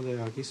Fédération de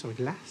hockey sur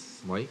glace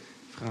Oui.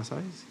 française,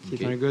 qui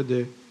Ok. est un gars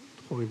de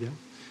Trois-Rivières.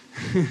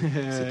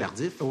 C'est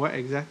tardif. Oui,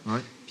 exact. Ouais.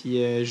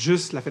 Puis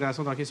juste la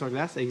Fédération de hockey sur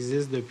glace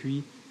existe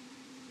depuis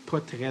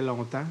pas très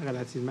longtemps,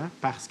 relativement,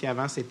 parce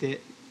qu'avant,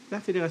 c'était la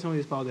Fédération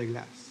des sports de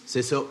glace.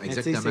 C'est ça, Mais tu sais,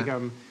 exactement. c'est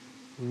comme,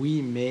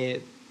 oui,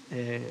 mais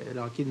le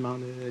hockey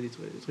demande des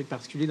trucs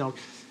particuliers. Donc,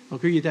 eux,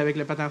 ils étaient avec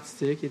le patin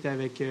artistique, ils étaient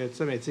avec tout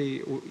ça. Mais tu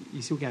sais,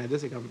 ici au Canada,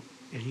 c'est comme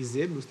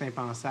risible ou c'est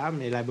impensable.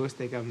 Mais là-bas,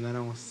 c'était comme,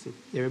 non,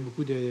 il y avait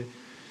beaucoup de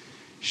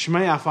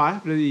chemin à faire.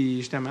 Puis là,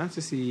 justement,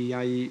 tu sais,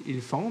 ils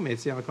le font, mais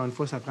tu sais, encore une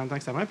fois, ça prend le temps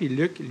que ça prend. Puis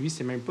Luc, lui,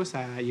 il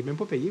n'est même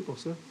pas payé pour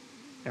ça.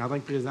 Et en tant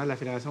que président de la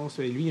fédération,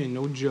 lui, il a un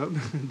autre job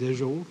de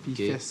jour, puis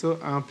il fait ça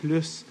en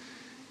plus.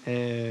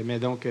 Mais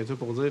donc, tu sais,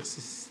 pour dire,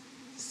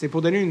 c'est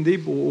pour donner une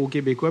idée aux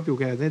Québécois puis aux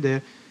Canadiens de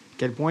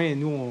quel point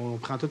nous, on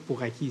prend tout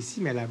pour acquis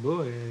ici, mais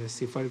là-bas,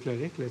 c'est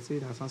folklorique, là, tu sais,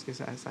 dans le sens que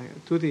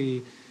tout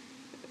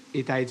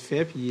est à être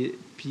fait,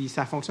 puis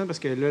ça fonctionne parce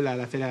que là,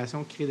 la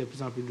fédération crée de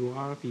plus en plus de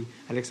joueurs, puis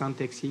Alexandre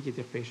Texier qui a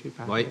été repêché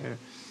par... Oui.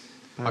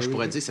 par Je eux.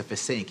 pourrais dire que ça fait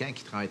 5 ans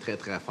qu'il travaille très,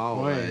 très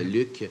fort, Ouais.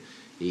 Luc.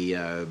 Et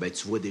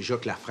tu vois déjà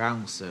que la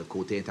France,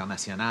 côté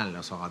international,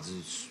 là, sont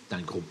rendus dans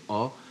le groupe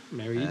A.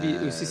 Mais oui,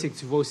 puis aussi, c'est que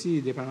tu vois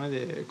aussi, dépendamment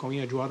de combien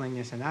il y a de joueurs dans la Ligue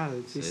nationale.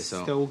 Tu sais, C'est si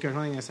ça. tu n'as aucun joueur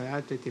dans la Ligue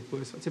nationale, tu n'es pas...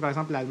 Tu sais, par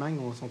exemple, l'Allemagne,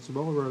 sont-ils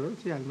bons au roller?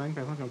 Tu sais, l'Allemagne,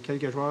 par exemple, ils ont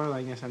quelques joueurs dans la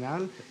Ligue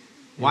nationale.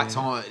 Oui,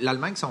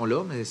 l'Allemagne sont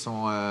là, mais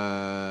sont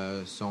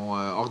ordinaires.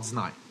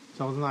 Ils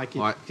sont ordinaires.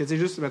 Ouais. Tu sais,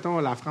 juste, mettons,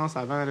 la France,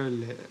 avant, là,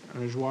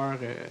 un joueur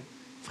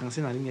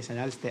français dans la Ligue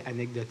nationale, c'était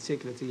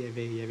anecdotique. Là, tu sais, il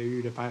y avait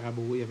eu le père à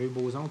Beau, il y avait eu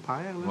Boson, le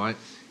père. Là. Ouais.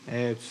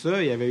 Tout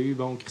ça, il y avait eu,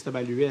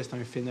 Cristobal Huet, c'est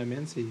un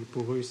phénomène.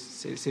 Pour eux,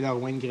 c'est leur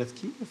Wayne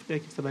Gretzky, le frère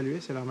Cristobal Huet,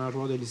 c'est leur meilleur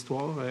joueur de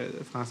l'histoire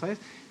française.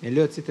 Mais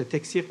là, tu sais, tu as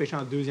Texier repêché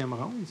en deuxième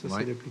ronde. Ça,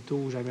 Ouais. c'est le plus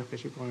tôt jamais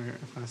repêché pour un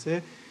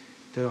Français.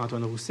 Tu as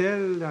Antoine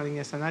Roussel dans la Ligue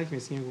nationale qui vient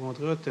signer un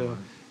contrat. Tu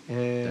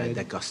as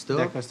D'Acosta.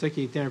 D'Acosta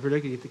qui était un peu là,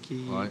 qui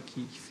Ouais.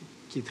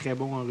 est très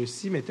bon en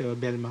Russie, mais tu as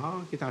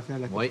Bellemare qui est en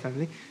finale de la Coupe Ouais.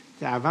 Stanley.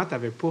 Avant, tu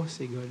n'avais pas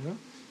ces gars-là.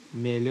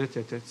 Mais là,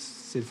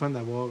 c'est le fun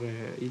d'avoir...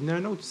 il y en a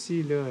un autre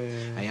aussi, là...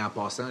 Et en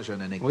passant, j'ai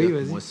une anecdote, Oui,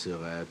 vas-y. moi, sur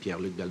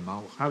Pierre-Luc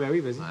Bellemare. Ah, ben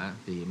oui, vas-y. Ouais.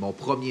 Puis mon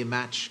premier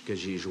match que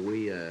j'ai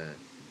joué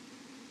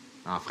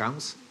en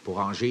France, pour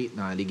Angers,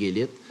 dans la Ligue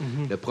Élite,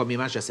 le premier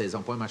match de la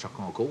saison, pas un match en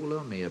concours,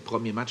 là, mais le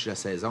premier match de la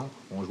saison,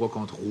 on jouait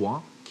contre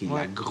Rouen, qui est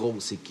Ouais. la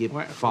grosse équipe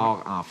Ouais.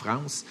 fort en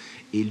France.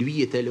 Et lui,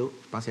 il était là.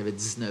 Je pense qu'il avait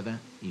 19 ans.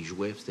 Il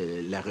jouait,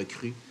 c'était la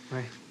recrue.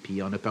 Ouais.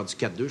 Puis on a perdu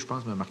 4-2, je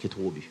pense, mais on a marqué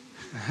 3 buts.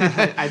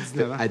 À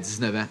 19 ans. À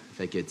 19 ans.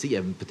 Fait que, tu sais, il y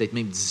a peut-être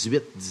même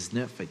 18,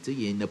 19. Fait que, tu sais,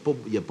 il n'y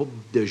a pas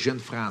de jeunes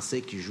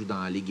Français qui jouent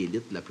dans la Ligue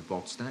élite la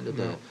plupart du temps, là,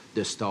 Non.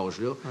 de cet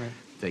âge-là. Ouais.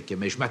 Fait que,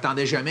 mais je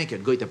m'attendais jamais que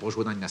le gars n'était pas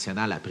joué dans la Ligue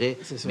nationale après.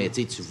 C'est ça. Mais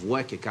tu sais, tu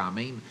vois que quand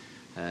même...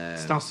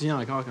 Tu t'en souviens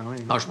encore quand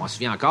même. Ah, je m'en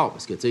souviens encore,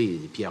 parce que, tu sais,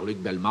 Pierre-Luc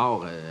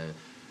Bellemare,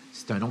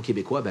 c'est un nom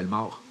québécois,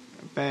 Bellemare.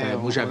 Ben,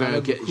 Moi, on j'avais en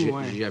a beaucoup,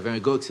 ouais. j'avais un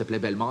gars qui s'appelait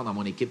Bellemare dans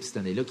mon équipe cette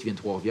année-là, qui vient de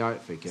Trois-Rivières.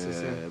 Fait que, C'est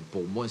ça.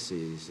 pour moi,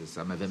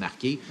 ça m'avait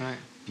marqué. Ouais.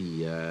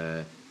 Puis,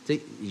 tu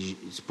sais,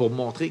 c'est pour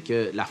montrer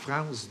que la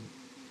France,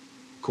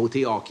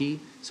 côté hockey,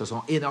 se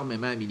sont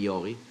énormément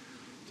améliorés.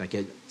 Fait que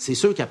c'est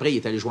sûr qu'après, il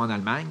est allé jouer en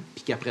Allemagne,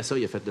 puis qu'après ça,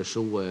 il a fait le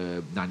show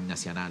dans l'Union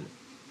nationale.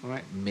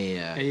 Ouais. Mais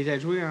Et il a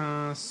joué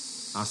en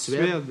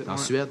Suède. En ouais.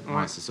 Suède, Ouais.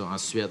 ouais, c'est ça, en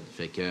Suède.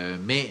 Fait que,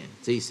 mais,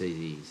 tu sais,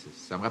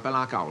 ça me rappelle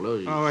encore, là.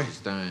 Ah ouais.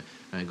 C'est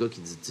un gars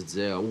qui tu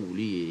disais, oh,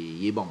 lui,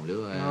 il est bon, là.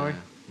 Ah ouais.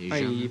 Il est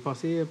Ouais, jeune. il est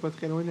passé pas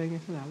très loin de la Ligue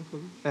nationale.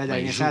 La Ben,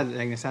 Ligue il nationale,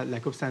 la Ligue nationale, la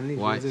Coupe Stanley.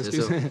 Ouais, je veux dire, c'est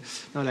excuse.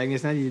 Non, la Ligue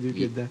nationale, il est deux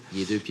pieds dedans.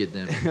 Il est 2 pieds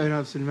dedans. Non,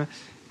 absolument.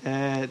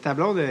 Ta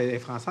blonde est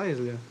française,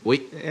 là.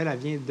 Oui, Elle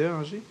vient de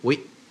Angers. oui,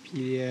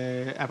 Puis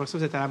après ça,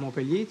 vous êtes allé à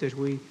Montpellier. Tu as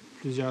joué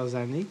plusieurs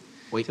années.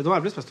 oui. C'est drôle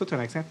en plus parce que toi, tu as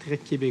un accent très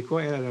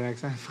québécois. Elle a un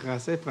accent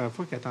français. La première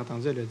fois qu'elle t'a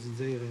entendu, elle a dû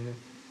dire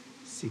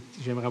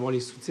j'aimerais avoir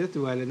les sous-titres.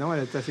 Ou non,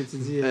 elle a fait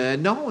dit.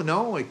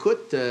 Non,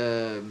 écoute,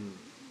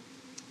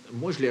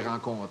 moi, je l'ai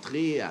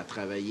rencontré à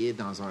travailler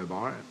dans un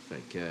bar.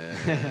 Fait que,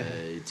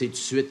 tu sais, tout de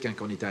suite, quand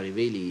on est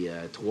arrivé, les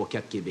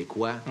 3-4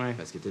 Québécois, Ouais.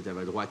 parce que tu avais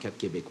le droit à 4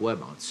 Québécois,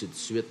 bon, tout de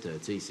suite, tu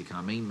sais, c'est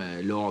quand même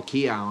le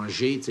hockey à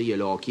Angers, tu sais, il y a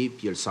le hockey puis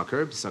il y a le soccer,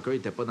 puis le soccer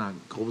n'était pas dans la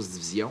grosse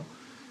division.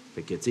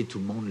 Fait que, tu sais, tout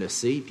le monde le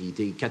sait. Puis,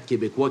 tu sais, 4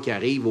 Québécois qui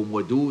arrivent au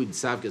mois d'août, ils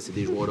savent que c'est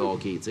des joueurs de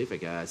hockey, tu sais. Fait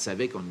qu'elle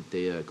savait qu'on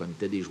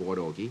était des joueurs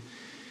de hockey.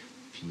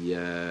 Puis,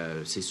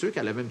 c'est sûr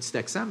qu'elle avait un petit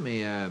accent,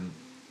 mais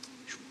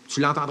tu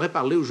l'entendrais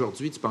parler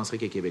aujourd'hui, tu penserais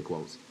qu'elle est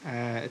québécoise.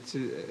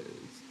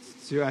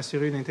 Tu as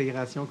assuré une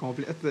intégration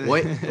complète. Oui.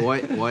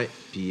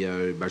 Puis,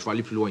 je vais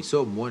aller plus loin que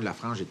ça. Moi, la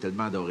France, j'ai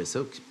tellement adoré ça.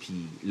 Puis,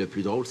 le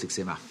plus drôle, c'est que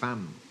c'est ma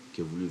femme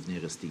qui a voulu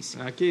venir rester ici.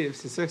 OK,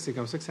 c'est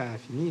comme ça que ça a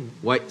fini.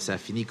 Oui, ça a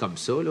fini comme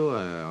ça,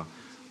 là.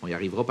 On y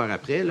arrivera par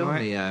après, là. Ouais.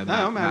 Mais,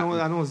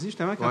 allons-y,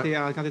 justement, quand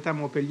tu étais à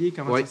Montpellier,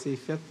 comment Ouais. ça s'est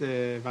fait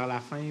vers la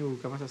fin ou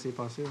comment ça s'est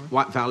passé? Ouais?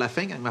 Ouais, vers la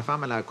fin, quand ma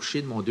femme elle a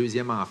accouché de mon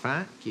deuxième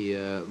enfant, qui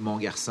est mon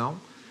garçon,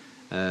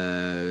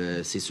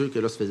 c'est sûr que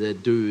là, ça faisait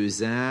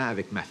 2 ans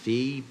avec ma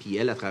fille, puis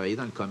elle a travaillé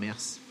dans le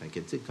commerce. Fait que,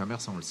 tu sais, le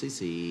commerce, on le sait,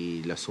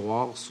 c'est le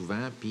soir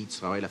souvent, puis tu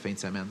travailles la fin de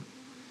semaine.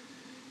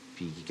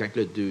 Puis quand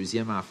le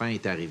deuxième enfant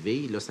est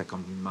arrivé, là, ça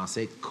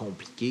commençait à être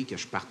compliqué que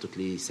je parte tous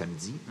les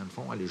samedis, dans le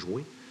fond, aller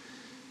jouer.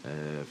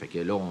 Fait que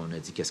là, on a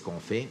dit qu'est-ce qu'on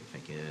fait.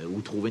 Fait que,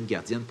 ou trouver une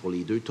gardienne pour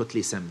les deux tous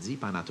les samedis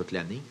pendant toute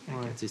l'année. Fait que,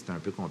 Ouais. tu sais, c'était un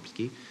peu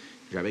compliqué.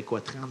 J'avais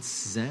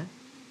 36 ans.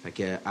 Fait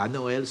que à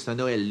Noël, ce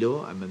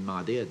Noël-là, elle me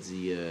demandait, elle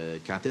dit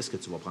quand est-ce que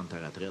tu vas prendre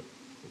ta retraite?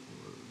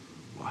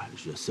 Ouais,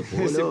 je sais pas,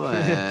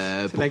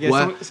 là.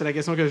 Pourquoi? C'est la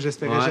question que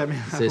j'espérais Ouais, jamais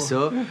c'est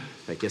avoir. ça.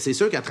 Fait que c'est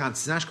sûr qu'à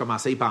 36 ans, je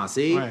commençais à y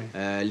penser.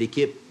 Ouais.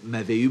 L'équipe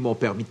m'avait eu mon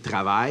permis de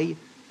travail.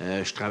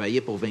 Je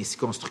travaillais pour Vinci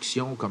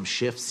Construction comme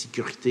chef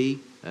sécurité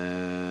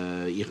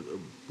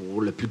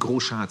pour le plus gros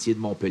chantier de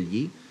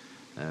Montpellier.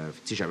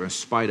 J'avais un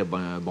super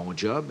bon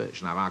job.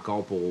 J'en avais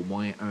encore pour au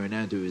moins 1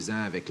 an, 2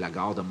 ans avec la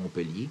gare de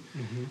Montpellier.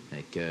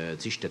 Fait que,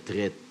 j'étais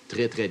très,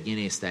 très, très bien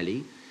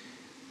installé.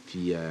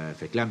 Puis,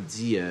 fait que là, elle me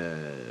dit,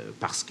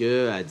 parce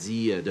qu'elle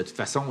dit, de toute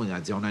façon,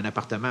 elle dit, on a un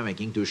appartement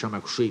avec 2 chambres à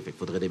coucher, fait qu'il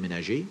faudrait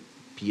déménager.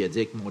 Puis, elle dit,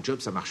 avec mon job,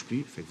 ça marche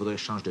plus, fait qu'il faudrait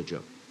que je change de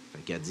job. Fait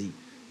qu'elle dit,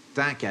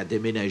 tant qu'à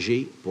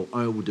déménager pour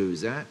 1 ou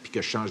 2 ans, puis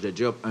que je change de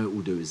job 1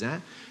 ou 2 ans.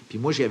 Puis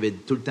moi, j'avais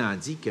tout le temps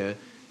dit que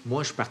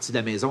moi, je suis parti de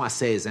la maison à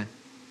 16 ans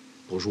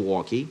pour jouer au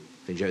hockey.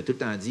 Fait que j'avais tout le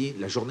temps dit,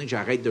 la journée que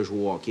j'arrête de jouer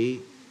au hockey,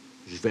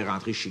 je vais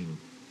rentrer chez nous.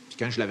 Puis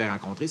quand je l'avais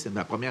rencontré, c'est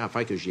la première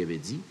affaire que j'y avais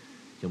dit,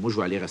 que moi, je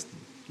vais aller rester.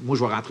 Moi,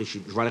 je vais rentrer chez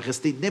nous. Je vais aller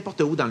rester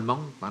n'importe où dans le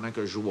monde pendant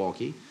que je joue au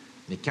hockey.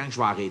 Mais quand je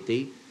vais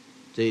arrêter,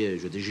 tu sais,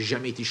 je veux dire, j'ai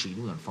jamais été chez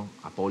nous, dans le fond,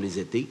 à part les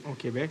étés. Au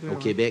Québec, là. Au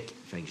Québec.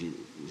 Fait que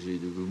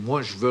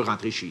moi, je veux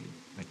rentrer chez nous.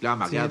 Fait que là, elle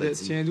me regarde, elle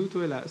dit... Tu viens d'où,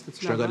 toi? Je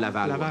suis un gars de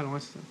Laval. Laval, ouais,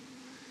 c'est ça.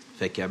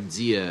 Fait qu'elle me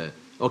dit,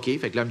 OK.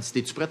 Fait que là, elle me dit,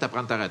 es-tu prête à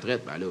prendre ta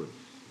retraite? Ben là,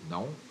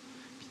 non.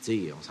 Puis,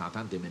 tu sais, on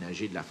s'entend de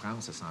déménager de la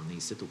France à s'en venir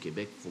ici au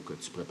Québec. Il faut que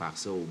tu prépares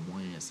ça au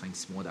moins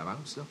 5-6 mois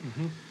d'avance, là.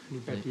 Les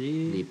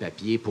papiers. Les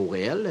papiers pour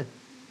elle.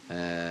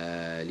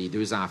 Les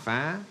 2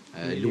 enfants.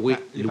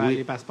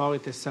 Les passeports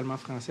étaient seulement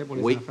français pour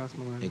les enfants à ce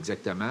moment-là.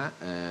 Exactement.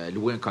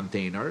 Louer un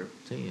container.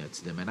 Tu sais,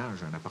 tu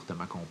déménages un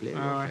appartement complet.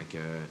 Là.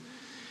 Ouais.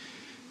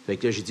 Fait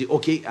que là, j'ai dit,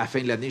 OK, à la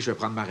fin de l'année, je vais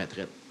prendre ma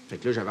retraite. Fait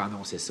que là, j'avais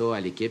annoncé ça à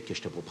l'équipe que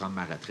j'étais pour prendre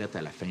ma retraite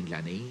à la fin de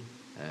l'année.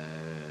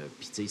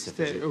 Puis, tu sais,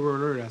 c'était au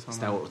roller à ce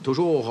moment-là. C'était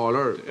toujours au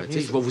roller. Je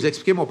vais vous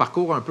expliquer mon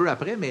parcours un peu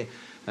après, mais...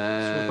 tu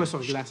ne pas sur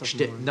glace à ce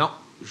moment-là. Non.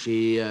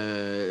 J'ai...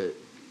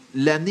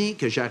 l'année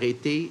que j'ai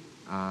arrêté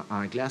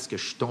en glace, que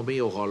je suis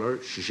tombé au roller,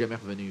 je suis jamais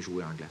revenu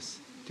jouer en glace.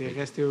 Tu es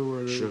resté au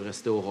roller? Je suis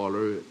resté au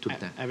roller tout le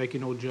temps. Avec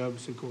une autre job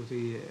sur le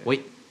côté?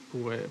 Oui.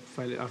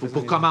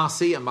 Pour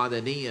commencer, à un moment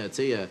donné, tu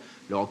sais,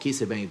 le hockey,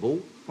 c'est bien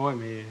beau. Oui,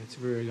 mais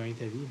tu veux gagner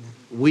ta vie. Hein?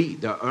 Oui,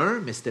 de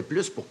un, mais c'était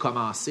plus pour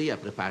commencer à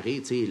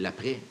préparer, tu sais,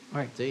 l'après.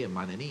 Ouais. Tu sais, à un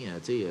moment donné,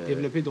 tu sais...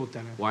 Développer d'autres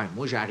talents. Oui,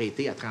 moi, j'ai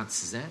arrêté à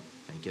 36 ans.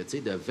 Fait que, tu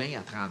sais, de 20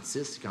 à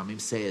 36, c'est quand même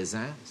 16 ans.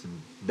 C'est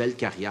une belle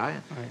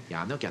carrière. Ouais. Il y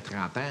en a qu'à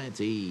 30 ans,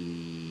 tu sais,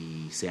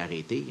 c'est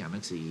arrêté. Il y en a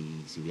que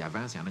c'est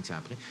avant, il y en a que c'est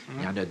après.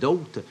 Il y en a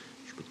d'autres,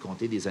 je peux te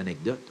conter des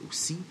anecdotes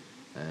aussi,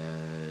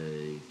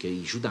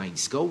 qu'ils jouent dans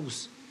East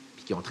Coast,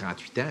 puis qui ont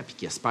 38 ans, puis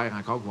qui espèrent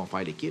encore qu'ils vont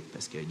faire l'équipe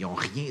parce qu'ils n'ont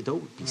rien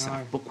d'autre, puis ils ne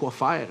savent pas quoi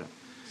faire.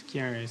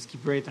 Ce qui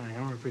peut être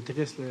un peu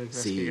triste, là,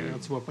 parce que tu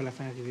ne vois pas la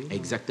fin arriver.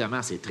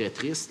 Exactement, c'est très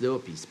triste, là,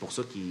 puis c'est pour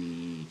ça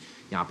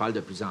qu'ils en parlent de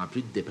plus en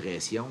plus de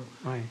dépression,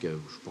 que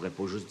je pourrais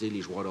pas juste dire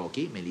les joueurs de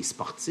hockey, mais les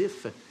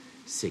sportifs,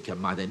 c'est qu'à un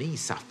moment donné, ils ne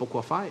savent pas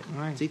quoi faire.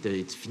 Tu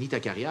sais, tu finis ta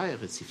carrière,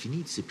 c'est fini,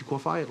 tu ne sais plus quoi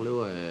faire,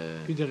 là.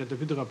 Tu n'as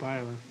plus de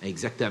repères. Là.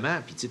 Exactement,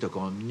 puis tu sais, tu as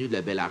connu de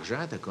la belle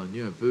argent, tu as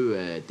connu un peu,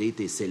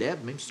 t'es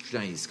célèbre, même si tu es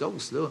dans l'East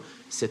Coast, là,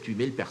 7-8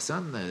 000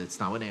 personnes, tu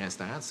t'en vas dans un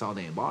restaurant, tu sors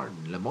d'un bar,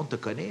 le monde te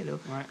connaît, là.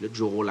 Là, du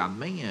jour au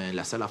lendemain,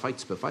 la seule affaire que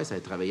tu peux faire, c'est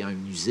travailler en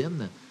une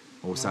usine,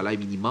 au salaire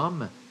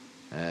minimum.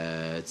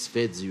 Tu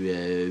fais du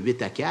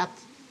 8 à 4,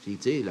 puis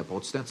tu sais, la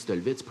plupart du temps, tu te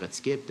levais, tu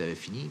pratiquais, puis tu avais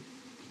fini,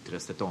 puis il te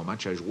restait ton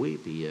match à jouer,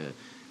 puis...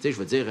 tu sais, je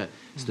veux dire,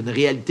 c'est une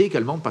réalité que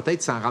le monde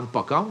peut-être s'en rende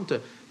pas compte,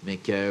 mais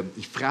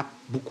qu'il frappe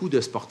beaucoup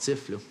de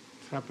sportifs, là.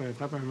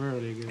 Frappe un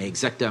mur, les gars.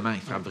 Exactement,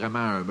 il frappe vraiment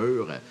un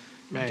mur.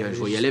 Ben,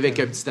 je vais y aller avec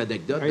une petite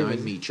anecdote d'un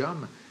de mes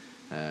chums.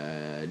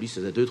 Lui, ça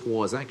faisait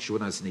 2-3 ans qu'il jouait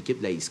dans une équipe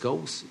de la East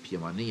Coast. Puis à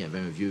un moment donné, il y avait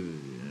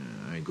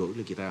un gars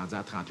là, qui était rendu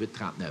à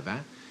 38-39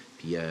 ans.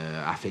 Puis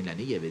à la fin de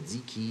l'année, il avait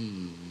dit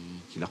qu'il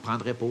ne le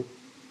reprendrait pas.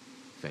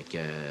 Fait que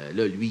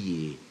là,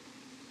 lui,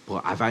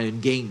 avant une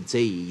game, tu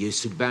sais, il est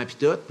sur le banc, puis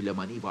tout. Puis là, à un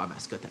moment donné, il voit la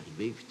mascotte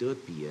arriver, puis tout.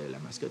 Puis la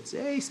mascotte dit «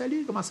 Hey,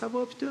 salut, comment ça va? »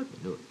 Puis tout.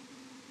 Mais là,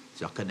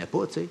 tu le reconnais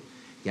pas, tu sais.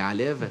 Il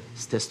enlève,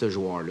 c'était ce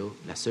joueur-là.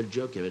 La seule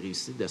job qu'il avait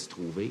réussi de se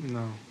trouver,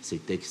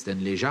 c'était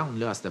une légende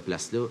là, à cette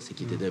place-là, c'est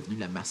qu'il était devenu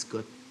la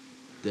mascotte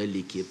de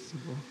l'équipe.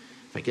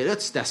 Fait que là,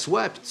 tu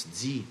t'assois et tu te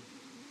dis,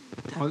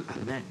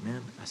 tabarnak,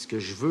 man, est-ce que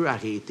je veux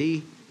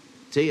arrêter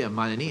Tu sais, à un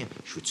moment donné,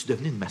 je veux-tu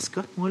devenir une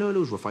mascotte, moi, là? Je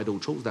veux faire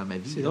d'autres choses dans ma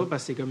vie. C'est drôle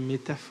parce que c'est comme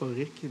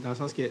métaphorique, dans le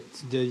sens que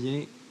tu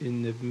deviens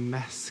une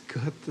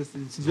mascotte.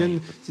 Tu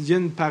deviens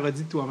une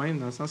parodie de toi-même,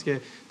 dans le sens que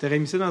tu aurais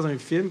mis ça dans un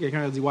film,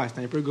 quelqu'un a dit « Ouais,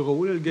 c'est un peu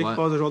gros, là, le gars qui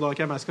passe de joueur de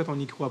hockey à mascotte, on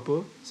n'y croit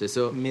pas. » C'est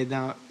ça. Mais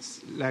dans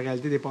la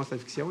réalité dépasse la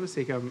fiction, là,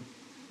 c'est comme...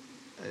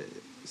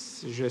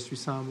 je suis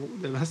sans mots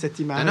devant cette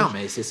image. Non,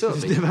 mais c'est ça.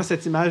 Devant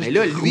cette image mais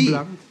là,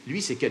 troublante.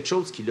 lui, c'est quelque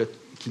chose qui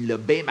l'a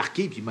bien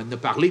marqué, puis il m'en a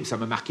parlé, puis ça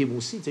m'a marqué moi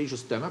aussi, tu sais,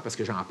 justement, parce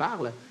que j'en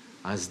parle,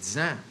 en se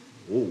disant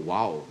 « Oh,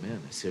 wow, man,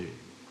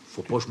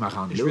 faut pas que je me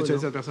rende là. » Je veux tuer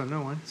cette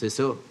personne-là, oui. C'est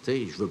ça, tu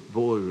sais, je veux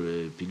pas...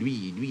 puis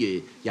lui,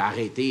 il a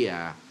arrêté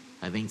à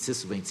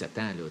 26 ou 27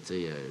 ans, là, tu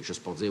sais,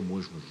 juste pour dire,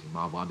 moi, je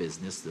m'en vais en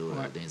business là,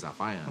 dans les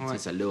affaires. Hein, tu sais,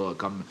 celle-là,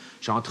 comme,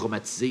 genre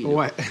traumatisé. Là.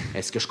 Ouais.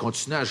 Est-ce que je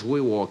continue à jouer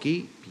au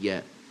hockey? Puis,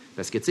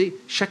 parce que, tu sais,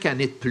 chaque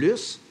année de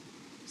plus,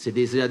 c'est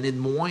des années de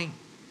moins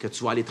que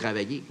tu vas aller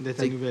travailler. De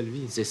ta nouvelle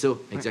vie. C'est ça,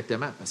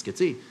 exactement. Parce que, tu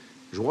sais,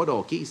 joueur de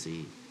hockey,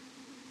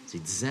 c'est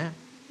 10 ans,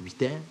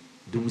 8 ans,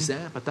 12 ans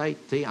peut-être,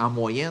 tu sais, en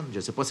moyenne. Je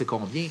ne sais pas c'est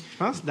combien. Je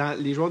pense que dans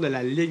les joueurs de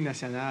la Ligue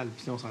nationale,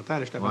 puis on s'entend,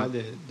 là, je te parle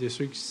de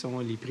ceux qui sont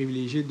les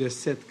privilégiés de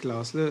cette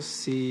classe-là,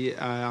 c'est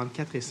entre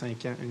 4 et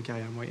 5 ans, une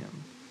carrière moyenne.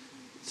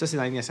 Ça, c'est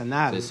dans la Ligue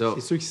nationale. C'est ça.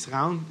 C'est ceux qui se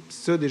rendent.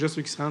 Ça, déjà,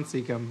 ceux qui se rendent,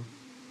 c'est comme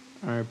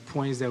un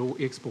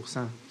 0.0x%.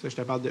 Ça, je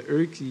te parle de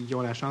eux qui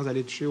ont la chance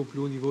d'aller toucher au plus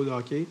haut niveau de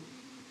hockey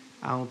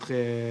entre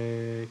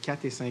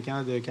 4 et 5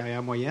 ans de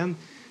carrière moyenne.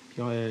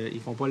 Puis,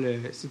 ils font pas le...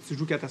 Si tu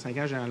joues 4 à 5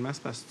 ans, généralement,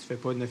 c'est parce que tu fais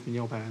pas 9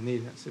 millions par année.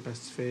 Là. C'est parce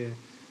que tu fais...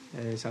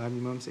 le salaire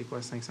minimum, c'est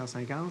quoi,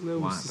 550 là,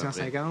 ou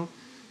 650?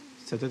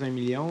 C'est peut-être 1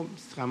 million.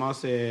 Si tu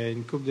ramasses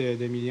une coupe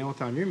de millions,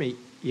 tant mieux, mais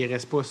il ne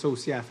reste pas ça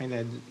aussi à la fin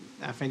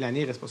de l'année.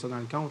 Il ne reste pas ça dans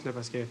le compte là,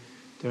 parce que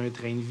tu as un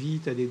train de vie,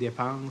 tu as des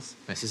dépenses.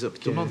 Ben c'est ça. Puis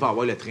tout le monde va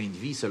avoir le train de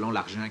vie selon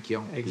l'argent qu'ils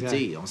ont. Puis, tu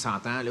sais, on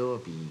s'entend, là,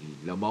 puis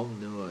le monde,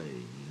 là,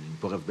 ils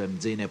pourraient me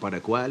dire n'importe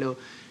quoi, là.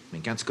 Mais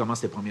quand tu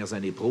commences tes premières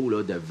années pro,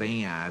 là, de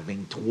 20 à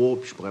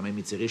 23, puis je pourrais même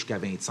étirer jusqu'à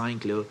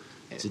 25, là,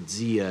 tu te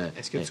dis...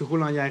 Est-ce que tu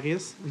roules en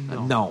Yaris?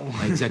 Non,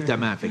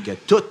 exactement. Fait que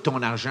tout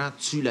ton argent,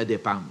 tu le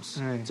dépenses.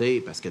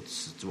 Parce que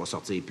tu vas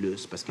sortir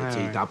plus, parce que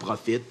tu en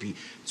profites, puis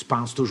tu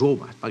penses toujours,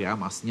 ben, c'est pas grave,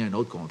 m'en signer un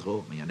autre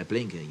contrat. Mais il y en a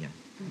plein qui...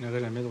 Il n'y aura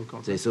jamais d'autres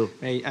contrats. C'est ça.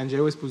 Mais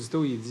Angelo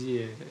Esposito, il dit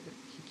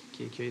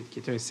qui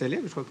est un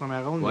célèbre, je crois, de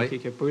première ronde, mais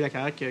qui n'a pas eu la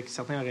carrière que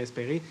certains auraient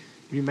espéré.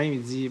 Lui-même,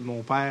 il dit,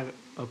 mon père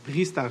a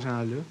pris cet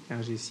argent-là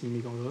quand j'ai signé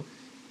mes contrats,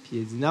 puis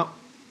il a dit, non,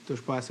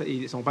 touche pas à ça.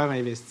 Et son père a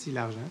investi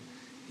l'argent.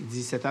 Il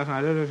dit, cet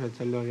argent-là, là, je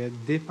te l'aurais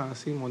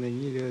dépensé, mon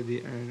ami, là,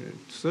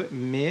 tout ça,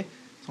 mais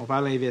son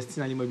père l'a investi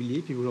dans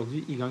l'immobilier, puis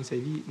aujourd'hui, il gagne sa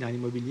vie dans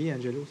l'immobilier,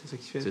 Angelo, c'est ça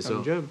qu'il fait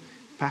comme job.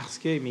 Parce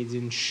que, mais il dit,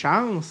 une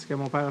chance que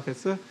mon père a fait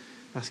ça,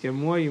 parce que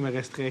moi, il me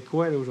resterait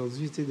quoi, là,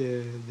 aujourd'hui, tu sais,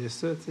 de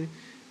ça, tu sais.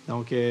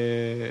 Donc,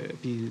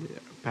 puis,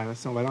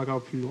 si on va aller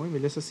encore plus loin, mais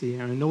là, ça, c'est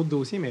un autre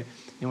dossier, mais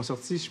ils ont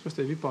sorti, je ne sais pas si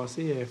tu as vu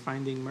passer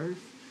Finding Murph,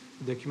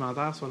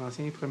 documentaire sur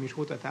l'ancien premier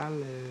choix total,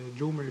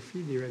 Joe Murphy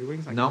des Red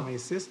Wings en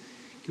 1986,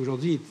 qui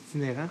aujourd'hui est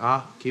itinérant.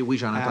 Ah, OK, oui,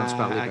 j'en ai entendu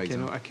parler, par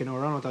exemple. À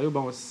Kenora, en Ontario.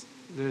 Bon,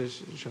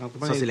 je rentre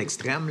pas ça, c'est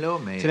l'extrême, là,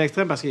 mais... C'est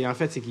l'extrême parce qu'en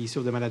fait, c'est qu'il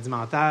souffre de maladies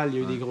mentales, il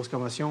y a eu des grosses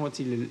commotions,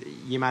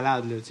 il est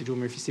malade, là. Joe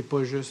Murphy, c'est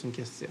pas juste une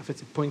question... En fait,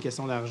 c'est pas une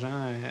question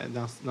d'argent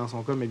dans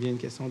son cas, mais bien une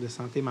question de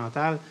santé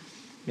mentale.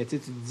 Mais tu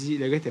te dis,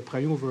 le gars était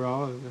premier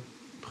overall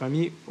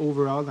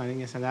dans la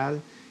Ligue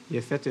nationale. Il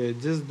a fait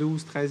 10,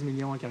 12, 13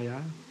 millions en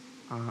carrière,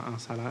 en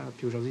salaire.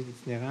 Puis aujourd'hui, il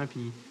est itinérant. Puis,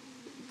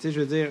 tu sais,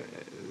 je veux dire...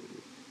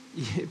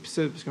 puis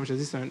ça, comme je te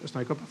dis, c'est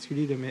un cas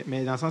particulier,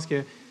 mais dans le sens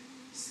que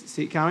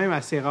c'est quand même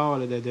assez rare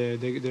là, de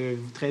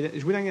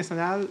jouer dans la Ligue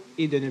nationale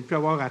et de ne plus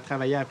avoir à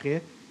travailler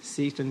après.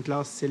 C'est une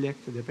classe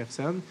sélecte de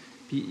personnes.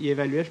 Puis il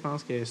évaluait, je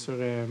pense, que sur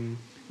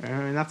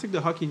un article de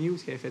Hockey News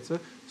qui avait fait ça,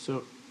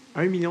 sur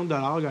 1 million de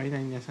dollars gagnés dans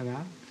la Ligue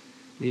nationale,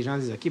 les gens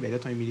disent « OK, bien là,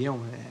 tu as 1 million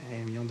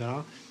de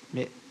dollars. »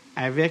 Mais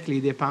avec les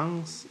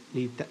dépenses,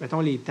 mettons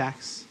les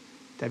taxes,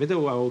 tu habites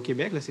au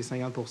Québec, là, c'est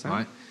 50 %.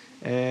 Ouais.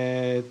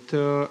 Tu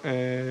as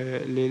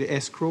le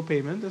escrow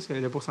payment, c'est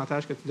le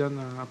pourcentage que tu donnes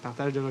en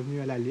partage de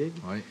revenus à la Ligue.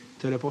 Ouais.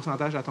 Tu as le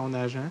pourcentage à ton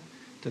agent.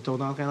 Tu as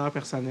ton entraîneur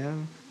personnel.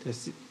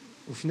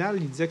 Au final,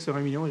 il disait que sur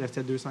 1 million, il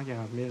restait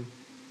 240 000.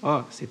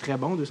 Ah, c'est très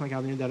bon,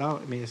 240 000 $,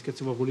 mais est-ce que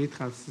tu vas rouler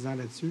 36 ans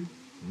là-dessus?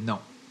 Non.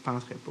 Je ne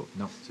penserais pas.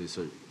 Non, c'est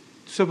sûr.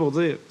 Tout ça pour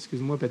dire,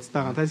 excuse-moi, petite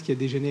parenthèse qui a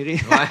dégénéré.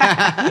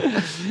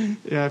 Ouais.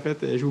 Et en fait,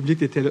 j'ai oublié que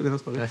tu étais là. Non,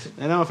 c'est pas vrai.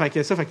 Non, fait que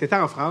tu étais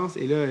en France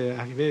et là,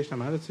 arrivait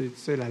justement là, tu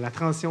sais, la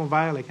transition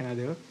vers le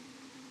Canada.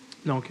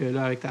 Donc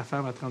là, avec ta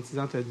femme à 36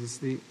 ans, tu as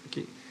décidé,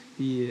 OK.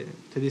 Puis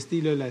tu as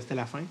décidé, là, c'était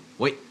la fin.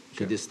 Oui,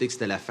 j'ai décidé que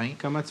c'était la fin.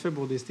 Comment tu fais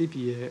pour décider,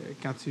 puis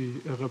quand tu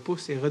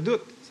repousses et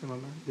redoutes ce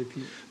moment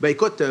depuis? Ben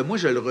écoute, moi,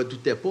 je le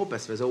redoutais pas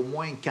parce que ça faisait au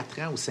moins 4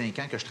 ans ou 5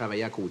 ans que je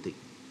travaillais à côté.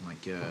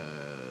 Donc,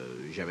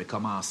 j'avais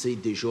commencé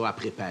déjà à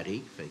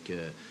préparer. Fait que,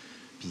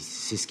 puis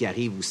c'est ce qui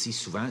arrive aussi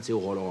souvent. Tu sais, au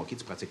roller hockey,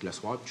 tu pratiques le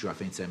soir puis tu joues à la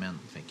fin de semaine.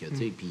 Fait que, tu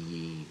sais,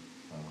 puis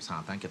on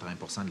s'entend que 80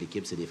 % de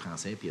l'équipe, c'est des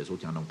Français, puis eux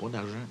autres, ils n'en ont pas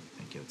d'argent.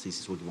 Fait que, tu sais,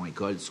 c'est soit qu'ils vont à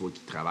l'école, soit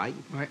qu'ils travaillent.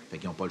 Ouais. Fait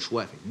qu'ils n'ont pas le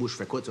choix. Fait que moi, je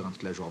fais quoi durant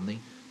toute la journée?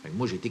 Fait que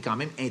moi, j'ai été quand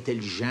même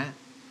intelligent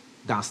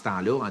dans ce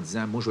temps-là en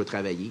disant, moi, je veux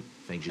travailler.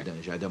 Fait que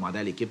j'ai demandé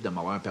à l'équipe de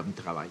m'avoir un permis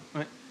de travail.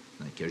 Ouais.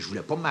 Donc, je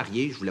voulais pas me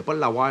marier, je voulais pas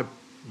l'avoir.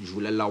 Je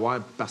voulais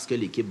l'avoir parce que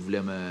l'équipe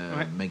voulait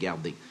me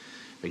garder.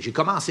 Fait que j'ai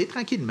commencé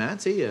tranquillement,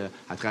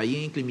 à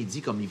travailler le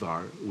midi comme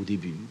livreur au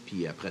début.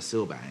 Puis après ça,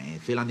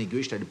 fil en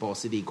aiguille, j'étais allé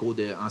passer des cours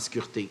en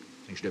sécurité.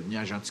 Fait que je suis devenu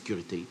agent de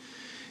sécurité.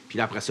 Puis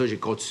là, après ça, j'ai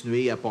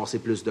continué à passer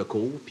plus de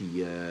cours.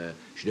 Puis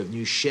je suis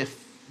devenu chef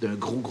d'un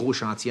gros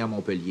chantier à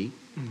Montpellier.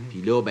 Mm-hmm.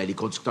 Puis là, les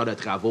conducteurs de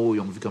travaux, ils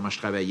ont vu comment je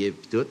travaillais,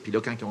 puis tout. Puis là,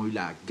 quand ils ont eu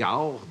la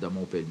gare de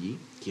Montpellier,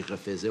 qui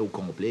refaisaient au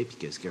complet,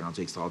 puis ce qui est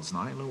rendu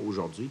extraordinaire là,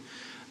 aujourd'hui,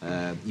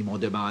 ils m'ont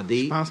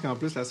demandé... Je pense qu'en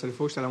plus, la seule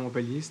fois que j'étais allé à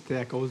Montpellier, c'était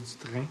à cause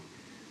du train.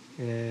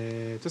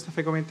 Toi, ça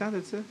fait combien de temps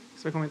de ça?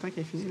 Ça fait combien de temps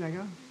qu'elle est finie, la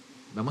gare?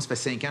 Moi, ça fait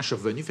 5 ans que je suis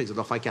revenu, fait que ça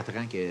doit faire 4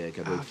 ans qu'elle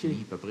doit être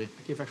finie, à peu près. OK,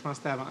 fait que je pense que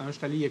c'était avant. Je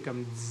suis allé il y a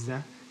comme 10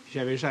 ans. Puis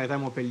j'avais juste arrêté à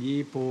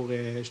Montpellier pour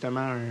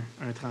justement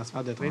un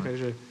transfert de train. Ouais.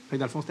 Fait que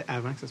dans le fond, c'était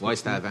avant que ça se passe. Oui,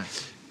 c'était avant.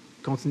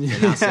 Continue.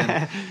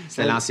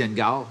 C'était l'ancienne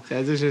gare.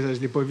 Ça veut dire je ne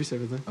l'ai pas vu, ça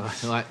veut dire.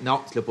 Ouais, non,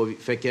 tu l'as pas vu.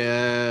 Fait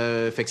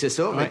que c'est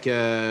ça. Ouais. Fait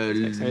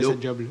que ça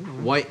ce job-là.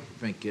 Oui.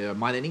 Fait que, à un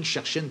moment donné, je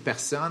cherchais une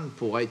personne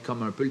pour être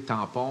comme un peu le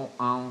tampon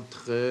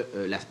entre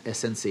la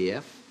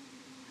SNCF,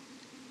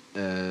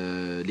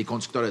 les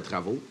conducteurs de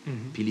travaux,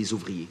 puis les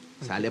ouvriers.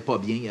 Ça allait pas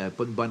bien, il n'y avait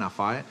pas de bonne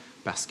affaire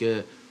parce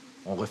que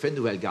on refait une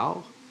nouvelle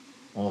gare,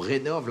 on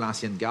rénove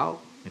l'ancienne gare,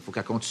 mais il faut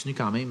qu'elle continue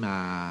quand même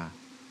à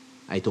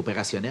être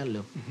opérationnelle. Là.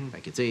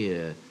 Fait que, tu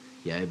sais,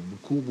 il y avait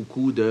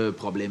beaucoup de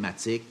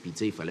problématiques, puis, tu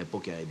sais, il fallait pas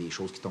qu'il y ait des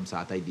choses qui tombent sur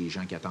la tête des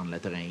gens qui attendent le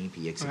train,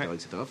 puis etc.,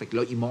 etc. Fait que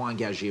là, ils m'ont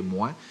engagé,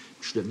 moi,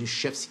 puis je suis devenu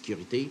chef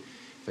sécurité.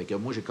 Fait que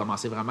moi, j'ai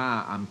commencé vraiment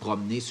à me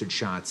promener sur le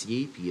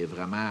chantier, puis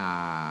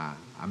vraiment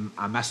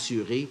à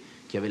m'assurer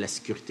qu'il y avait la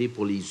sécurité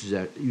pour les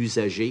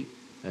usagers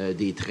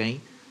des trains,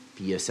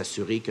 puis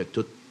s'assurer que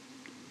tout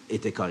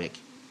était correct.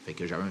 Fait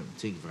que j'avais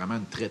vraiment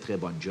une très, très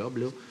bonne job.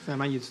 Là.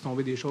 Finalement, y a-tu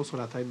tombé des choses sur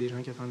la tête des gens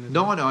qui attendent le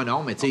train?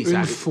 Non, mais tu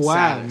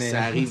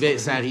sais,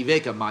 ça arrivait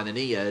qu'à un moment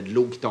donné, il y a de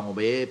l'eau qui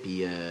tombait,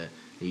 puis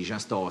les gens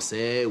se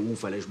tassaient, ou il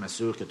fallait que je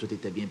m'assure que tout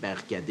était bien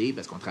barricadé,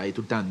 parce qu'on travaillait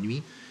tout le temps de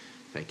nuit.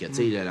 Fait que, tu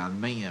sais, le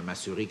lendemain,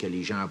 m'assurer que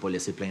les gens n'ont pas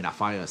laissé plein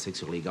d'affaires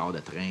sur les gares de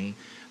train.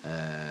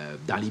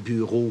 Dans les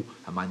bureaux,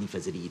 à un moment donné, ils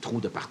faisaient des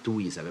trous de partout,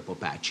 ils ne savaient pas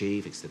patcher,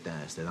 fait que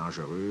c'était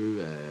dangereux,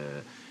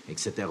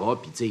 etc.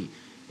 Puis, tu sais,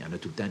 il y en a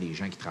tout le temps des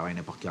gens qui travaillent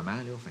n'importe comment,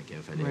 là. Fait qu'il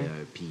fallait...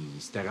 puis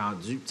c'était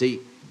rendu, tu sais...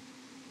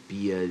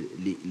 Puis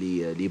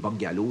les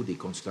bungalows des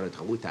conducteurs de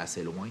travaux étaient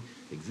assez loin.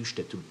 Fait que vu que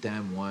j'étais tout le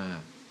temps, moi,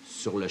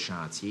 sur le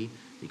chantier,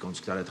 les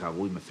conducteurs de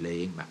travaux, ils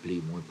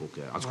m'appelaient, moi, pour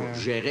que... En tout cas,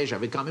 je gérais,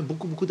 j'avais quand même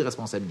beaucoup de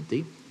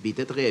responsabilités. Puis ils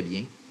étaient très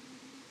bien.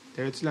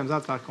 T'avais-tu de la misère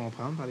à te faire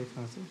comprendre par les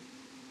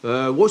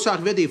Français? Oui, ça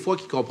arrivait des fois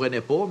qu'ils ne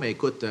comprenaient pas, mais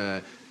écoute...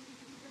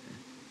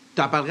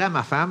 T'en parlerais à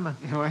ma femme.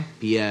 Ouais.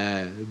 Puis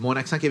mon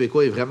accent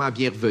québécois est vraiment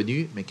bien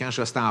revenu, mais quand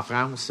je restais en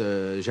France,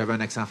 j'avais un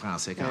accent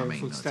français quand même. Il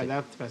faut que tu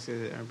t'adaptes parce que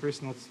un peu,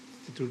 sinon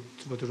tu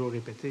vas toujours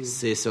répéter.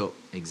 C'est ça,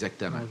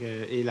 exactement. Donc,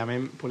 et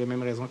pour les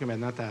mêmes raisons que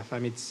maintenant ta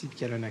femme est ici et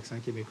qu'elle a un accent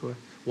québécois.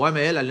 Oui,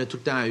 mais elle l'a tout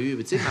le temps eu.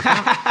 Tu sais,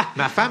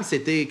 ma femme,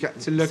 c'était...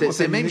 C'est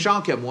le même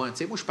genre que moi. Tu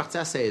sais, moi, je suis parti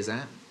à 16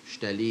 ans. Je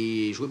suis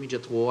allé jouer Midget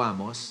 3 à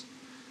Amos.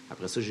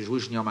 Après ça, j'ai joué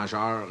junior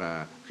majeur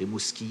à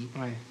Rimouski,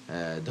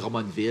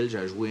 Drummondville.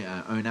 J'ai joué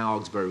un an à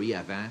Hawkesbury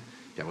avant.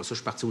 Puis après ça, je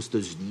suis parti aux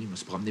États-Unis. Je me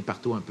suis promené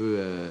partout un peu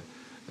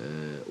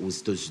aux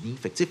États-Unis.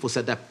 Fait que, tu sais, il faut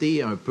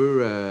s'adapter un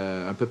peu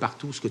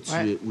partout où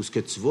ce que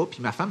tu vas. Puis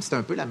ma femme, c'était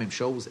un peu la même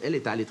chose. Elle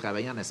était allée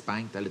travailler en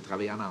Espagne, elle était allée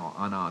travailler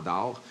en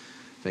Andorre.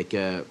 Fait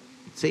que, tu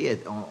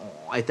sais,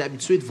 on était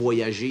habitué de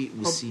voyager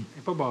aussi. Elle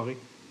n'est pas barrée.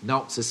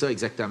 Non, c'est ça,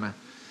 exactement.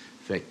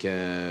 Fait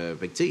que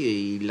tu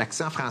sais,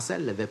 l'accent français,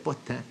 elle ne l'avait pas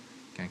tant.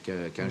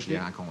 Quand je l'ai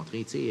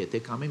rencontré, elle était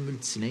quand même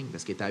multilingue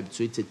parce qu'elle était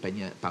habituée de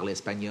parler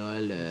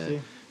espagnol.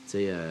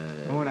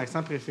 Mon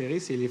accent préféré,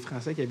 c'est les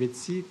Français qui habitent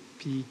ici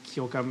puis qui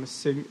ont comme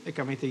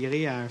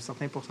intégré à un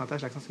certain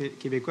pourcentage l'accent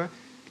québécois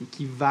puis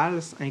qui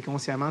valsent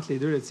inconsciemment entre les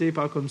deux. Ils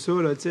parlent comme ça,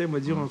 ils m'ont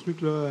dit un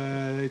truc.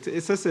 Là,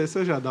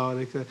 ça, j'adore.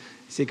 Là,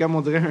 c'est comme,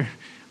 on dirait,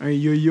 un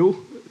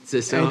yo-yo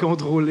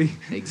incontrôlé.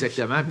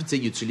 Exactement. Puis,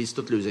 ils utilisent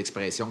toutes leurs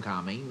expressions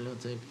quand même,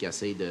 puis qu'ils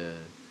essayent de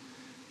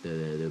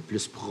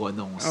plus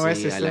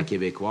prononcer à la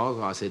québécoise.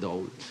 C'est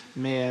drôle.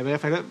 Mais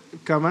bref, là,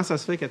 comment ça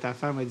se fait que ta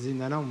femme a dit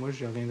non, moi,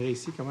 je reviendrai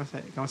ici? Comment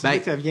ça fait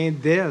que ça vient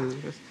d'elle?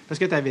 Parce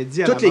que tu avais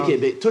dit à la base...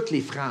 Tous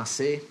les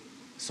Français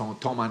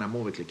tombent en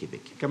amour avec le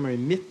Québec. Comme un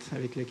mythe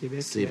avec le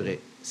Québec. C'est vrai.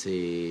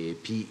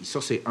 Puis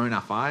ça, c'est une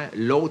affaire.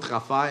 L'autre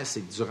affaire,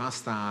 c'est que durant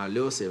ce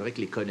temps-là, c'est vrai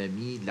que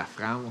l'économie de la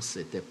France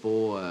était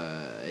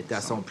à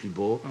son plus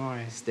bas.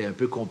 Ouais. C'était un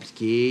peu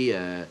compliqué.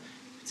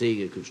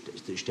 Tu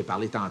sais, je t'ai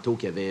parlé tantôt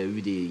qu'il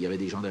y avait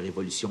des gens de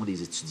révolution,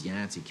 des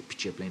étudiants qui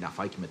pitchaient plein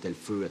d'affaires, qui mettaient le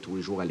feu à tous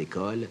les jours à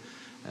l'école.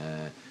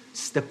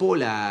 C'était pas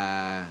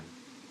la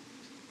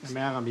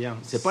meilleure ambiance.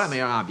 C'est pas la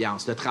meilleure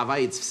ambiance. Le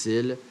travail est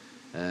difficile.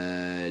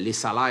 Les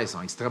salaires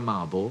sont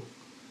extrêmement bas.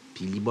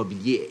 Puis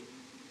l'immobilier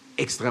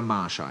est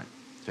extrêmement cher.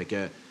 Fait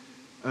que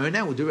un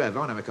an ou deux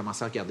avant, on avait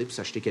commencé à regarder pour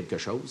s'acheter quelque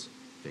chose.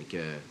 Fait que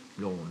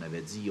Là, on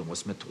avait dit, on va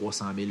se mettre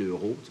 300 000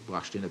 € pour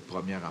acheter notre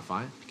première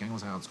affaire. Puis quand on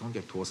s'est rendu compte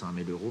qu'avec 300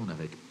 000 €, on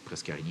n'avait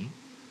presque rien.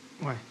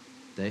 Ouais.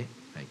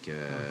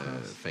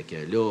 Fait que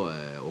là,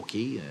 OK,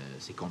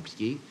 c'est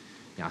compliqué.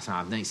 Puis en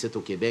s'en venant ici au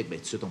Québec, bien,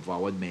 tout de suite, on pouvait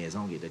avoir une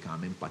maison qui était quand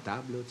même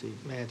potable. Là,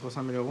 Mais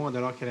 300 000 € en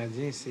dollars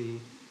canadiens, c'est...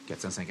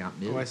 450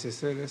 000. Oui, c'est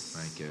ça. Là,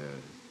 tu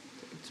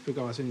peux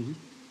commencer une vie.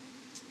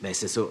 Bien,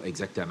 c'est ça,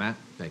 exactement.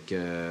 Fait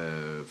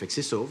que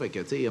c'est ça. Fait que,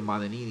 tu sais, à un moment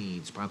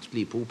donné, tu prends tous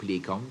les pots puis les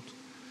comptes.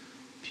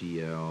 Puis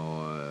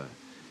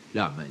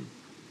là,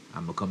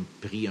 elle m'a comme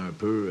pris un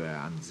peu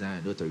en me disant,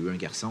 là, tu as eu un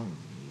garçon,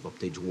 il va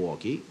peut-être jouer au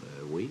hockey.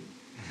 Oui.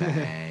 Ben,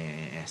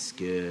 est-ce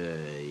que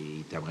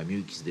t'aimerais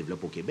mieux qu'il se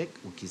développe au Québec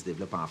ou qu'il se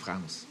développe en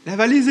France? La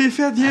valise est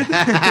faite, viens!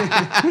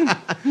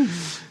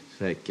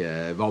 Fait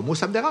que, bon, moi,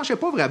 ça me dérangeait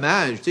pas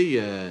vraiment. Tu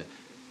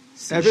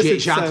sais,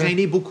 j'ai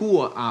entraîné beaucoup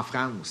en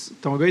France.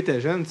 Ton gars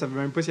était jeune, tu savais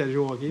même pas s'il allait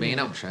jouer au hockey. Mais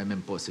non, je savais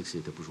même pas que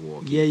c'était pour jouer au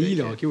hockey. Il haït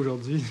le hockey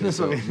aujourd'hui.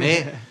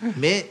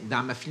 mais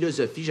dans ma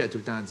philosophie, j'ai tout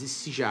le temps dit,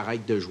 si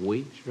j'arrête de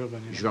jouer,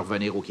 je vais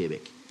revenir au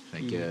Québec.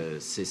 Fait que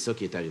c'est ça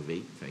qui est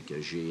arrivé. Fait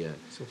que j'ai...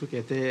 Surtout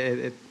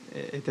qu'elle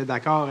était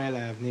d'accord, elle,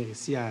 à venir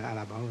ici à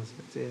la base.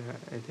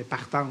 Elle était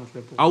partante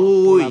là,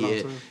 pour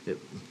l'aventure.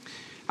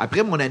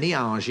 Après mon année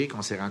à Angers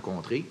qu'on s'est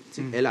rencontrés,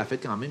 elle a fait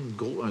quand même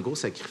un gros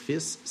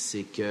sacrifice.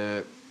 C'est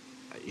que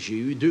j'ai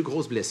eu 2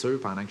 grosses blessures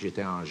pendant que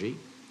j'étais à Angers.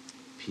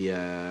 Puis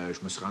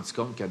je me suis rendu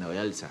compte qu'à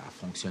Noël, ça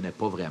ne fonctionnait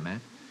pas vraiment.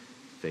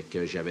 Fait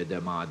que j'avais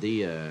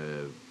demandé...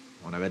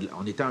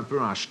 on était un peu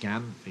en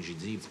chicane. J'ai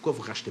dit, pourquoi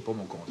vous ne rachetez pas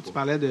mon contrat? Tu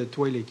parlais de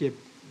toi et l'équipe.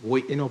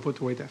 Oui. Et non pas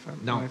toi et ta femme.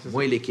 Non,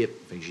 moi et l'équipe.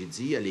 Fait que j'ai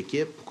dit à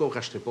l'équipe, pourquoi vous ne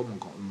rachetez pas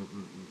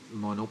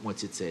mon autre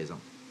moitié de saison?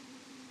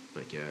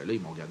 Fait que là, ils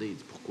m'ont regardé, ils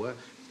dit pourquoi?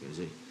 Parce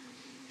que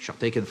je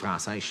sortais avec une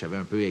Française, je savais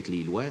un peu avec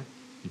les lois.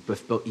 Ils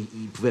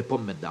ne pouvaient pas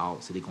me mettre dehors.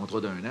 C'est des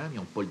contrats d'1 an, ils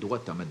n'ont pas le droit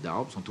de te mettre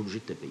dehors, ils sont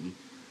obligés de te payer.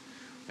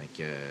 Fait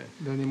que,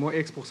 donnez-moi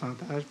X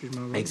pourcentage, puis je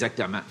m'en vais.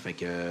 Exactement. Fait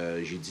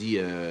que j'ai dit,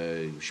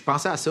 je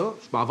pensais à ça,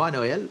 je m'en vais à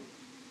Noël,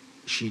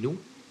 chez nous,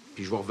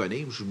 puis je vais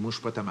revenir. Moi, je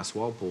suis prêt à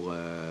m'asseoir pour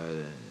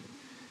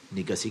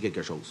négocier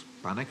quelque chose.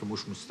 Pendant que moi,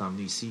 je me suis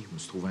emmené ici, je me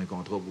suis trouvé un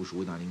contrat pour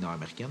jouer dans la Ligue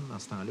nord-américaine dans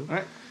ce temps-là.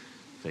 Ouais.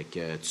 Fait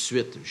que tout de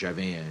suite,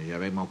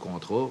 j'avais mon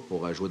contrat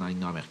pour jouer dans la Ligue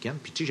nord-américaine.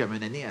 Puis, tu sais, j'avais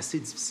une année assez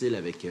difficile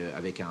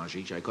avec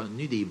Angers. J'avais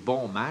connu des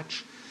bons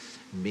matchs,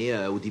 mais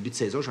au début de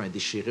saison, j'avais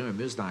déchiré un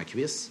muscle dans la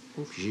cuisse.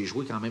 Puis, j'ai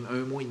joué quand même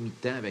 1 mois et demi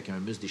de temps avec un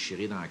muscle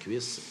déchiré dans la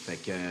cuisse. Fait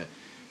que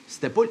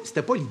c'était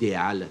pas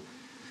l'idéal.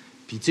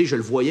 Puis, tu sais, je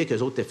le voyais qu'eux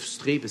autres étaient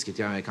frustrés parce qu'ils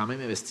avaient quand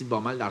même investi pas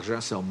mal d'argent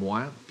sur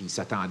moi. Puis, ils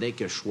s'attendaient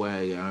que je sois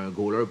un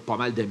goaler pas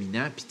mal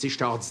dominant. Puis, tu sais,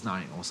 j'étais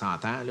ordinaire. On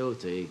s'entend, là,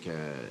 tu sais, que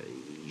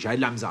j'avais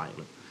de la misère,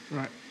 là.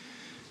 Ouais.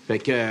 Fait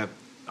que,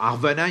 en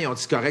revenant, ils ont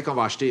dit, c'est correct, on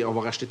va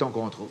racheter ton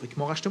contrat. Fait qu'ils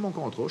m'ont racheté mon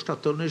contrat. Je suis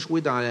retourné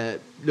jouer Là,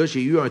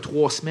 j'ai eu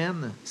 3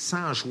 semaines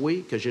sans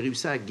jouer, que j'ai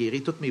réussi à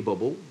guérir tous mes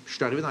bobos. Je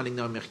suis arrivé dans la Ligue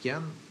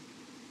nord-américaine.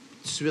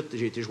 Tout de suite,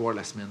 j'ai été joueur de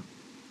la semaine.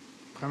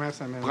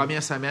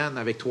 Première semaine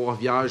avec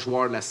Trois-Rivières,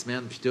 joueur de la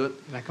semaine, puis tout.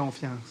 La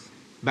confiance.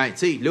 Ben, tu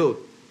sais, là,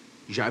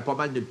 j'avais pas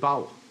mal nulle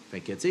part. Fait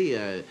que, tu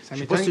sais, ça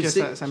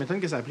m'étonne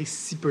que ça a pris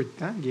si peu de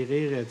temps,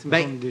 guérir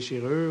une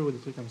déchirure ou des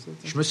trucs comme ça.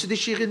 T'sais. Je me suis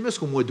déchiré le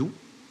muscle au mois d'août.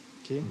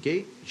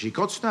 Okay. J'ai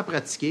continué à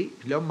pratiquer.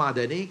 Puis là, à un moment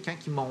donné, quand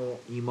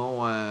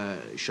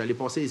je suis allé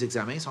passer les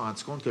examens, ils se sont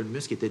rendus compte que le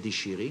muscle était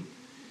déchiré.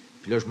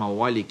 Puis là, je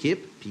m'envoie à l'équipe.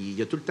 Puis il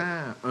y a tout le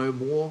temps 1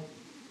 mois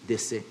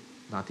d'essai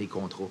dans tes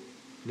contrats.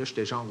 Puis là,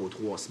 j'étais genre aux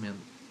 3 semaines.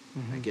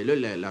 Fait que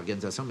là,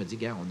 l'organisation me dit,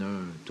 gars, on a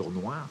un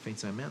tournoi en fin de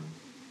semaine.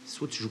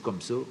 Soit tu joues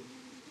comme ça,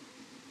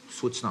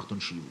 soit tu t'en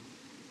retournes chez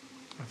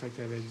vous.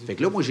 Fait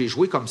que là, moi, j'ai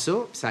joué comme ça,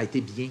 puis ça a été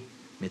bien.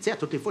 Mais tu sais, à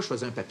toutes les fois, je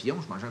faisais un papillon,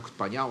 je mangeais un coup de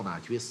poignard dans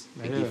la cuisse.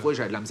 Des fois,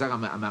 j'avais de la misère à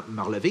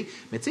me relever.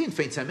 Mais tu sais, une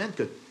fin de semaine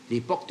que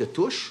les portes te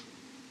touchent,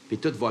 puis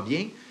tout va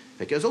bien.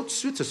 Fait qu'eux autres, tout de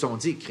suite, se sont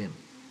dit, crime.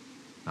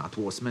 Dans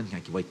 3 semaines, quand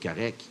il va être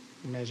correct,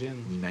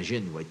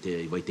 imagine,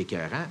 il va être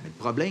écœurant. Mais le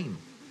problème,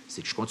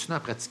 c'est que je continue à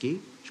pratiquer,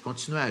 je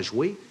continue à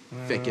jouer.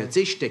 Fait que, tu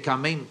sais, j'étais quand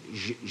même...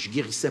 Je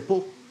guérissais pas.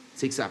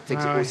 Tu sais, ça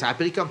a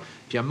pris comme...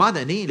 Puis à un moment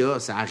donné,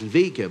 là, ça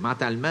arrivait que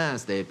mentalement,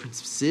 c'était plus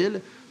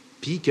difficile,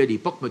 puis que les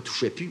portes me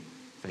touchaient plus.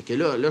 Fait que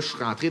là, je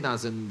suis rentré dans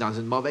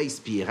une mauvaise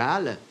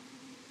spirale,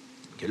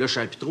 que là, je ne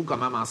savais plus trop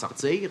comment m'en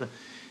sortir.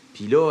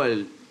 Puis là,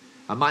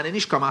 à un moment donné,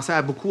 je commençais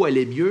à beaucoup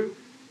aller mieux,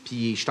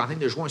 puis je suis en train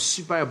de jouer un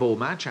super beau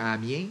match à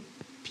Amiens,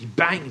 puis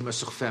bang, je me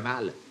suis refait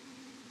mal.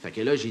 Fait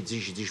que là, j'ai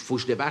dit, il faut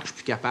que je débarque, je suis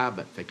plus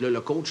capable. Fait que là, le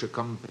coach,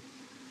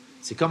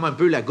 c'est comme un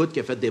peu la goutte qui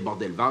a fait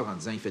déborder le verre en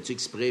disant, il fait-tu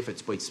exprès,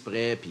 fais-tu pas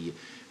exprès? Puis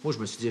moi, je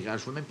me suis dit, je ne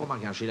veux même pas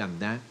m'engager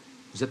là-dedans.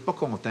 Vous n'êtes pas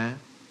content,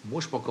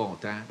 moi, je suis pas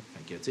content.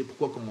 Fait que, tu sais,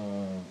 pourquoi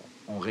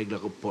qu'on ne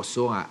réglera pas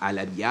ça à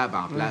l'amiable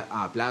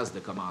en place de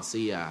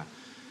commencer à...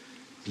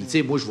 Puis, tu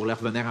sais, moi, je voulais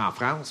revenir en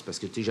France parce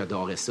que, tu sais,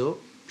 j'adorais ça.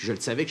 Puis, je le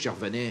savais que je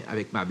revenais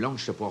avec ma blonde,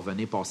 je ne sais pas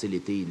revenir passer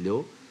l'été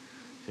là.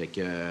 Fait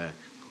que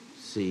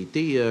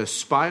c'était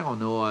super.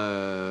 Ils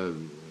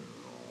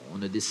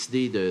ont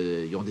décidé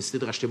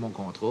de racheter mon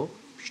contrat.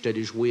 Puis, je suis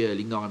allé jouer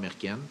Ligue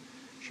nord-américaine.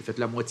 J'ai fait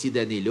la moitié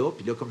d'année là.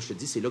 Puis là, comme je te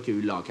dis, c'est là qu'il y a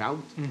eu le lockout.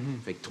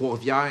 Fait que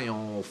Trois-Rivières, ils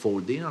ont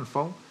foldé, dans le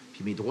fond. Puis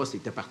puis mes droits,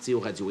 c'était parti au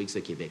Radio X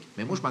de Québec.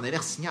 Mais moi, je m'en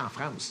allais signer en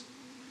France,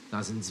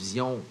 dans une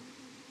division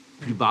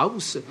plus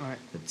basse,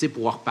 tu sais,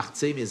 pour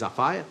repartir mes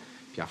affaires.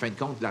 Puis en fin de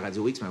compte, la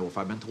Radio X m'avait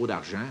offert même trop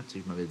d'argent. Tu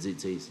sais, je m'avais dit,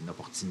 tu sais, c'est une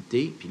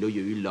opportunité. Puis là, il y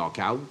a eu le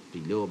lockout.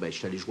 Puis là, ben, je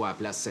suis allé jouer à la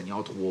place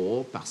Senior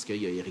 3A parce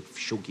qu'il y a Éric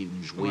Fichot qui est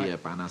venu jouer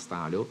pendant ce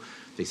temps-là.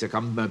 Fait que c'est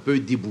comme un peu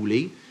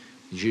déboulé.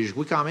 J'ai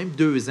joué quand même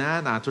 2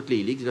 ans dans toutes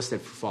les ligues. Là, c'était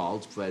le plus fort.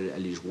 Tu pouvais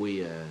aller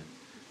jouer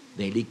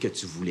dans les ligues que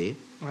tu voulais.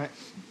 Ouais.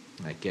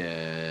 Fait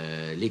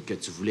que ligue que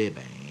tu voulais,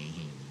 ben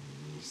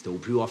c'était au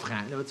plus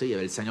offrant. Là, tu sais, il y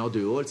avait le Senior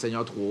 2A, le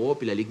Senior 3A,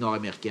 puis la Ligue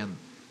nord-américaine.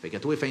 Fait que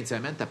toi, les fins de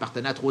semaine, tu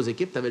appartenais à 3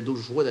 équipes, tu avais le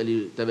droit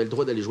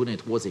d'aller jouer dans les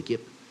 3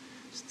 équipes.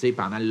 Tu sais,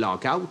 pendant le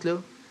lockout,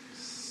 là.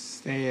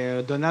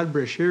 C'était Donald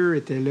Brashear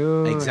était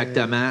là.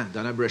 Exactement.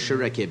 Donald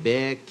Brashear à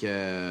Québec. Il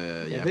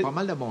y avait pas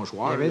mal de bons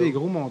joueurs. Il y avait là. des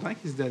gros montants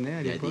qui se donnaient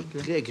à l'époque.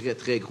 Il y a des très,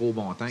 très gros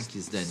montants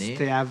qui se donnaient.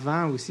 C'était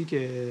avant aussi que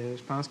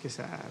je pense que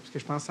ça... Parce que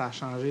je pense que ça a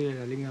changé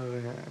la Ligue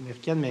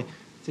nord-américaine, mais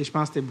je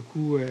pense que c'était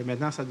beaucoup...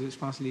 maintenant, je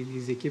pense que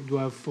les équipes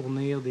doivent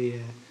fournir des...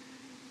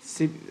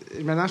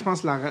 maintenant, je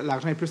pense que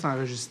l'argent est plus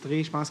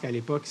enregistré. Je pense qu'à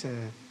l'époque,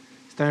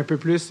 c'était un peu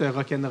plus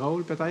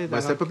rock'n'roll, peut-être.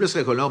 Ben, c'était un peu plus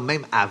rock'n'roll.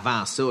 Même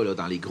avant ça, là,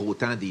 dans les gros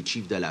temps des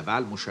Chiefs de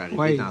Laval, moi, je suis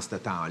arrivé dans ce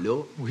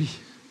temps-là. Oui.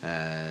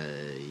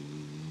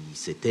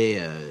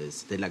 C'était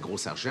de la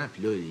grosse argent.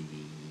 Puis là, il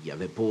n'y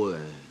avait pas...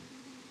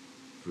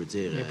 je veux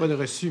dire... Il n'y avait pas de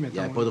reçu, maintenant. Il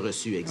n'y avait pas de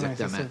reçu,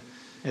 exactement. Ouais,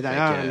 et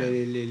d'ailleurs,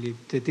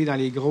 tu étais dans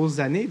les grosses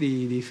années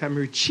des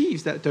fameux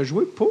Chiefs. Tu as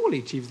joué pour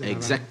les Chiefs de Laval.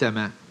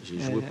 Exactement. J'ai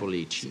joué pour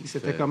les Chiefs.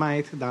 C'était comment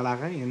être dans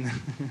l'arène?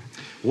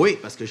 Oui,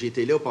 parce que j'ai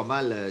été là pas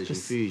mal.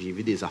 J'ai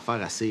vu des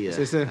affaires assez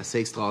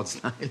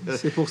extraordinaires. Là.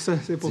 C'est pour ça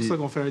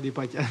qu'on fait des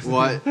podcasts.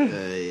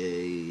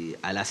 Oui,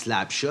 à la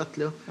slap shot.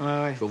 Là.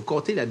 Ouais. Je vais vous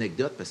conter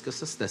l'anecdote parce que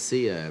ça, c'est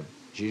assez...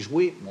 j'ai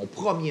joué mon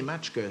premier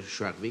match que je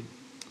suis arrivé.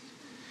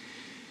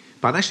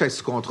 Pendant que j'étais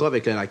sous contrat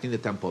avec le Lightning de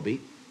Tampa Bay.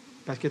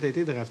 Parce que tu as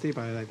été drafté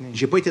par le Lightning.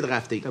 J'ai pas été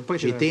drafté.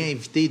 J'ai été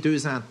invité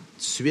 2 ans de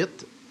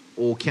suite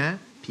au camp,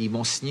 puis ils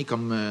m'ont signé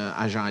comme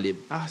agent libre.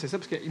 Ah, c'est ça,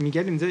 parce que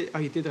Miguel il me disait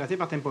il était drafté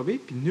par Tampa Bay,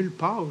 puis nulle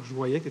part je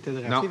voyais que tu étais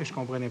drafté, mais je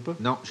comprenais pas.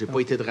 Non, j'ai pas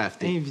été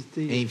drafté.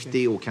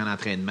 Invité au camp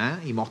d'entraînement.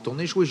 Ils m'ont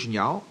retourné jouer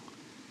junior.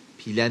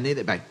 Puis l'année...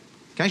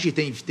 quand j'ai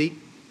été invité...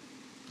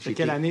 C'est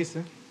quelle année, ça?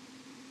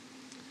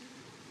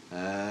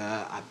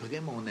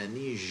 Après mon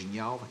année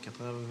junior,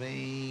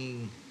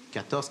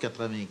 94,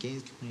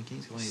 95,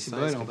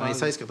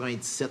 96,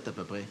 97 à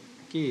peu près.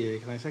 OK,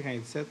 96,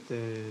 97,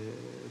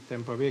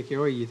 Tampa Bay, OK,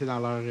 ouais, il était dans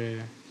leur...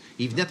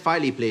 Il venait de faire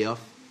les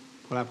playoffs.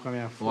 Pour la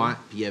première fois.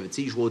 Oui,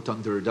 puis il jouait au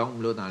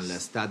Thunderdome, là, dans le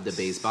stade de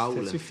baseball.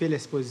 C'était-tu Phil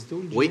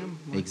Esposito, le GM? Oui,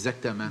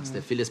 exactement.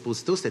 C'était Phil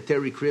Esposito. C'était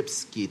Terry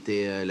Cripps qui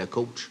était le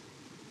coach.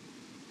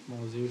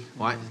 Mon Dieu.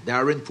 Oui,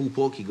 Darren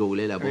Poupa qui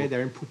gaulait là-bas. Oui,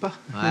 Darren Poupa.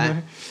 Ouais.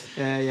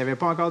 Il n'y avait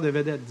pas encore de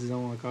vedettes,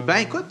 disons. Encore. Ben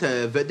écoute,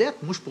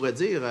 vedettes, moi je pourrais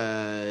dire,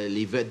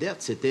 les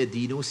vedettes, c'était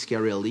Dino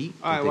Scarelli.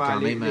 Ah,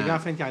 ouais, les gars en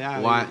fin de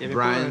carrière. Ouais,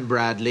 Brian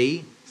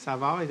Bradley.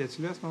 Savard,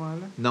 étais-tu là à ce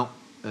moment-là? Non.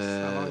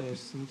 Savard, il a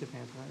signé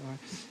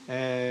 93,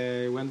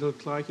 ouais. Wendell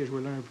Clark, il a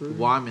joué là un peu.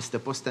 Ouais, mais c'était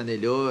pas cette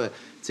année-là. Tu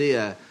sais,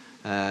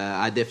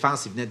 à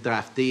défense, il venait de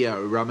drafter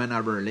Roman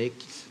Aberlick.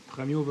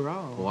 Premier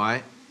overall.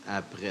 Ouais.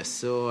 Après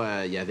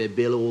ça, il y avait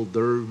Bill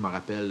Holder, je me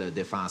rappelle, le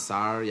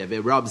défenseur. Il y avait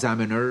Rob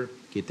Zamener,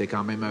 qui était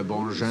quand même un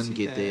bon jeune,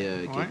 qui était...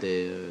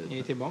 il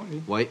était bon,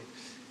 lui. Oui,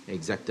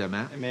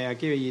 exactement. Mais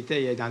OK,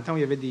 dans le temps, il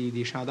y avait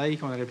des chandails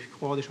qu'on aurait pu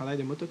croire des chandails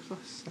de motocross.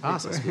 Ah,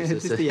 ça se peut, c'est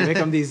ça. Il y avait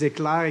comme des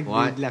éclairs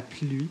avec de la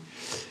pluie.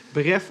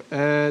 Bref,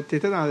 tu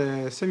étais dans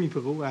le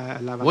semi-pro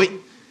à Laval. Oui,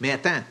 mais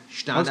attends, je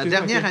suis dans la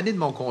dernière année de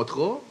mon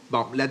contrat.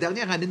 Bon, la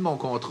dernière année de mon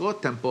contrat,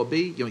 Tampa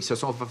Bay, ils se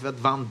sont fait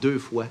vendre 2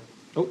 fois.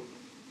 Oh!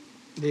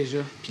 Déjà.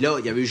 Puis là,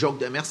 il y avait eu Jacques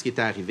Demers qui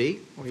était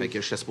arrivé. Oui. Fait que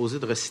je suis supposé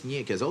de re-signer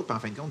avec eux autres. Puis en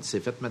fin de compte, il s'est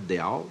fait mettre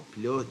dehors.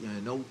 Puis là, il y a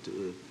un autre... puis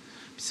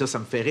ça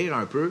me fait rire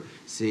un peu.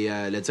 C'est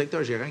le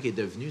directeur gérant qui est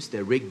devenu, c'était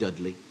Rick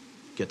Dudley,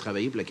 qui a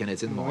travaillé pour le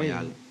Canadien de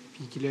Montréal.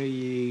 Puis qui, là,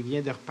 il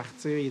vient de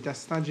repartir. Il était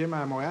assistant de GM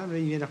à Montréal. Là,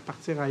 il vient de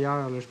repartir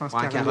ailleurs. Là, je pense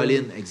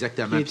Caroline,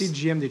 exactement. Il était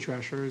GM des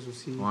Trashers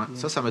aussi. Ouais.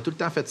 Puis, ça m'a tout le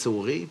temps fait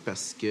sourire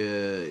parce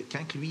que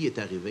quand lui est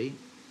arrivé,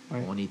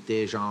 on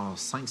était genre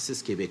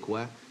 5-6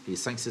 Québécois. Les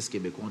 5-6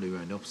 Québécois, on a eu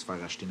un offre pour se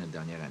faire acheter notre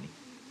dernière année.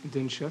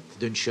 D'une shot.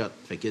 D'une shot.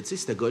 Fait que, tu sais,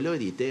 ce gars-là,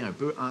 il était un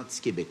peu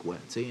anti-québécois.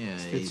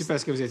 C'était-tu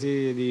parce que vous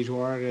étiez des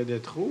joueurs de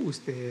trop ou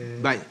c'était...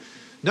 Ben,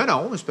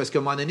 non, c'est parce qu'à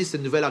un moment donné, c'était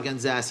une nouvelle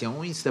organisation.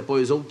 C'était pas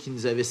eux autres qui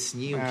nous avaient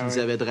signés ou qui nous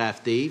avaient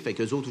draftés. Fait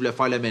qu'eux autres voulaient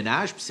faire le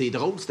ménage. Puis c'est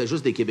drôle, c'était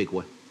juste des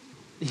Québécois.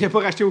 Il n'a pas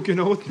racheté aucune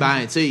autre.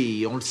 Ben, tu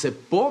sais, on le sait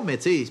pas, mais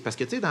tu sais, c'est parce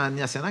que, tu sais, dans le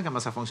national, comment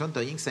ça fonctionne,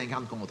 t'as rien que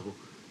 50 contrats.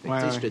 Fait que,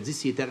 tu sais, je te dis,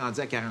 s'il était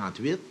rendu à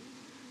 48...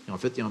 En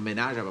fait, ils ont un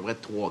ménage à peu près de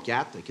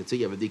 3-4. Il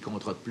y avait des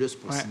contrats de plus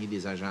pour signer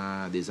des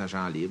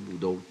agents libres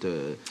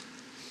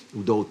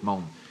ou d'autres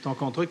mondes. Ton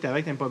contrat que tu avais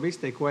avec Tampa Bay,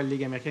 c'était quoi, la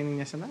Ligue américaine Ligue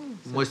nationale?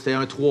 Moi, c'était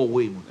un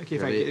 3-way. OK,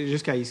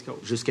 jusqu'à East Coast.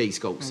 Jusqu'à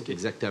East Coast,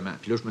 exactement.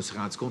 Puis là, je me suis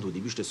rendu compte, au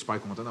début, j'étais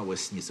super content d'avoir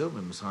signé ça,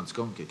 mais je me suis rendu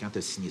compte que quand tu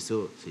as signé ça,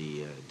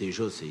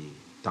 déjà,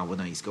 t'en vas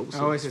dans East Coast.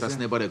 Ah, ouais, tu fasses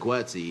n'importe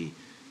quoi, t'es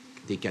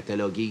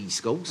catalogué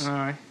East Coast.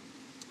 Ah, ouais.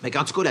 Mais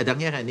en tout cas, la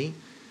dernière année,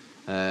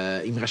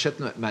 Il me rachète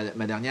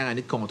ma dernière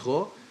année de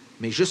contrat,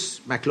 mais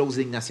juste ma clause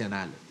Ligue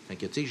nationale. Fait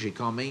que, tu sais, j'ai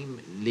quand même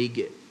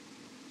Ligue...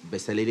 Ben,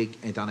 c'était la Ligue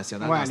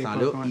internationale dans ce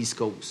temps-là, East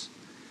Coast.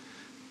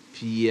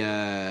 Puis,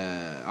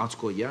 en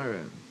tout cas,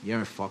 il y a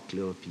un fuck,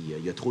 là, puis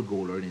il y a trop de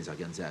goalers dans les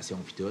organisations,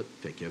 puis tout.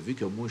 Fait que vu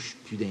que moi, je suis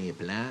plus dans les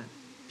plans,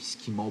 puis ce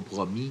qu'ils m'ont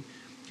promis,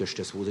 que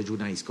j'étais supposé jouer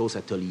dans East Coast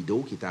à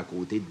Toledo, qui était à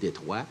côté de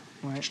Détroit,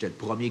 puis j'étais le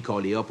premier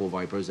call-up aux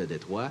Vipers de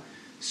Détroit,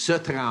 se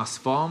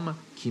transforme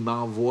qui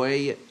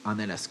m'envoie en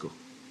Alaska.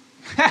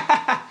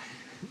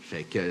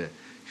 Fait que,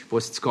 je sais pas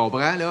si tu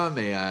comprends, là,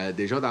 mais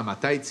déjà dans ma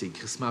tête, c'est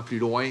crissement plus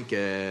loin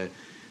que...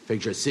 Fait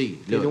que je sais.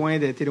 T'es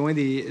loin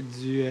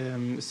du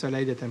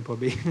soleil de Tampa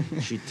Bay.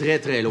 Je suis très,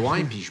 très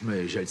loin, puis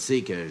je le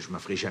sais que je ne me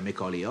ferai jamais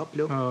caller up,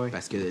 là,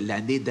 parce que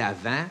l'année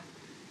d'avant,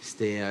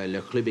 c'était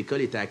le club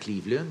école était à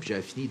Cleveland, puis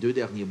j'avais fini 2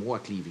 derniers mois à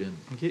Cleveland.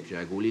 Okay.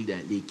 J'avais gaulé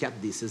les 4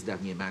 des 6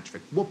 derniers matchs. Fait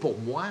que moi, pour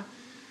moi,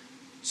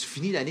 tu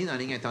finis l'année dans la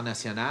Ligue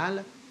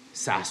internationale,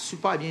 ça a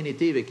super bien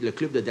été avec le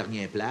club de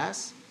dernière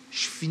place.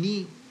 Je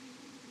finis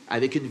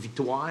avec une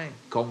victoire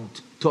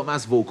contre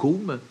Thomas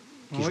Vokoum,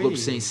 qui joue pour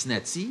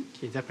Cincinnati.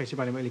 Qui est apprécié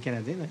par les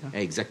Canadiens, d'accord.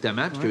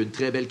 Exactement, puis qui a eu une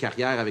très belle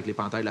carrière avec les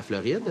Panthères de la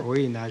Floride.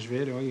 Oui,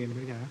 Nashville, oui, il a une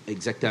belle carrière.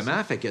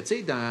 Exactement, fait que, tu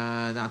sais,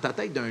 dans ta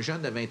tête d'un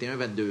jeune de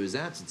 21-22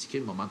 ans, tu te dis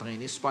qu'il va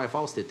m'entraîner super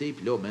fort cet été,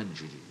 puis là, man,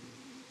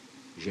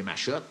 j'ai ma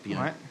shot, puis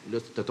là,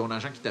 tu as ton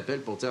agent qui t'appelle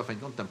pour dire, en fin de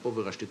compte, tu n'aimes pas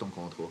veut racheter ton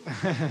contrat.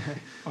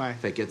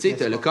 Fait que, tu sais,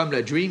 tu as comme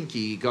le dream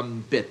qui est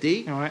comme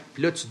pété,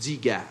 puis là, tu te dis,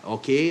 gars,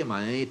 OK,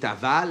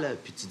 t'avales,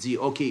 puis tu dis,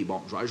 OK,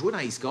 bon, je vais jouer dans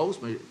East Coast,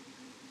 mais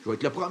je vais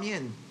être le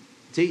premier.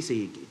 Tu sais,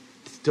 c'est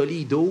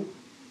Toledo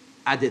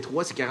à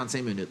Détroit, c'est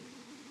 45 minutes.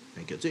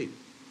 Fait que, tu sais,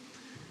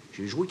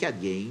 j'ai joué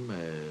 4 games,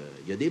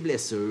 il y a des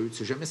blessures, tu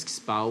sais jamais ce qui se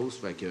passe,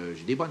 fait que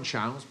j'ai des bonnes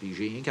chances, puis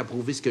j'ai rien qu'à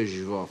prouver ce que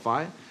je vais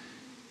faire.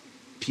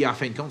 Puis en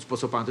fin de compte, c'est pas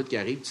ça pantoute qui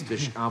arrive, tu te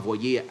fais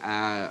envoyer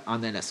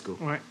en Alaska.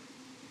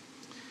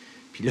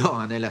 Puis là,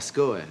 en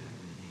Alaska,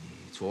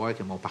 tu vas voir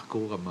que mon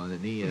parcours, à un moment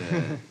donné,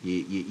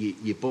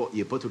 il est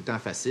pas tout le temps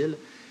facile.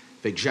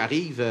 Fait que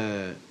j'arrive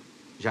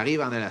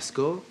en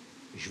Alaska.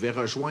 Je vais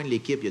rejoindre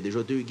l'équipe. Il y a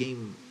déjà 2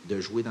 games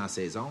de jouer dans la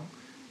saison.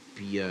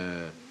 Puis,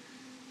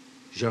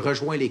 je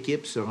rejoins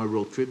l'équipe sur un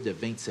road trip de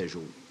 27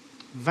 jours.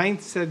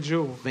 27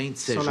 jours.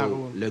 27 sur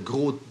jours. Le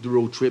gros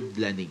road trip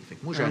de l'année. Fait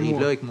que moi, j'arrive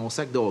là avec mon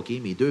sac de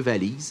hockey, mes 2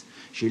 valises.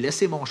 J'ai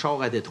laissé mon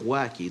char à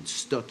Détroit, qui est du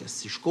stock,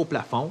 jusqu'au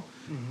plafond.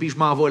 Puis, je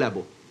m'en vais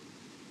là-bas.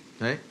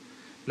 Hein?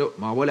 Là,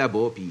 je m'en vais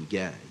là-bas. Puis,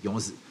 gars,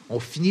 on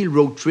finit le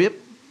road trip.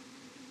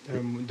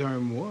 D'un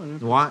mois.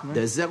 Là,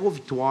 de 0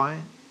 victoire.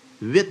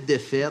 8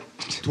 défaites,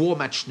 3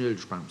 matchs nuls,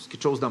 je pense.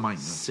 Quelque chose de même,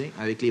 tu sais,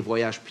 avec les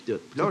voyages puis tout.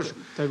 Puis là,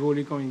 t'as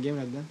gaulé combien de games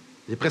là-dedans?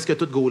 J'ai presque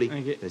tout gaulé.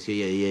 Okay. Parce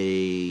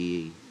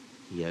qu'il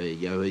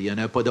y en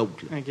a pas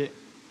d'autres. Là. Okay.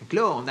 Donc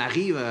là, on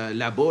arrive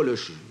là-bas, là,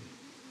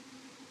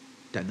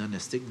 t'as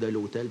agnostique de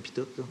l'hôtel puis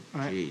tout. Là.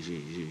 Ouais.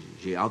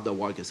 J'ai hâte de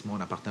voir que c'est mon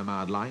appartement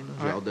à Adelaide.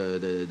 J'ai hâte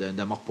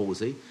de me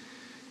reposer.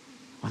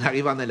 On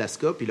arrive en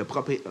Alaska, puis le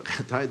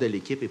propriétaire de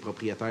l'équipe est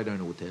propriétaire d'un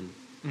hôtel.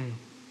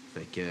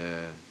 Fait que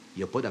il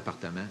n'y a pas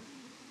d'appartement.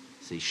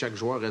 Chaque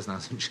joueur reste dans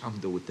une chambre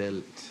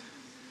d'hôtel.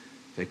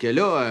 Fait que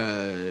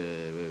là,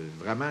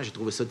 vraiment, j'ai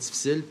trouvé ça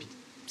difficile. Puis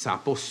ça n'a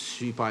pas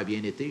super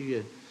bien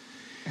été.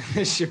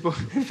 Je sais pas.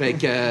 Fait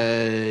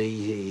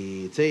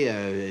que, tu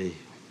sais,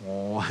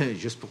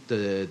 juste pour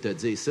te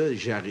dire ça,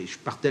 je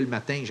partais le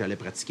matin, j'allais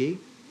pratiquer.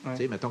 Tu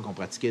sais, mettons qu'on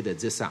pratiquait de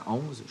 10 à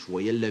 11. Je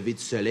voyais le lever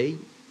du soleil.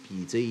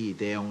 Puis, tu sais, il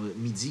était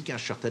midi quand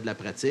je sortais de la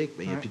pratique.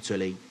 Bien, il n'y a plus de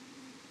soleil.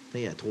 Il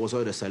y a 3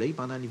 heures de soleil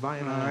pendant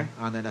l'hiver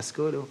en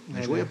Alaska. Là.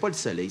 Je ne voyais pas le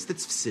soleil. C'était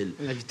difficile.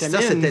 La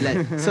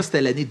vitamine. Ça, c'était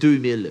l'année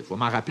 2000. Il faut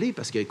m'en rappeler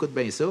parce que, écoute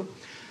bien ça.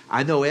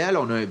 À Noël,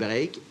 on a un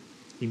break.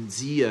 Il me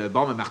dit,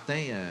 bon, mais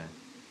Martin,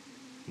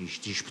 je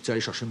dis, je peux-tu aller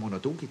chercher mon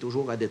auto qui est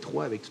toujours à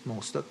Détroit avec tout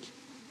mon stock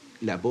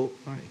là-bas.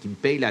 Il me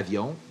paye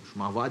l'avion. Je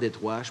m'en vais à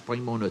Détroit. Je prends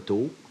mon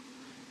auto.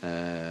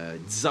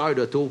 10 heures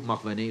d'auto pour m'en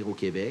revenir au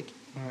Québec.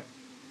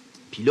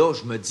 Puis là,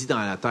 je me dis dans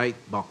la tête,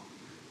 bon,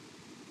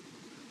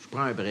 je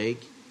prends un break.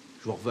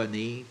 Je vais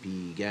revenir,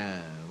 puis,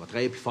 gars, on va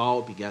travailler plus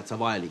fort, puis, gars, ça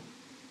va aller.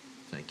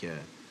 Fait que,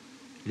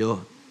 là,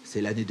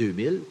 c'est l'année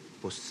 2000. Je ne sais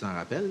pas si tu t'en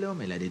rappelles, là,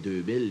 mais l'année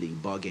 2000, les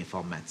bugs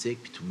informatiques,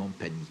 puis tout le monde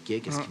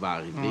paniquait. Qu'est-ce qui va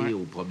arriver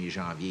au 1er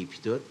janvier, puis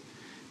tout.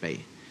 Bien,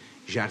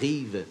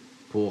 j'arrive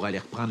pour aller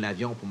reprendre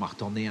l'avion pour me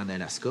retourner en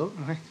Alaska.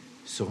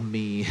 Sur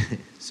mes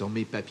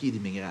papiers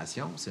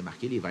d'immigration, c'est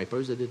marqué les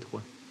Vipers de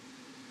Détroit.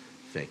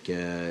 Fait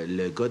que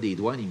le gars des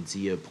douanes, il me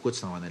dit, pourquoi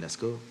tu t'en vas en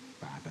Alaska?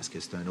 Ben, parce que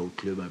c'est un autre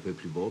club un peu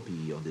plus bas, puis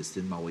ils ont décidé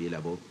de m'envoyer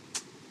là-bas.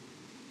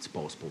 Tu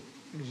passes pas.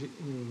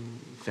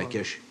 Fait que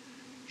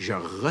je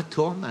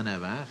retourne en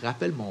avant,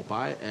 rappelle mon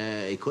père,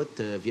 écoute,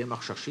 viens me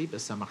rechercher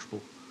parce que ça marche pas.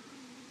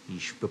 Et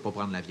je peux pas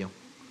prendre l'avion.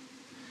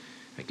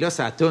 Fait que là,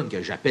 ça tourne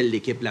que j'appelle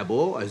l'équipe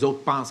là-bas. Eux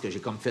autres pensent que j'ai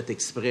comme fait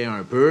exprès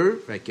un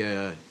peu. Fait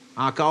que,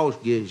 encore,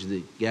 je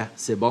dis, gars,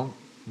 c'est bon.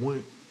 Moi,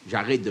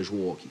 j'arrête de jouer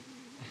au hockey.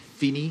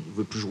 Fini, je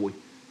veux plus jouer.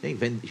 J'ai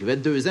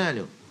 22 ans,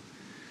 là.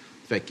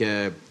 Fait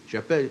que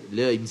j'appelle,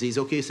 là, ils me disent,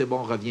 OK, c'est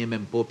bon, reviens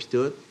même pas, puis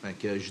tout. Fait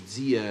que je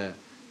dis,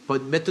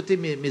 Mettez toutes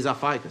mes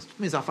affaires, parce que toutes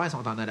mes affaires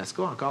sont en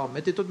Alaska encore.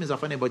 Mettez toutes mes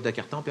affaires dans les boîtes de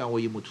carton, puis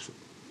envoyez-moi tout ça.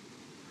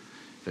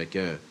 Fait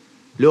que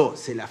là,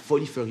 c'est la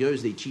folie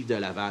furieuse des Chiefs de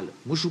Laval.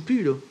 Moi, je joue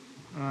plus, là.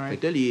 Ouais. Fait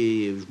que là,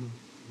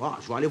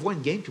 je vais aller voir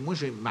une game, puis moi,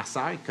 ma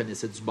sœur qui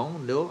connaissait du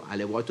monde, là,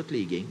 allait voir toutes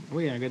les games.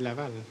 Oui, un gars de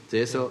Laval.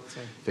 C'est ça.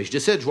 Fait que je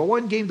décide, je vais voir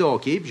une game de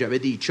hockey, puis j'avais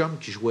des chums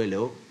qui jouaient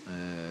là,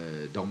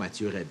 dont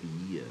Mathieu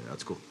Rabi, en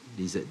tout cas,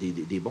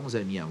 des bons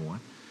amis à moi.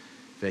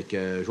 Fait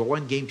que je vais voir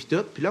une game, puis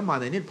tout. Puis là, à un moment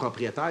donné, le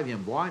propriétaire vient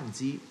me voir, il me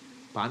dit,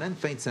 pendant une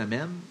fin de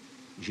semaine,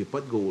 j'ai pas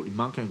de goal, il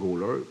manque un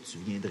goaler, tu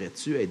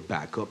viendrais-tu être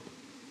backup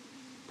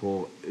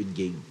pour une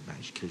game? Ben,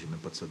 j'ai même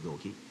pas de ça de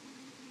hockey.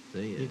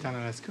 Il est en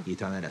Alaska. Il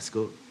est en Alaska.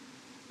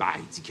 Ben,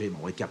 il dit, crime,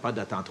 on va être capable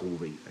de t'en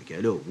trouver. Fait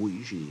que là,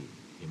 oui, j'ai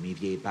mes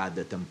vieilles pads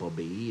de Tampa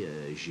Bay.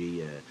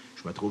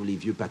 Je me trouve les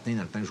vieux patins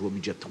dans le temps que je jouais au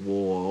midget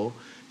 3A.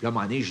 Puis là, à un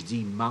moment donné, je dis,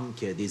 il me manque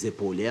des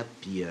épaulettes.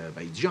 Puis,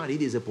 ben, il dit, j'en ai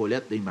des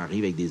épaulettes. Là, il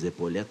m'arrive avec des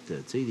épaulettes, tu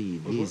sais, des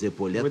vieilles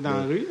épaulettes. Dans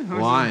la rue?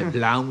 Ouais,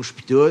 blanches,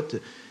 puis tout.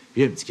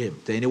 Puis il me dit, crime,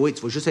 anyway,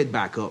 tu vas juste être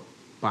backup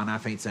pendant la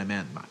fin de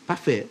semaine. Ben,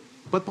 parfait.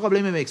 Pas de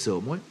problème avec ça,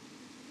 moi.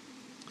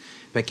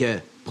 Fait que,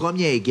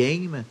 premier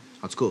game,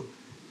 en tout cas,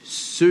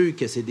 ceux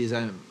que c'est des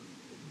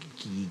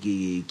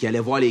qui allaient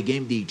voir les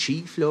games des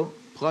Chiefs, là,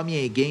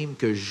 premier game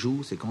que je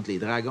joue, c'est contre les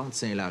Dragons de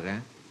Saint-Laurent,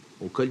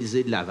 au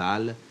Colisée de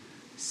Laval.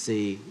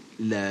 C'est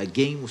le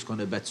game où on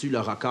a battu le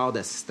record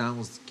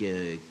d'assistance qui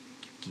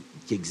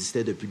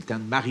existait depuis le temps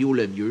de Mario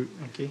Lemieux.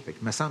 Okay. Fait que,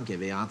 il me semble qu'il y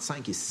avait entre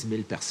 5 et 6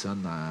 000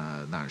 personnes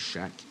dans le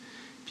shack.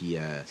 Puis,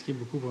 ce qui est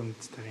beaucoup pour une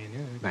petite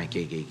aréna. Ben,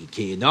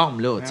 qui est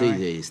énorme, là.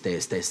 Ouais.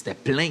 C'était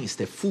plein,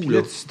 c'était fou. Puis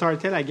là, tu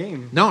startais la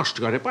game. Non, je ne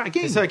startais pas la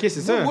game. C'est ça, OK,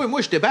 c'est ça.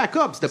 Moi j'étais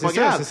backup, c'était pas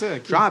grave. C'est ça,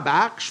 okay.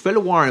 J'embarque, je fais le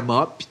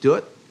warm-up, puis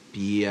tout.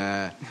 Puis.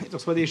 Tu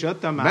reçois des shots,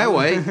 t'as mal. Ben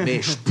ouais,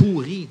 mais je suis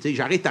pourri.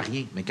 J'arrête à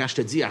rien. Mais quand je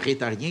te dis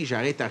arrête à rien,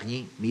 j'arrête à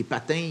rien. Mes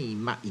patins,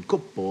 ils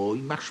coupent pas,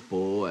 ils marchent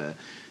pas.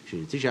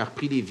 J'ai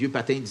repris les vieux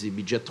patins du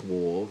midget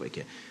 3. Fait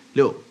que,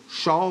 là, je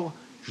sors,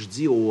 je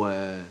dis au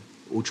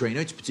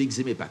trainer, tu peux-tu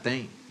aiguiser mes patins?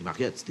 Il me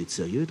regarde, t'es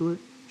sérieux, toi?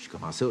 Je dis,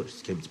 comment ça? Je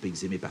dis, tu peux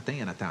aiguiser mes patins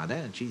en attendant.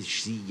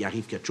 S'il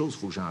arrive quelque chose, il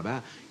faut que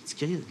j'embarque.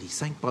 Il dit, les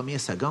 5 premières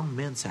secondes,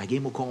 man, c'est la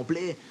game au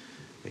complet.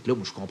 Fait que là,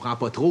 moi, je comprends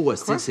pas trop.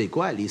 C'est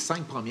quoi? Les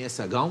 5 premières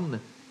secondes,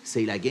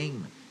 c'est la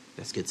game.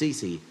 Parce que, tu sais,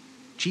 c'est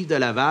Chiefs de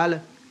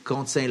Laval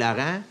contre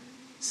Saint-Laurent.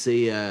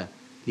 C'est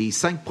les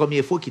 5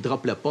 premières fois qu'ils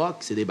droppent le puck,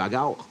 c'est des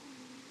bagarres.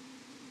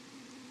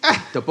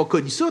 T'as pas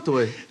connu ça,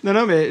 toi?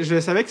 Non, mais je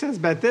savais que ça se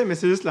battait, mais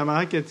c'est juste la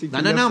manière que tu.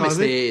 Non,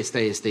 mais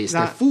c'était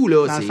fou,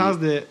 là. Dans le sens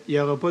de, il n'y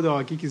aura pas de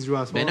hockey qui se joue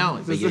à ce moment.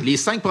 Mais non, les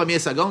 5 premières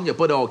secondes, il n'y a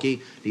pas de hockey.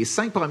 Les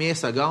 5 premières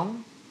secondes,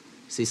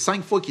 c'est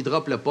 5 fois qu'ils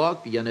droppent le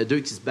puck, puis il y en a 2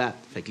 qui se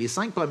battent. Fait que les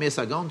 5 premières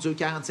secondes durent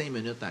 45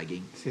 minutes à la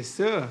game. C'est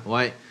ça.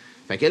 Ouais.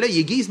 Fait que là, il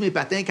aiguise mes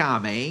patins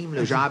quand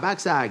même. J'embarque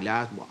sur la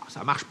glace. Bon,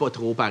 ça marche pas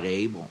trop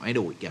pareil. Bon,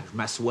 anyway, je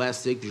m'assois,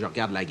 puis je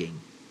regarde la game.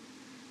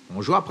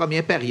 On joue en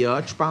première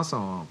période, je pense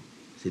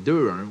c'est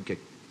 2-1,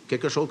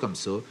 quelque chose comme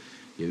ça.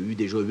 Il y a eu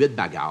déjà 8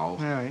 bagarres.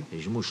 Ouais.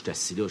 Et moi, je suis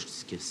assis là, je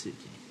dis, qu'est-ce que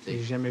c'est?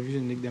 J'ai jamais vu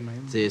une ligue de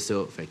même. C'est ça.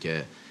 Fait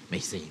que, mais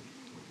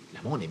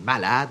le monde est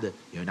malade.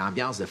 Il y a une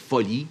ambiance de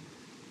folie.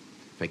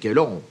 Fait que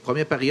là,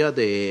 première période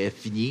est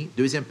finie.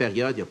 Deuxième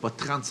période, il n'y a pas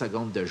 30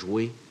 secondes de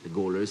jouer. Le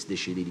goaler se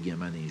déchire les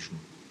ligaments des genoux.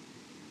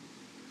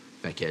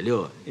 Fait que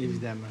là,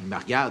 évidemment. Il me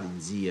regarde, il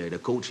me dit, le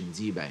coach, il me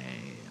dit, ben,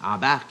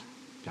 embarque.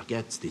 Puis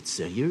regarde, t'es-tu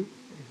sérieux?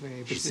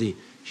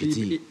 J'ai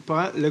dit.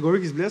 Le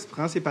goaler qui se blesse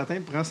prend ses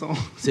patins, prend son.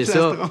 C'est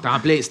ça.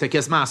 C'était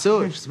quasiment ça.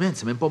 Je dis, man,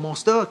 c'est même pas mon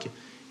stock.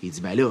 Il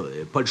dit, ben là,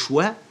 pas le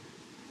choix.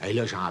 Et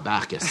là,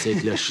 j'embarque,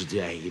 c'est là, je dis,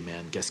 hey,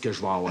 man, qu'est-ce que je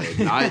vais avoir?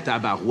 L'air,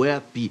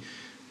 tabarouette. Puis,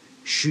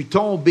 je suis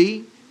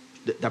tombé.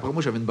 D'après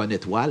moi, j'avais une bonne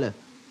étoile.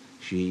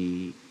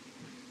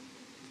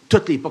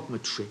 Toutes les pucks me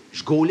touchaient.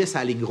 Je gaulais sur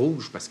la ligne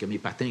rouge parce que mes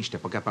patins, je n'étais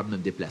pas capable de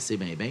me déplacer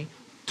bien.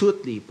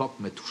 Toutes les pucks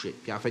me touchaient.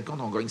 Puis, en fin de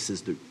compte, on gagne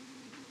 6-2.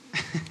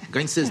 On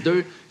gagne 6-2,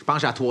 je pense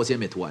que j'ai la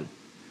 3e étoile.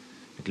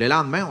 Fait que le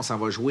lendemain, on s'en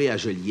va jouer à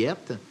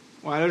Joliette.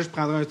 Ouais, là, je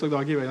prendrai un stock de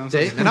hockey.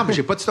 Non, mais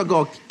j'ai pas de stock de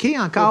hockey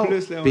encore.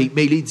 Plus, là, ouais.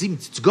 Mais il a dit,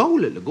 tu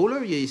goals? Le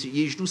goaler,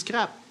 il est genou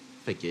scrap.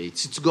 Fait que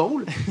si tu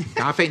goals,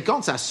 en fin de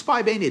compte, ça a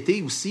super bien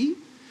été aussi.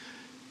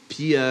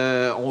 Puis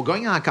on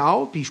gagne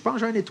encore. Puis je pense que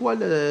j'ai une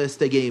étoile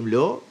cette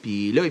game-là.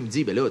 Puis là, il me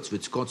dit, ben là, tu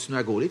veux-tu continuer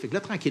à gauler? Fait que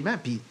là, tranquillement,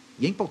 puis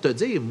rien que pour te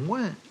dire,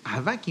 moi,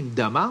 avant qu'il me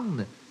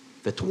demande,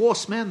 ça fait 3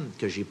 semaines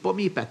que j'ai pas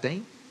mes patins.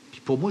 Puis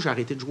pour moi, j'ai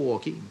arrêté de jouer au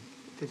hockey.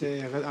 Tu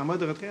étais en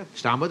mode retraite?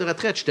 J'étais en mode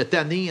retraite. J'étais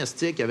tanné,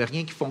 il n'y avait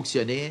rien qui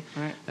fonctionnait.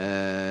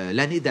 Ouais.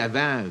 L'année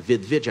d'avant,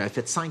 vite, j'avais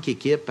fait 5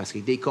 équipes parce que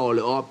des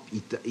call-up,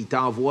 ils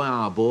t'envoient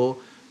en bas.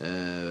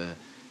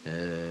 Tu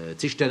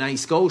sais, j'étais dans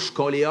East Coast, je suis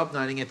callé up dans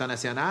la ligne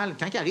internationale.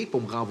 Quand ils arrivent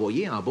pour me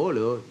renvoyer en bas,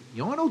 là,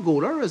 ils ont un autre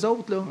goaler, eux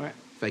autres. Là. Ouais.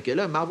 Fait que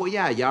là, ils m'envoyaient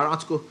ailleurs. En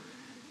tout cas,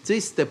 tu sais,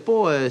 c'est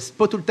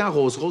pas tout le temps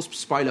rose-rose puis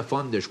super le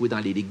fun de jouer dans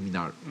les ligues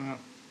mineures. Ouais.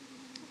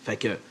 Fait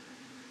que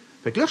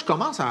Fait que là, je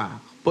commence à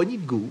pogner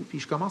le goût, puis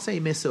je commence à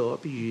aimer ça,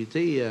 puis, tu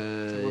sais,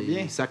 Ça va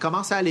bien. ça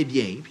commence à aller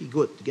bien, puis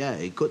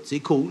écoute, c'est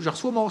cool. Je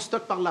reçois mon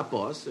stock par la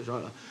poste.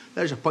 Genre,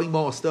 là, je pogne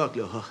mon stock,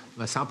 là. Ah,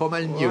 je me sens pas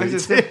mal mieux, Ouais, tu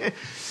c'est sais.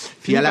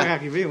 Puis Fini par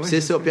arriver, ouais.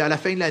 c'est ça. Puis à la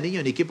fin de l'année, il y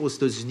a une équipe aux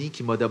États-Unis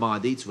qui m'a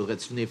demandé, tu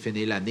voudrais-tu venir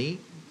finir l'année?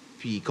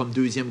 Puis comme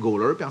deuxième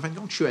goaler. Puis en fin de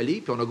compte, je suis allé,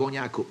 puis on a gagné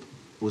la coupe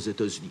aux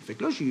États-Unis. Fait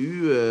que là, j'ai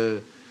eu...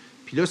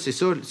 puis là, c'est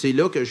ça, c'est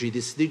là que j'ai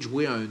décidé de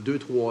jouer un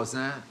 2-3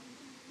 ans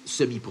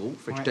semi-pro.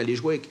 Fait que j'étais allé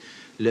jouer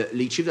avec...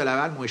 les Chiefs de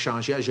Laval m'ont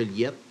échangé à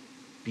Joliette.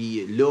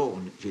 Puis là,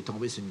 j'ai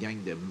tombé sur une gang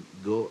de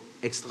gars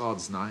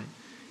extraordinaires.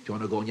 Puis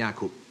on a gagné la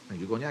coupe.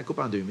 J'ai gagné la coupe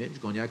en 2000,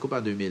 j'ai gagné la coupe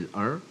en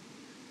 2001.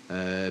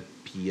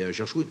 Puis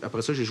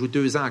après ça, j'ai joué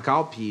 2 ans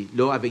encore. Puis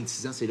là, à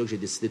 26 ans, c'est là que j'ai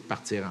décidé de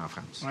partir en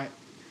France. Ouais.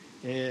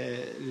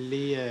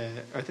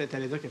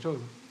 T'allais dire quelque chose?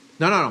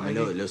 Non, mais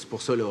là, c'est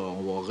pour ça, là,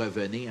 on va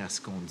revenir à ce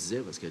qu'on disait,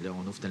 parce que là,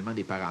 on ouvre tellement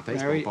des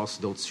parenthèses qu'on passe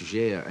sur d'autres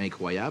sujets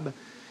incroyables.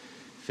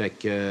 Fait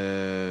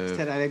que...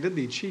 C'était l'anecdote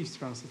des Chiefs, je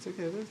pense. C'est ça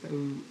qu'il y avait?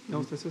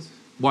 Non, c'était ça.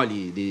 Ouais,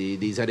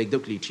 des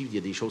anecdotes que les Chiefs, il y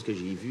a des choses que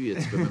j'ai vues,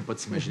 tu peux même pas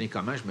t'imaginer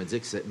comment. Je me dis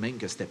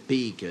que c'était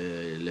pire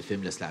que le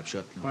film Le Slapshot.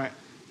 Là. Ouais.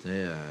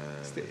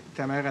 C'était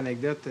ta meilleure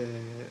anecdote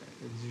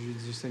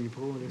du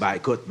semi-pro? Là, ben,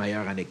 écoute,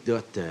 meilleure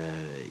anecdote.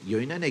 Il y a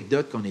une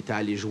anecdote qu'on était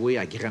allé jouer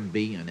à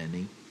Granby une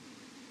année.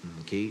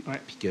 OK? Ouais.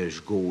 Puis que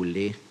je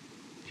gaulais.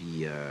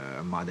 Puis à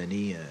un moment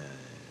donné,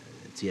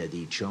 tu sais, il y a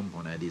des chums,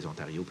 on a des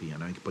Ontario, puis il y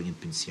en a un qui pogne une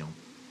punition.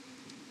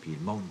 Puis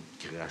le monde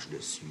crache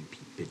dessus, puis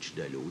pitch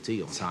de l'eau. Tu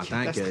sais,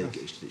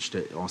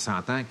 on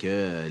s'entend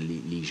que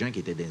les gens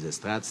qui étaient dans les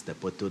estrades, c'était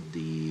pas tous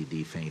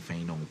des fins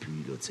non plus,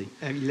 là, tu sais.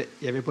 Il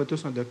n'y avait pas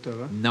tous un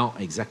doctorat. Non,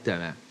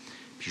 exactement.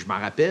 Puis je me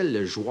rappelle,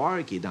 le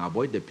joueur qui est dans la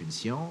boîte de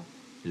punition,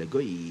 le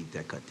gars, il est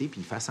à côté,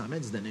 puis il fait semblant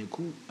de se donner un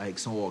coup avec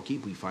son hockey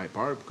pour lui faire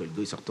peur, pour que le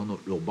gars il se retourne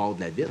au bord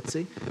de la vitre, tu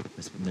sais.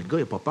 Mais le gars,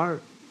 il n'a pas peur.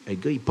 Le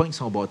gars, il pogne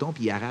son bâton,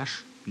 puis il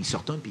arrache, puis il se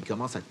retourne, puis il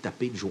commence à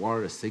taper le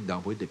joueur dans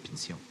la boîte de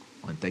punition.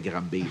 On était à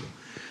Granby, là.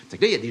 Fait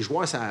que là, il y a des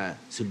joueurs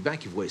sur le banc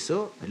qui voient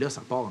ça, mais là,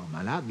 ça part en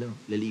malade, là.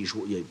 Là, il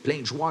y a plein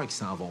de joueurs qui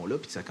s'en vont là,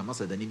 puis ça commence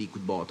à donner des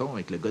coups de bâton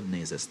avec le gars de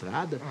les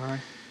estrades. Ouais.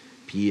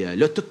 Puis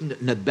là, toute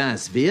notre banc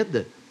se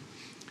vide.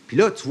 Puis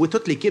là, tu vois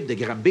toute l'équipe de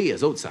Granby,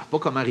 eux autres, ils ne savent pas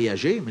comment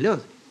réagir, mais là,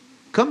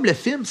 comme le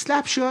film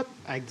Slapshot.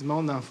 Avec du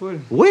monde dans la foule.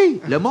 Oui,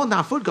 le monde dans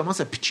la foule commence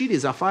à pitcher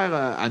des affaires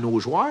à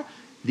nos joueurs.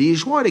 Les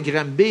joueurs de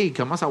Granby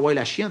commencent à avoir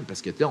la chienne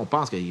parce que là, on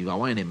pense qu'il va y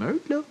avoir une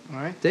émeute. Là.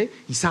 Ouais.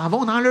 Ils s'en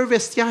vont dans leur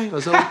vestiaire,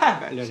 eux autres.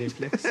 Ben, le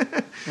réflexe.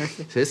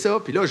 C'est ça.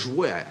 Puis là, je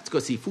vois, en tout cas,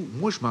 c'est fou.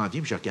 Moi, je m'en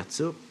viens puis je regarde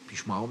ça. Puis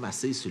je m'en vais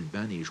m'asseoir sur le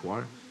banc des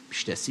joueurs. Puis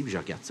je suis assis puis je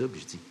regarde ça.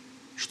 Puis je dis,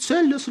 je suis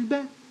seul là sur le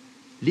banc.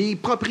 Les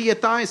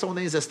propriétaires sont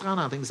dans les estrades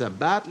en train de se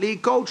battre. Les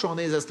coachs sont dans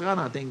les estrades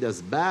en train de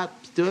se battre.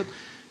 Puis tout.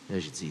 Là,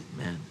 j'ai dit,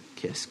 man,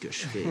 qu'est-ce que je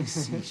fais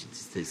ici?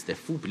 J'ai dit, c'était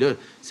fou. Puis là,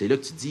 c'est là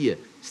que tu dis,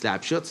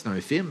 Slapshot, c'est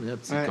un film.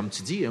 Là, comme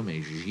tu dis, hein,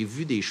 mais j'ai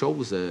vu des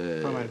choses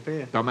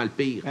pas mal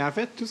pires. Mais en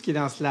fait, tout ce qui est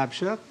dans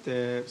Slapshot,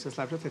 parce que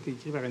Slapshot a été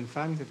écrit par une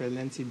femme qui s'appelle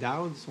Nancy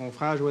Dowd. Son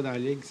frère jouait dans la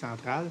Ligue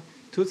centrale.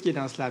 Tout ce qui est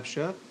dans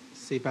Slapshot,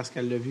 c'est parce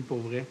qu'elle l'a vu pour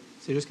vrai.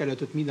 C'est juste qu'elle a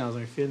tout mis dans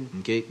un film.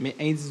 Okay. Mais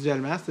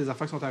individuellement, c'est des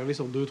affaires qui sont arrivées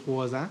sur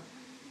 2-3 ans.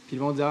 Puis ils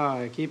vont dire,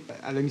 OK,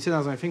 elle a mis ça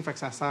dans un film, fait que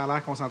ça sert à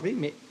l'air concentré.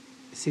 Mais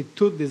c'est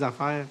toutes des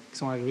affaires qui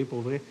sont arrivées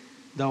pour vrai.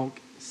 Donc,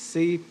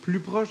 c'est plus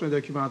proche d'un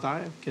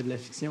documentaire que de la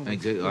fiction.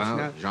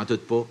 Exactement. J'en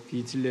doute pas.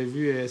 Puis tu l'as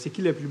vu. C'est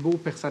qui le plus beau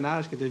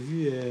personnage que tu as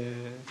vu?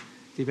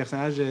 Tes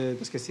personnages,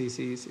 parce que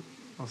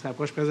on se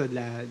rapproche presque de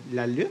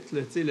la lutte.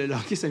 Là, le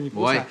hockey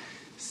semi-pro,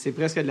 c'est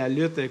presque de la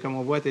lutte comme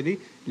on voit à télé.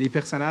 Les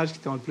personnages qui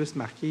t'ont le plus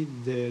marqué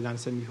dans le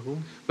semi-pro?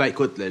 Ben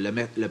écoute,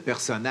 le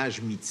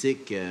personnage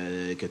mythique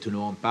que tout le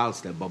monde parle,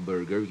 c'était Bob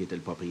Burger, qui était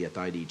le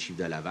propriétaire des Chiefs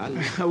de Laval.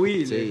 Ah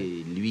oui.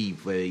 Lui, il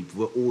pouvait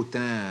autant...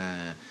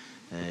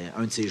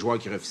 un de ses joueurs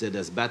qui refusait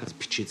de se battre,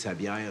 pitcher de sa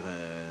bière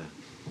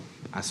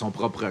à son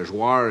propre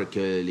joueur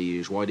que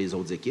les joueurs des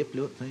autres équipes.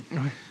 Là,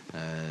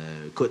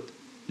 écoute,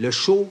 le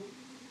show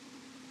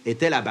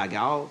était la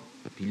bagarre,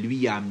 puis lui,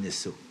 il a amené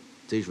ça.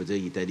 Je veux dire,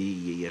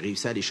 il a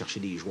réussi à aller chercher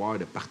des joueurs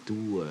de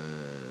partout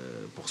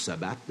pour se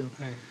battre. Là.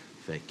 Ouais.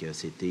 Fait que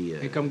c'était...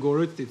 Et comme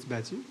goaler, tu t'es-tu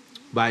battu?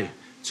 Ben,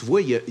 tu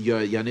vois, il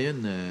y en a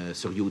une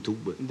sur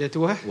YouTube. De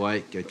toi?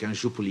 Oui, quand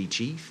je joue pour les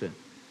Chiefs...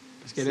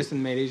 Parce que là, c'est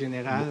une mêlée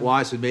générale.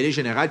 Ouais, c'est une mêlée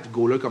générale, puis le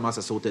goaler commence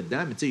à sauter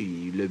dedans. Mais tu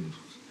sais,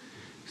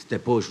 c'était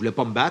pas, je voulais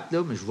pas me battre,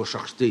 là, mais je vais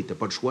chercher. T'as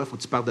pas le choix, faut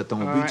que tu partes de ton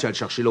but, tu vas aller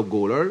chercher l'autre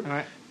goaler.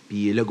 Ouais.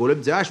 Puis le goaler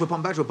me dit, je veux pas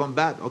me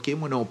battre. OK,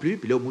 moi non plus.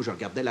 Puis là, moi, je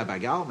regardais la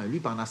bagarre, mais lui,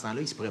 pendant ce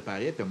temps-là, il se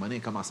préparait, puis à un moment donné,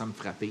 il commençait à me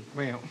frapper.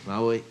 Voyons.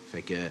 Ah oui.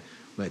 Fait que,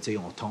 ben, tu sais,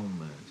 on tombe,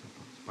 ça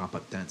prend pas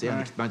de temps. Tu sais, un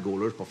équipement de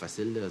goaler, c'est pas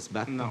facile de se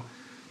battre. Non.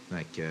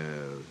 Fait que,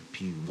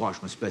 puis,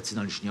 je me suis battu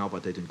dans le junior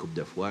peut-être une couple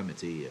de fois, mais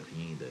tu sais,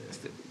 rien de.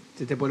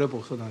 T'étais pas là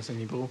pour ça dans le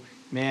semi-pro.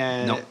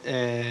 Mais non.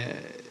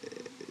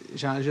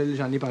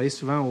 J'en ai parlé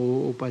souvent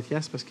au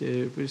podcast parce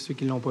que ceux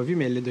qui ne l'ont pas vu,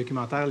 mais le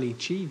documentaire Les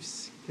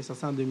Chiefs, qui est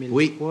sorti en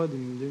 2003,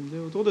 2002,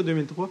 autour de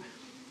 2003,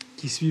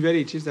 qui suivait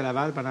les Chiefs de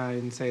Laval pendant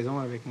une saison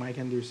avec Mike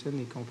Anderson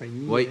et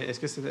compagnie. Oui. Est-ce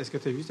que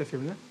tu as vu ce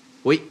film-là?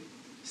 Oui.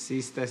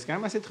 c'était quand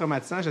même assez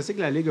traumatisant. Je sais que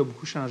la Ligue a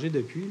beaucoup changé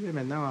depuis. Là.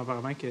 Maintenant,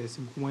 apparemment, que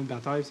c'est beaucoup moins de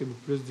batailles, c'est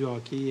beaucoup plus du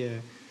hockey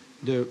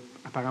de,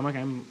 apparemment, quand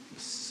même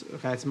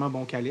relativement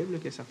bon calibre, là,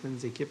 que certaines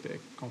équipes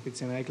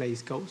compétitionneraient avec la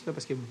East Coast, là,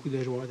 parce qu'il y a beaucoup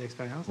de joueurs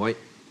d'expérience. Oui.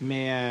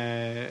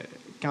 Mais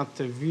quand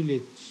tu as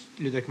vu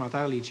le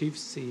documentaire Les Chiefs,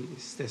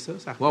 c'était ça?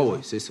 Oui,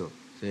 c'est ça.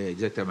 C'est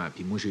exactement.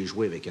 Puis moi, j'ai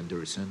joué avec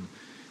Anderson.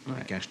 Ouais.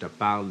 Quand je te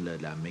parle là,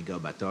 de la méga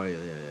bataille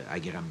à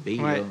Granby,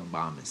 Ouais. là, bon,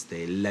 mais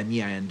c'était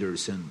l'ami à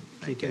Anderson.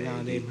 Qui était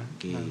dans les...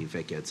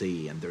 Fait que, tu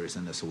sais,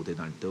 Anderson a sauté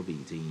dans le tas, puis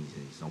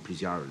ils sont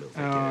plusieurs, là.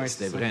 Fait Ah, que ouais,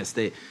 c'était c'est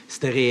vrai,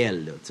 c'était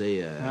réel, là, tu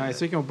sais. Ouais,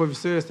 ceux qui n'ont pas vu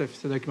ça,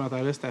 ce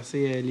documentaire-là, c'est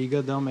assez... les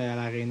gars dorment à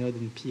l'aréna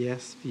d'une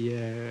pièce, puis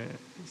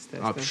puis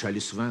je suis allé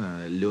souvent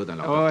dans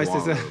leur Ah, ouais,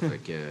 dortoir. c'est ça. Là, fait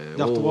que,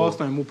 dortoir,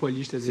 c'est un mot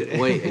poli, je te dirais.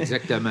 Oui,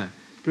 exactement.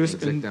 plus,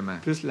 exactement.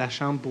 plus la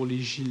chambre pour les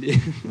gilets.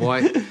 Oui.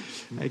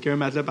 Avec un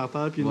matelas par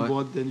terre puis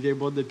une vieille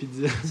boîte de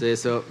pizza. C'est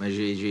ça. Mais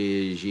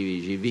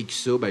j'ai vécu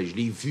ça. Ben, je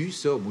l'ai vu,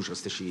 ça. Moi, je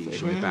restais chez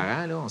mes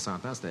parents, là. On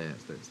s'entend,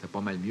 c'était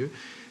pas mal mieux.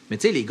 Mais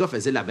tu sais, les gars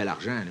faisaient de la belle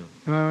argent,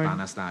 là,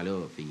 pendant ce temps-là.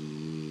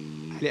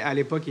 Puis... À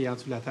l'époque, il est en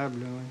dessous de la table,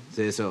 là. Ouais.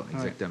 C'est ça,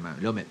 exactement.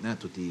 Là, maintenant,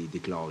 tout est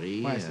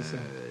déclaré. Oui, c'est ça.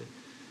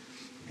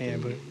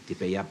 T'es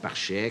payable par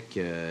chèque.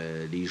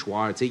 Les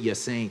joueurs, tu sais, il y a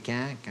 5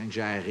 ans, quand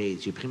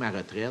j'ai pris ma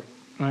retraite,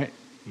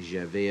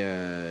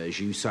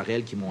 j'ai eu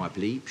Sorel qui m'ont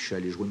appelé, puis je suis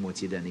allé jouer une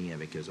moitié d'année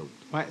avec eux autres.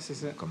 Oui, c'est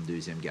ça. Comme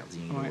deuxième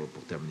gardien là,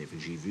 pour terminer.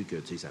 J'ai vu que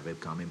ça avait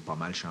quand même pas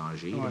mal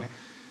changé.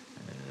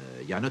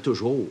 Il y en a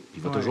toujours. Puis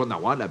il va toujours en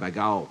avoir de la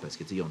bagarre, parce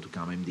que ils ont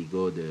quand même des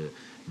gars de.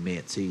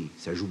 Mais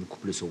ça joue beaucoup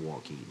plus au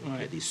hockey.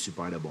 Il y a des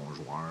super de bons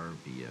joueurs.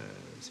 Puis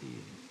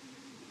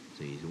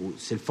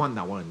c'est le fun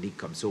d'avoir une ligue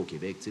comme ça au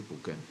Québec,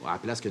 à la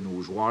place que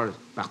nos joueurs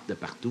partent de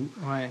partout.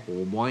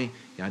 Au moins,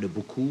 il y en a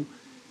beaucoup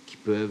qui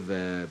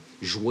peuvent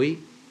jouer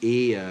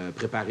et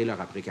préparer leur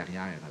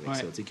après-carrière avec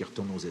ça, qui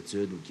retournent aux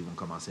études ou qui vont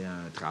commencer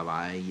un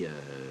travail.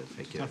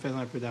 En faisant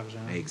un peu d'argent.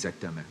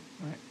 Exactement.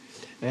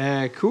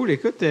 Ouais. Cool.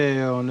 Écoute,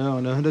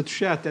 on a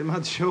touché à tellement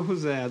de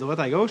choses à droite,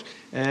 à gauche.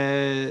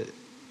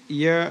 Il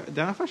y a,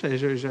 dernière fois,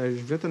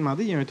 je voulais te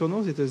demander, il y a un tournoi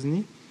aux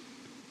États-Unis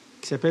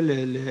qui s'appelle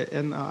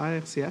le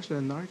NARCH, le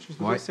NARCH.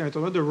 C'est un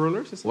tournoi de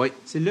roller, c'est ça? Oui.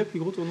 C'est le plus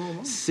gros tournoi au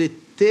monde?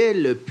 C'était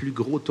le plus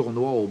gros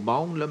tournoi au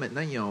monde. Là,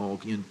 maintenant, il y a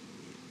une...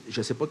 Je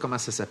ne sais pas comment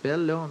ça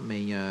s'appelle, là,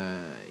 mais il y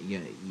a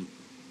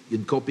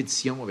une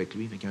compétition avec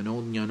lui. Il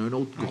y en a un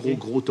autre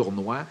gros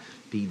tournoi.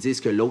 Puis ils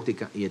disent que l'autre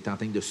est en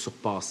train de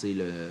surpasser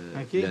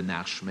le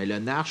NARCH. Mais le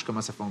NARCH,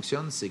 comment ça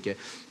fonctionne, c'est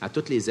qu'à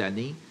toutes les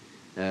années,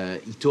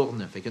 il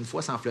tourne. Fait qu'une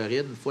fois, c'est en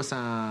Floride, une fois, c'est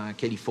en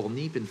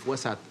Californie, puis une fois,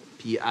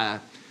 puis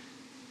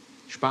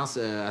je pense,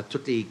 à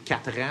tous les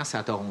 4 ans, c'est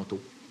à Toronto.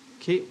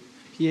 OK.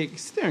 Puis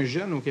si tu es un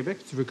jeune au Québec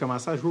et tu veux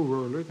commencer à jouer au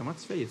roller, comment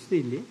tu fais? Y a-tu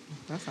des ligues?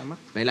 Comment ça marche?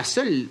 Bien, la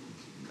seule...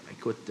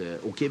 Écoute,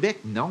 au Québec,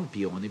 non.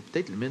 Puis on est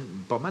peut-être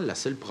pas mal la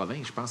seule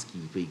province, je pense,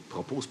 qui ne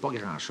propose pas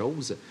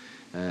grand-chose.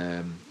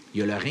 Il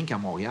y a le Rink à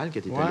Montréal que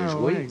tu es allé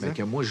jouer.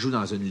 Que moi, je joue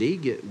dans une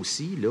ligue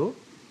aussi, là.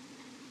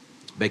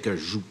 Bien, que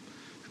je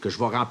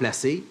vais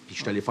remplacer. Puis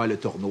je suis allé faire le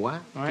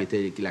tournoi, qui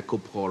était la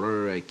Coupe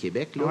Roller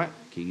Québec, là,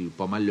 qui est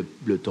pas mal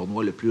le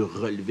tournoi le plus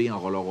relevé en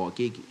roller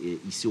hockey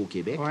ici au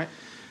Québec.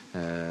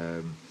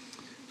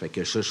 Fait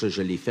que ça,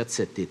 je l'ai fait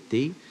cet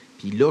été.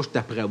 Puis là,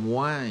 d'après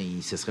moi,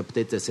 ce serait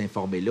peut-être de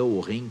s'informer là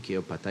au Rink,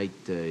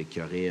 peut-être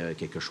qu'il y aurait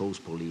quelque chose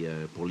pour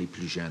les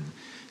plus jeunes.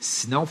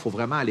 Sinon, il faut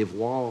vraiment aller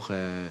voir... tu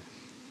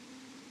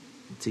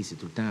sais, c'est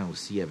tout le temps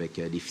aussi avec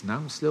les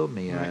finances, là,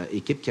 mais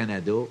Équipe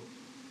Canada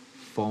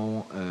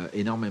font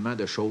énormément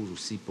de choses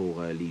aussi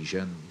pour les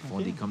jeunes. Ils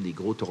font comme des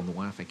gros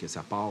tournois. Fait que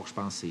ça part, je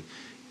pense, c'est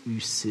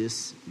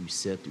U6,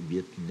 U7,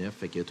 U8, U9.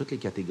 Fait qu'il y a toutes les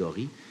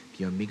catégories. Puis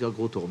il y a un méga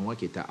gros tournoi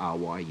qui est à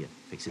Hawaï.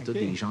 Fait que c'est tous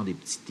des gens des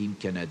petits teams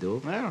Canada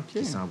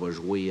qui s'en va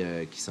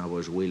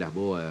jouer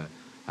là-bas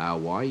à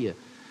Hawaï.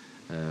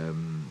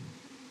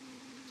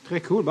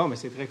 Très cool. Bon, mais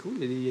c'est très cool.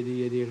 Il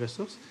y a des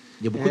ressources.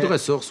 Il y a beaucoup de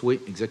ressources, oui,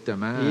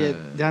 exactement.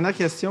 Dernière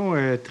question,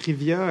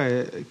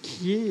 trivia.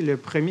 Qui est le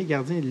premier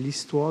gardien de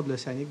l'histoire de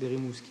l'Océanique de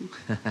Rimouski?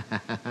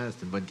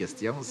 C'est une bonne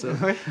question, ça.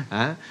 Oui.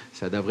 Hein?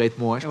 Ça devrait être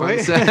moi, je pense.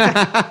 Oui.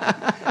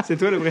 C'est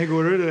toi le vrai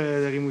goaler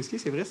de Rimouski,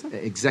 c'est vrai ça?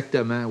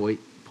 Exactement, oui.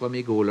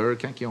 Premier goaler.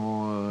 Quand ils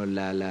ont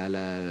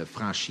la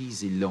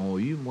franchise, ils l'ont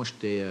eu. Moi,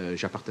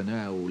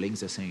 j'appartenais aux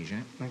Lynx de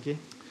Saint-Jean. OK.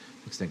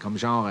 C'était comme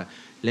genre,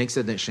 Lynx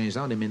de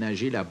Saint-Jean a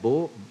déménagé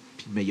là-bas,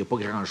 mais il n'y a pas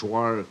grand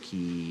joueur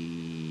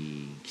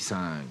qui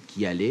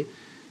allait.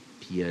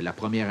 Puis la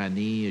première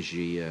année,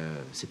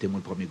 c'était moi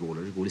le premier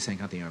goaler. J'ai goalé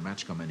 51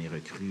 matchs comme année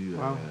recrue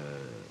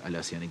à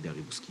l'Océanique de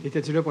Rimouski.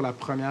 Étais-tu là pour la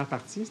première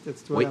partie?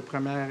 C'était-tu toi la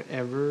première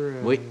ever?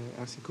 Oui.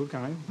 C'est cool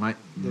quand même. Oui,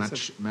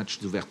 match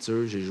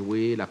d'ouverture. J'ai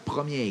joué la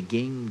première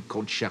game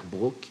contre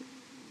Sherbrooke.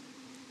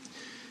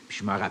 Puis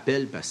je me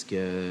rappelle parce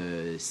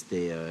que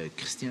c'était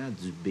Christian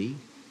Dubé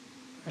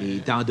et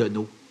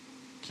Dandonneau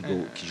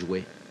qui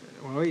jouaient.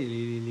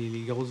 Oui,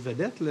 les grosses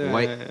vedettes. Là,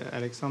 Ouais.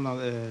 Alexandre...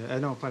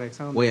 non, pas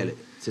Alexandre. Oui,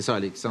 c'est ça,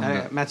 Alexandre.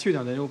 Mathieu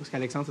Dandonneau, parce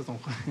qu'Alexandre, c'est son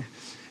frère.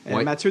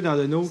 Ouais. Mathieu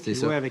Dandonneau qui C'est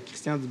jouait ça. avec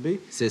Christian Dubé.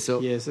 C'est ça.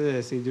 Puis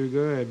ces deux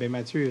gars,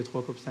 Mathieu, il a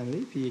 3 Coupes Stanley,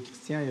 puis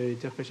Christian, il a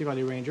été repêché par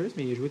les Rangers,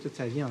 mais il a joué toute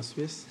sa vie en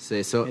Suisse.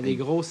 C'est ça. Il y a des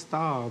grosses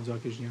stars du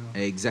hockey junior.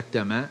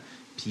 Exactement.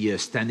 Puis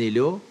cette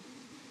année-là,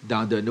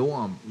 Dandonneau,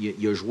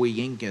 il a joué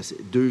rien que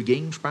 2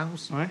 games, je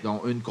pense, Ouais.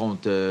 dont une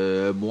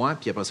contre moi,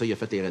 puis après ça, il a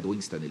fait les Red Wings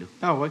cette année-là.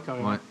 Ah ouais,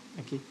 carrément. Ouais.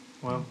 OK.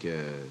 Wow. Donc,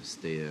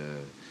 c'était...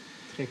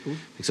 Très cool.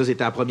 Fait que ça,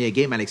 c'était la première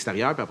game à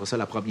l'extérieur, puis après ça,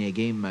 la première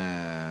game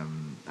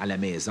à la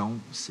maison.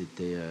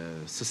 C'était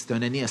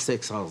une année assez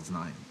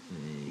extraordinaire.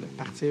 De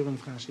partir une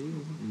franchise.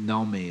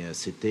 Non, mais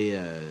c'était...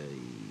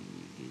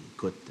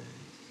 écoute,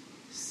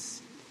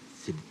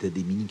 c'était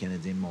des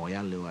mini-Canadiens de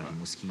Montréal, là, à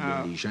Rimouski.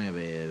 Ah. Les gens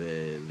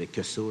avaient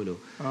que ça, là.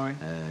 Ah ouais.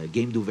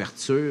 Game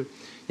d'ouverture.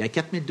 Il y a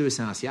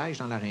 4200 sièges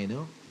dans l'aréna.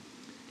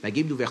 La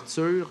game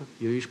d'ouverture,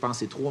 il y a eu, je pense,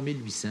 c'est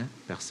 3800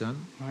 personnes.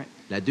 Ouais.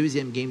 La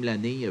deuxième game de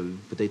l'année, il y a eu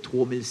peut-être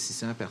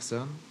 3600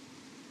 personnes.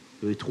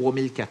 Il y a eu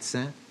 3400.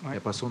 Ouais. Et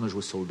après ça, on a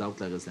joué sold out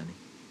le reste de l'année.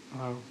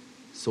 Wow.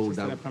 Sold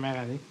C'était out. la première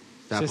année.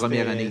 C'était la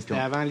première année. C'était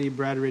avant les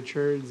Brad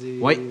Richards et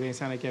Oui.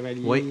 Vincent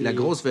Lecavalier. Oui, la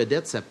grosse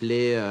vedette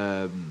s'appelait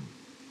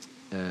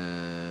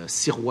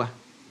Sirois.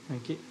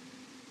 OK.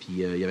 Puis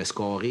il avait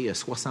scoré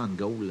 60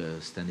 goals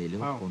cette année-là.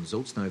 Wow. Pour nous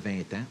autres, c'était un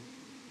 20 ans.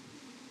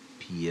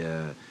 Puis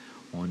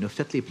on a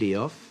fait les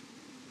playoffs.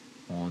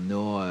 On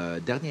a...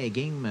 dernière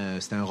game,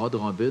 c'était un round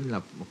robin,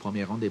 la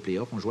première ronde des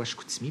playoffs. On jouait à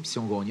Chicoutimi, puis si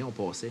on gagnait, on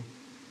passait.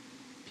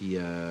 Puis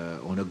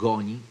on a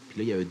gagné. Puis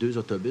là, il y avait 2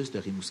 autobus de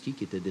Rimouski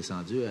qui étaient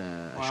descendus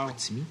à Wow.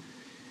 Chicoutimi.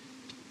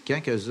 Puis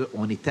quand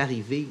on est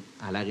arrivé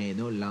à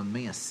l'aréna le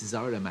lendemain à 6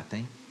 h le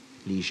matin,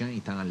 les gens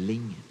étaient en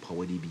ligne pour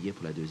avoir des billets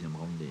pour la deuxième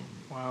ronde.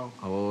 Wow.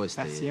 Ah ouais,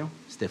 Passion.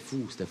 c'était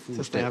fou, c'était fou.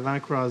 Ça, c'était avant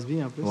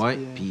Crosby, en plus. Oui,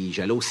 puis, puis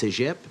j'allais au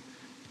cégep. Puis,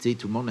 tu sais,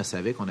 tout le monde le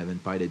savait qu'on avait une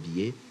paire de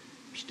billets.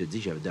 Puis je te dis,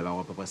 devait avoir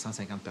à peu près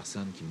 150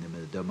 personnes qui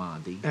venaient me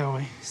demander Ah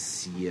ouais.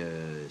 si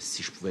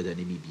je pouvais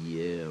donner mes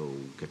billets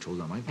ou quelque chose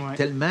de même. Puis Ouais.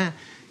 tellement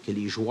que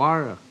les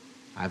joueurs,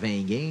 à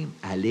 20 games,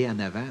 allaient en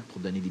avant pour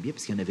donner des billets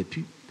parce qu'il n'y en avait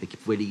plus. Fait qu'ils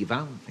pouvaient les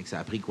vendre. Fait que ça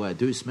a pris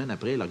 2 semaines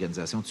après,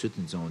 l'organisation tout de suite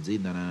nous ont dit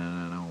non,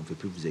 on ne veut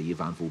plus que vous ayez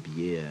vendre vos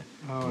billets.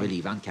 Ah Vous pouvez ouais.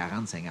 les vendre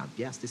 40, 50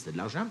 piastres. C'était de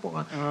l'argent pour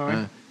un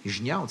ouais.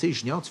 junior. Tu sais,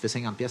 junior, tu fais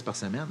 50 piastres par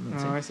semaine. tu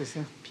sais. Ah ouais, c'est ça.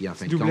 Puis en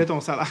fin Tu de doublais compte,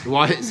 ton salaire.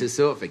 oui, c'est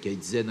ça. Fait qu'il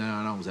disait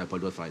non, vous n'avez pas le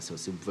droit de faire ça.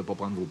 Si vous ne pouvez pas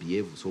prendre vos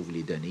billets, soit vous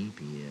les donnez,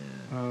 puis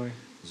Ah ouais.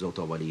 nous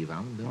autres, on va les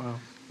vendre. là. Wow.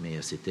 Mais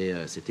c'était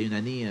une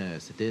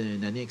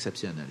année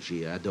exceptionnelle.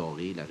 J'ai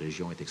adoré. La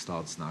région est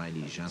extraordinaire.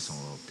 Les gens sont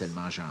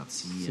tellement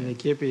gentils. C'est une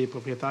équipe et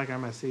propriétaire quand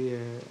même assez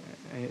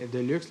de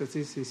luxe. Là,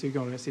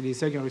 c'est les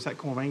seuls qui ont réussi à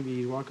convaincre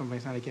des joueurs comme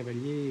Vincent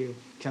Lecavalier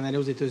qui en allaient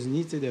aux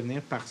États-Unis de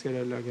venir parce que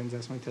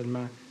l'organisation est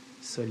tellement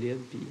solide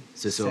puis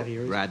C'est ça.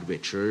 sérieuse. Brad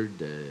Richard,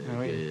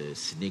 Ah oui.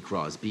 Sidney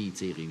Crosby,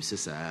 ils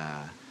réussissent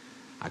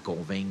à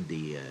convaincre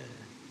des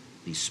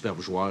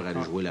superbes joueurs à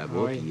aller jouer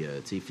là-bas. Ah oui.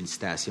 Puis,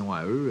 félicitations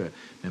à eux.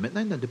 Mais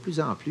maintenant, il y en a de plus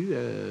en plus.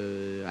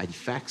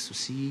 Halifax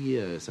aussi,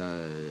 ça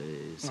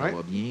Ouais.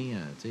 va bien.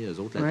 Eux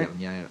autres, la Ouais.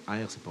 dernière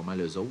ère, c'est pas mal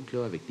eux autres,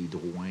 là, avec les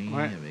Drouin,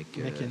 Ouais. avec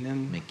McKinnon.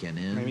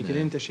 McKinnon. Mais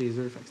McKinnon était chez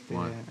eux. Fait que c'était,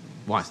 Ouais.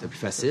 Ouais, c'était plus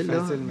facile. C'était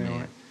là, facile, mais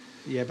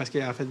mais- ouais. Parce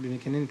qu'en fait,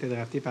 McKinnon était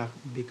drafté par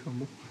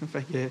Bécomo.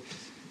 Fait que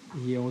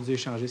ils ont dû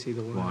échanger ses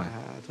droits Ouais.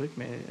 à truc.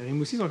 Mais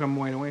Rimouski, ils sont comme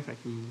moins loin. Fait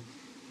qu'ils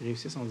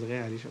réussissent, on dirait,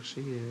 à aller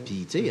chercher.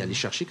 Puis, tu sais, aller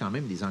chercher quand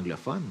même des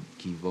anglophones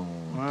qui vont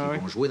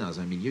jouer dans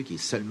un milieu qui est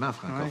seulement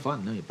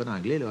francophone. là. Il n'y a pas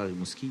d'anglais, là, à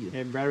Rimouski. là.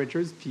 Et Brad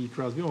Richards et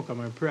Crosby ont comme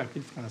un peu appris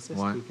le français,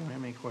 Ouais. ce qui est quand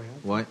même incroyable.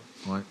 Ouais.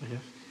 Bref.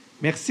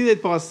 Merci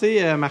d'être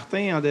passé,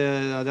 Martin, en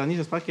dernier.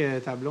 J'espère que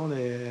ta blonde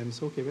aime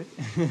ça au Québec.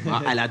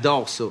 Ah, elle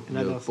adore ça. Elle Il n'y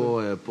a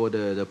adore pas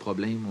de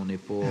problème.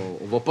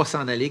 On va pas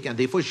s'en aller. Quand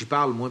des fois, j'y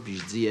parle, moi, puis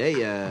je dis,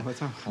 hey,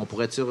 on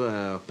pourrait-tu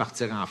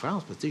partir en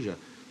France? Parce que, tu sais,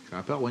 j'ai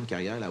un peu avoir une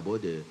carrière là-bas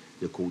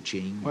de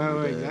coaching, Ouais,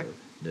 ou exact.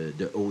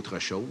 de autre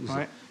chose.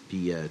 Ouais.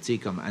 Puis, tu sais,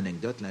 comme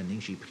anecdote, l'année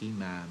que j'ai pris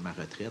ma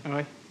retraite,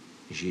 Ouais.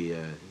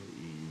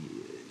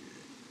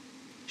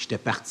 j'étais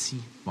parti.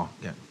 Bon,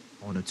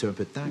 on a-tu un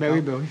peu de temps? Ben encore?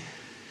 oui, ben oui.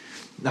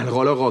 Dans le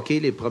roller hockey,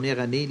 les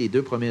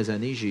 2 premières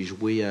années, j'ai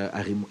joué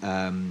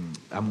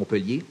à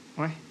Montpellier.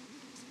 Ouais.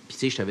 Puis, tu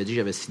sais, je t'avais dit,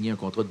 j'avais signé un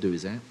contrat de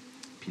 2 ans.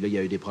 Puis là, il y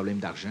a eu des problèmes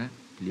d'argent.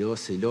 Puis là,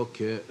 c'est là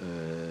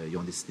qu'ils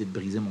ont décidé de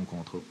briser mon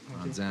contrat.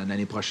 En disant,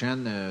 l'année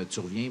prochaine, tu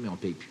reviens, mais on ne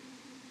te paye plus.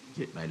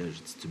 OK. Ben là, j'ai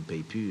dit, tu ne me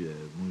payes plus,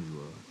 moi, je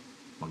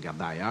vais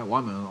regarder ailleurs.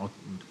 Ouais, mais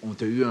on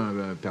t'a eu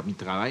un permis de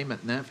travail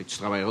maintenant, fait que tu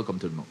travailleras comme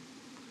tout le monde.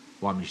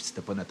 Ouais, mais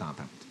c'était pas notre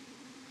entente.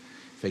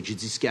 Fait que j'ai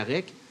dit, c'est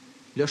correct.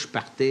 Là, je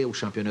partais au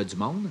championnat du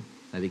monde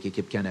avec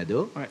Équipe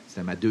Canada. Ouais.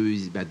 C'était ma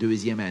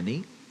deuxième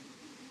année.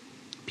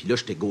 Puis là,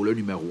 j'étais goaler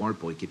numéro 1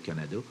 pour Équipe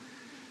Canada.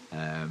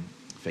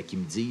 Fait qu'ils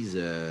me disent,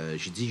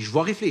 j'ai dit, je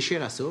vais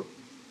réfléchir à ça.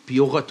 Puis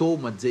au retour,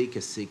 on m'a dit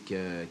qu'est-ce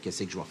que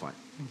je vais faire.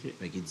 OK.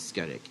 Fait qu'ils disent,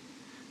 c'est correct.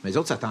 Mais les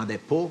autres ne s'attendaient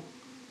pas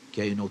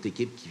qu'il y ait une autre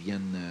équipe qui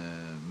vienne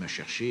me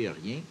chercher,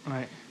 rien.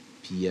 Ouais.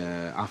 Puis,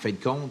 en fin de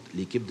compte,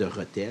 l'équipe de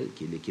Rethel,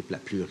 qui est l'équipe la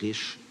plus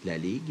riche de la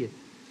Ligue,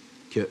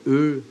 que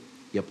eux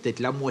il y a peut-être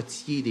la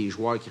moitié des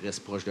joueurs qui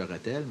restent proches de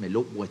Rethel, mais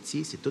l'autre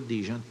moitié, c'est tous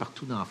des gens de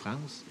partout dans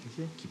France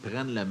qui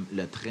prennent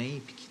le train,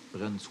 puis qui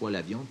prennent soit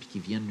l'avion, puis qui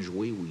viennent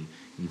jouer ou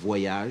ils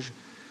voyagent.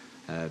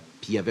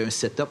 Puis il y avait un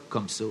setup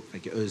comme ça. Fait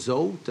qu'eux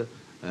autres,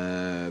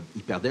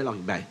 ils perdaient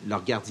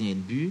leur gardien de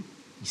but.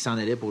 Ils s'en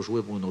allaient pour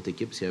jouer pour une autre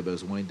équipe s'il y avait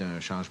besoin d'un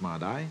changement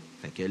d'air.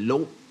 Fait que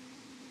l'autre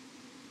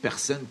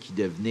personne qui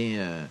devenait...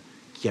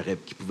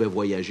 qui pouvait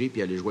voyager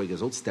puis aller jouer avec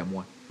eux autres, c'était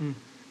moi.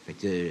 Fait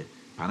que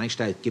pendant que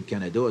j'étais à l'équipe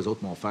Canada, eux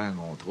autres m'ont fait un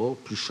contrat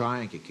plus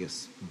cher que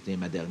c'était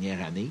ma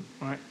dernière année.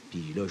 Ouais.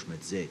 Puis là, je me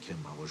disais,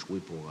 on va jouer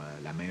pour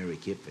la meilleure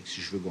équipe. Fait que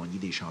si je veux gagner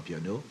des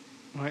championnats,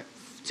 Ouais.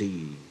 tu sais,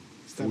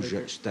 faut que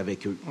j'étais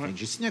avec eux. Ouais. Fait que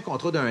j'ai signé un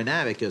contrat d'1 an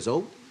avec eux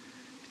autres.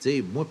 Puis, tu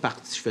sais, moi,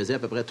 je faisais à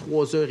peu près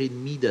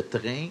 3h30 de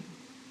train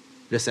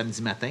le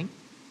samedi matin.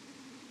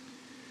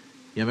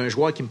 Il y avait un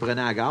joueur qui me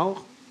prenait à la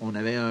gare. On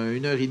avait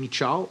 1h30 de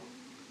char.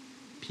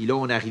 Puis là,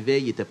 on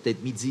arrivait, il était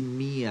peut-être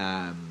 12h30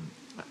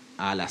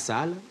 à la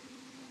salle.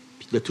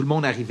 Puis là, tout le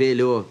monde arrivait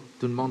là,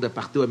 tout le monde de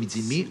partout à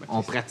 12h30.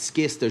 On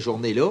pratiquait cette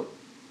journée-là.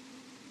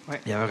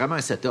 Ouais. Il y avait vraiment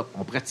un setup.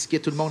 On pratiquait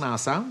tout le monde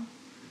ensemble.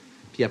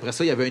 Puis après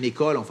ça, il y avait une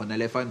école. On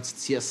allait faire une petite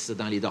sieste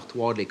dans les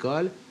dortoirs de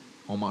l'école.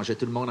 On mangeait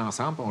tout le monde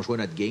ensemble, puis on jouait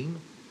notre game.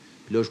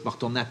 Puis là, je me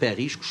retournais à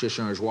Paris, je couchais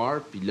chez un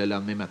joueur, puis le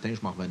lendemain matin,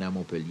 je m'en revenais à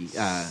Montpellier.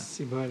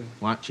 C'est bon,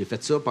 là. Ouais, j'ai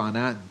fait ça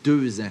pendant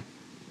 2 ans.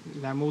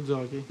 L'amour du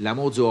hockey.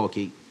 L'amour du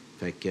hockey.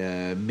 Fait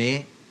que,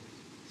 mais,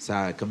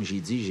 ça, comme j'ai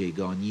dit, j'ai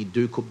gagné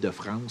 2 Coupes de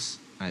France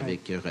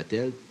avec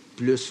Rethel,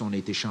 plus on a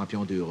été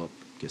champion d'Europe.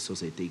 Que ça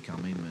a été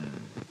quand même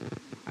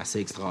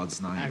assez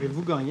extraordinaire.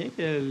 Avez-vous gagné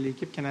avec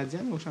l'équipe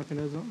canadienne au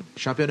championnat du monde?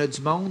 Championnat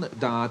du monde,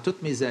 dans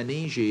toutes mes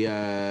années, j'ai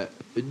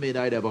une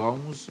médaille de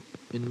bronze,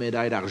 une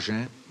médaille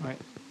d'argent,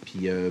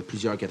 puis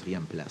plusieurs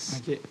 4e places.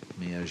 OK.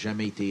 Mais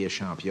jamais été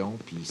champion.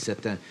 Puis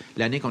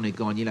l'année qu'on a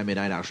gagné la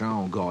médaille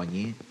d'argent, on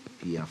gagnait.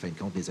 Puis en fin de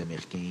compte, les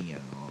Américains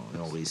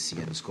ont réussi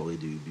à nous scorer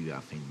 2 buts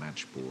en fin de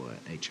match pour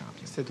être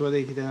champion. C'était toi qui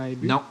étais dans les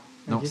buts? Non,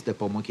 OK. c'était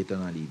pas moi qui étais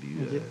dans les buts.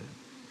 OK.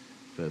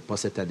 Pas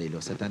cette année-là.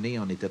 Cette année,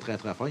 on était très,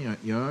 très fort.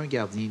 Il y a un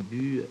gardien de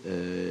but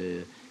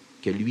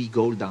que lui,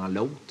 goal dans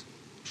l'autre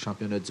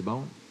championnat du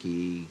monde,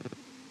 qui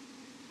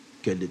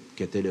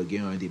était le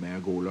gars, un des meilleurs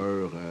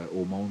goalers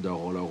au monde de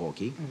roller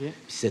hockey. OK. Puis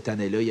cette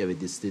année-là, il avait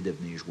décidé de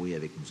venir jouer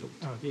avec nous autres.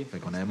 Ah, OK. Fait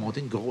qu'on avait monté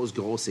une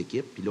grosse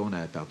équipe, puis là, on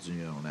avait perdu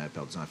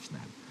en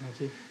finale.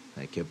 OK.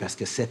 Fait que, parce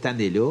que cette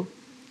année-là,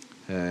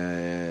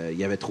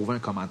 il avait trouvé un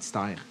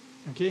commanditaire.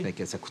 OK. Fait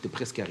que ça coûtait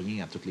presque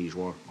rien à tous les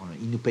joueurs.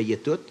 Ils nous payaient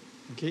tout.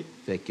 OK.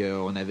 Fait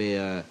qu'on avait...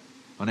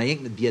 on n'a rien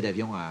que notre billet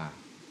d'avion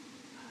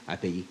à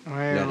payer.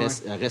 Ouais,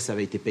 le reste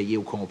avait été payé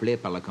au complet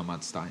par le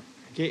commanditaire.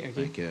 OK, OK.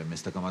 Fait que, mais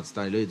ce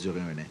commanditaire-là a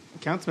duré 1 an.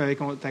 Quand tu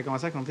as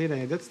commencé à compter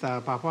l'anecdote, c'était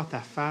par rapport à ta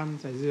femme.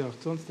 Tu as dit,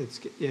 retourne.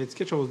 Y avait-tu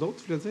quelque chose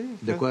d'autre, tu veux dire?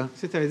 De quoi?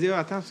 Tu avais dit,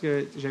 attends, parce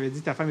que j'avais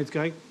dit, ta femme est-tu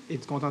correcte?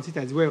 Es-tu contente? Tu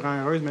as dit, oui,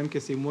 vraiment heureuse, même que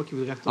c'est moi qui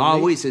voudrais retourner. Ah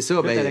oui, c'est ça.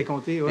 Là, Ben, t'allais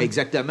compter, ouais.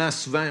 Exactement.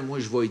 Souvent, moi,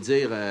 je vais lui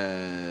dire,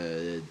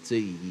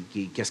 tu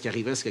sais, qu'est-ce qui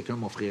arriverait si quelqu'un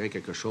m'offrirait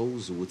quelque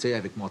chose? Ou, tu sais,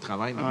 avec mon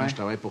travail, maintenant, je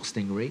travaille pour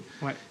Stingray.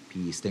 Ouais.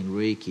 Puis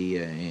Stingray, qui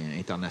est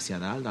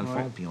international, dans le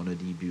fond. Puis on a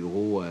des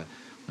bureaux...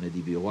 on a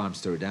des bureaux à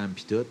Amsterdam,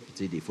 puis tout. Puis,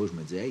 tu sais, des fois, je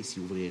me dis, hey,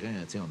 s'ils ouvriraient,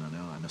 tu sais, on en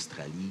a en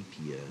Australie,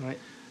 puis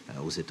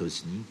aux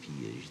États-Unis. Puis,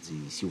 je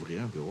dis, s'ils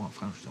ouvriraient un bureau en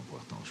France,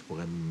 je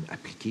pourrais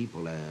m'appliquer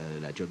pour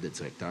la job de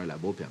directeur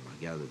là-bas. Puis, elle me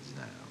regarde, elle dit,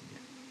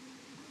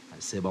 non,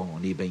 c'est bon,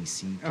 on est bien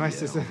ici. Puis,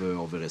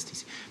 on veut rester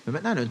ici. Mais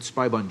maintenant, on a une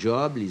super bonne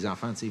job. Les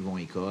enfants, tu sais, ils vont à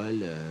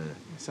l'école.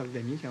 Un cercle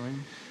d'amis, quand même.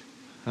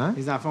 Hein?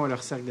 Les enfants ont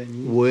leur cercle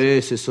d'amis. Oui,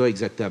 c'est ça,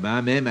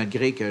 exactement. Mais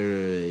malgré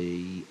que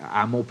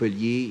à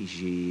Montpellier,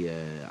 j'ai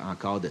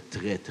encore de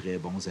très, très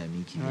bons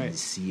amis qui viennent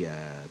ici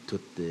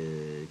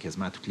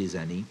quasiment toutes les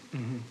années.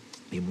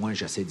 Mm-hmm. Et moi,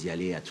 j'essaie d'y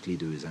aller à tous les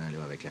 2 ans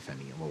là, avec la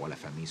famille. On va voir la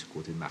famille sur le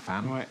côté de ma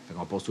femme. Ouais. Fait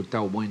qu'on passe tout le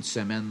temps au moins 1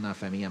 semaine en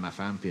famille à ma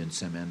femme, puis 1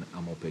 semaine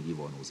à Montpellier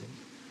voir nos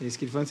amis. Et ce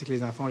qui est le fun, c'est que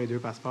les enfants ont les 2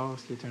 passeports,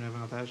 ce qui est un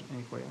avantage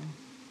incroyable.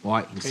 Oui,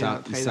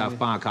 ils ne savent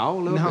pas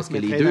encore, là, non, parce que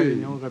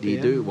les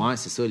deux, ouais,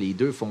 c'est ça, les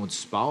deux font du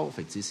sport.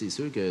 Fait que, c'est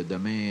sûr que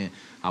demain,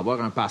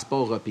 avoir un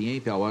passeport européen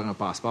puis avoir un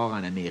passeport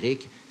en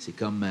Amérique, c'est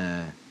comme...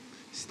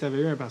 Si tu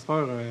avais eu un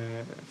passeport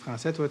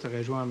français, toi, tu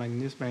aurais joué en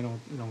Magnus bien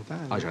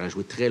longtemps. Ah, j'aurais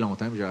joué très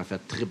longtemps puis j'aurais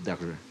fait triple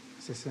d'argent.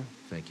 C'est ça.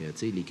 Fait que, tu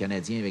sais, les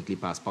Canadiens avec les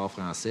passeports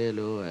français,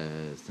 là,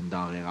 c'est une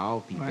denrée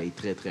rare puis ils payent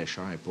très, très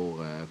cher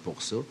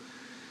pour ça.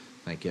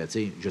 Fait que, tu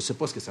sais, je sais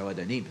pas ce que ça va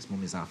donner, parce que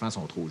moi, mes enfants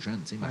sont trop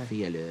jeunes. Tu sais, ma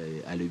fille, elle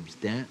a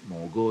 8 ans.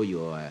 Mon gars,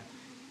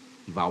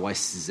 il va avoir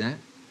 6 ans.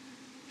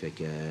 Fait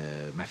que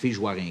ma fille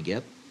joue à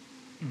Ringuette.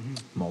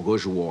 Mm-hmm. Mon gars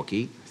joue au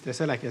hockey. C'était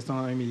ça la question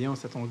à 1 million,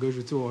 c'était ton gars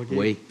joue-tu au hockey?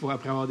 Oui. Pour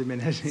après avoir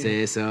déménagé.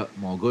 C'est ça.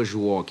 Mon gars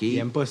joue au hockey. Il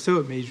aime pas ça,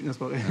 mais il joue. Non, c'est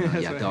pas vrai. Non,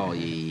 il adore.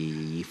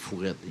 Il est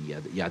fourrette.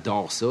 Il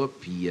adore ça.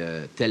 Puis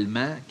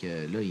tellement que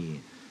là,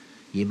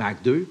 il est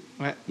Mac 2.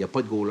 Ouais. Il n'y a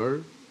pas de goaler,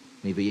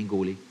 mais il veut rien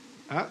goaler.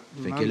 Ah,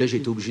 fait que là, j'ai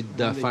été obligé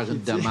de faire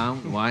une demande.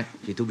 Ouais,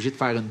 j'ai été obligé de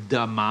faire une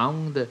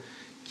demande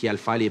qui allait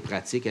faire les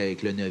pratiques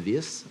avec le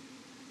novice,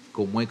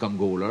 qu'au moins comme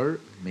goaler,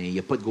 mais il n'y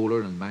a pas de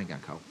goaler dans le mag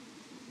encore.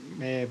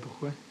 Mais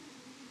pourquoi?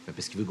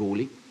 Parce qu'il veut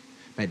goaler.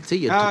 Ben, tu sais,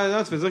 il y a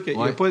Non, tu veux dire qu'il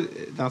n'y a pas...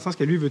 Dans le sens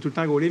que lui, il veut tout le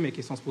temps gauler, mais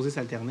qu'ils sont supposés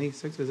s'alterner.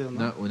 C'est ça que tu veux dire,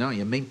 non? Non, il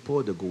n'y a même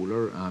pas de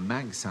goaler. En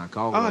mag, c'est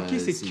encore... OK,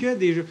 c'est que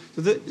des jeux.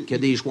 Que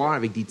des joueurs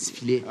avec des petits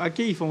filets. OK,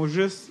 ils veulent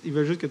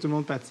juste que tout le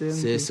monde patine.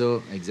 C'est ça,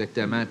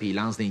 exactement. Puis ils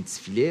lancent des petits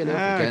filets.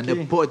 Là. Il n'y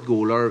a OK. pas de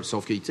goaler.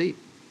 Sauf que, tu sais,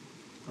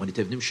 on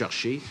était venu me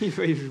chercher. Il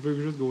veut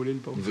juste gauler, le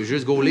pauvre. Il veut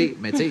juste gauler.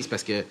 Mais tu sais, c'est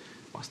parce que...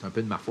 Bon, c'est un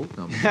peu de ma faute.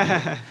 Non,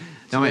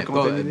 mais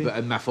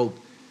pas de ma faute.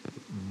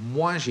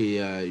 Moi,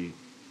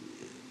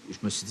 je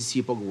me suis dit,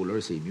 s'il n'est pas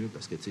goaler, c'est mieux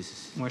parce que, tu sais,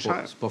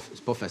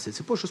 c'est pas facile.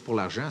 C'est pas juste pour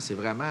l'argent, c'est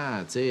vraiment,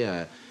 tu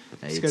sais,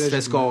 tu te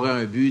fais scorer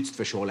un but, tu te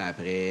fais chialer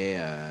après.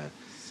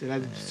 C'est la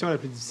discussion la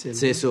plus difficile.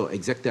 C'est ça,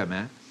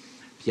 exactement.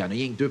 Puis il y en a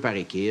rien que 2 par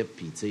équipe,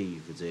 puis, tu sais,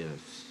 je veux dire,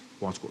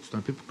 bon, en tout cas, c'est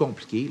un peu plus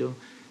compliqué, là,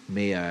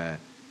 mais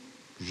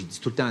j'ai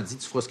tout le temps dit,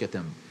 tu feras ce que tu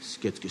aimes, ce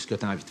que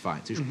tu as envie de faire.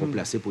 Tu sais, je ne suis pas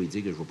placé pour lui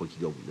dire que je ne veux pas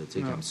qu'il goal. Tu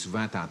sais, comme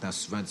souvent, tu entends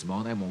souvent du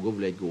monde, hey, mon gars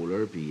voulait être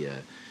goaler, puis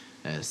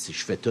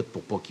je fais tout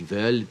pour pas qu'ils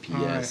veulent, puis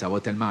ça va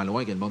tellement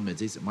loin que le monde me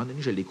dit, à un moment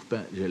donné, je l'ai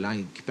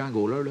équipé en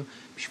goaler, là,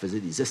 puis je faisais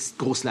des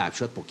gros slap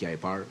shots pour qu'il ait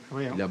peur.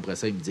 Puis là, après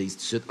ça, ils me disent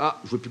tout de suite,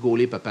 je veux plus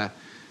goaler, papa.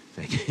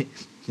 Fait que,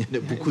 il y en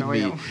a beaucoup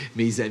de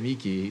mes amis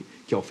qui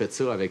ont fait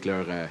ça avec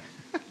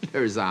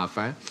leurs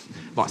enfants.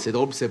 Bon, c'est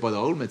drôle, puis c'est pas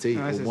drôle, mais tu sais,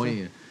 au moins,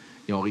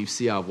 ils ont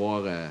réussi à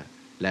avoir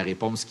la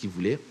réponse qu'ils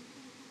voulaient.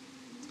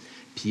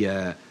 Puis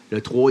le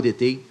 3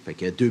 d'été, fait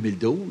que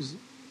 2012,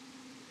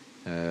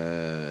 il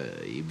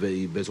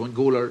a besoin de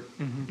goaler.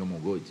 Là, mon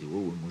gars, il dit,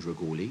 moi, je veux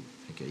goaler.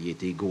 Fait qu'il a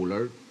été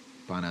goaler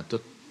pendant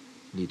tous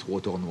les 3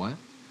 tournois,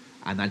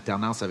 en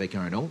alternance avec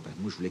un autre.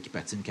 Moi, je voulais qu'il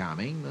patine quand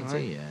même. Là,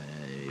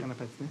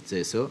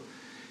 c'est ça.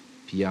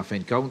 Puis, en fin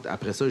de compte,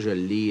 après ça, je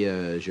l'ai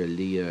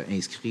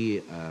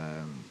inscrit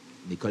à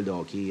l'école de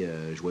hockey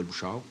Joël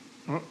Bouchard.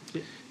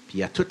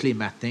 Puis, à tous les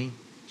matins,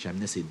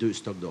 j'amenais ces 2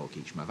 stocks de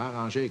hockey. Je m'avais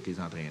arrangé avec les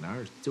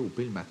entraîneurs. Tu sais, au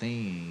pire, le matin,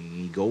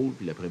 il goal,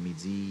 puis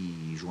l'après-midi,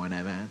 il joue en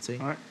avant, tu sais.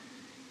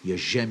 Il n'a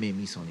jamais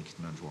mis son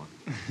équipement de joueur.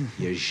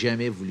 Il n'a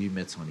jamais voulu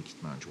mettre son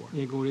équipement de joueur.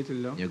 Il a gaulé tout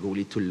le long. Il a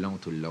gaulé tout le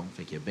long.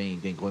 Fait qu'il a bien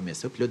gros aimé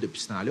ça. Puis là, depuis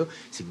ce temps-là,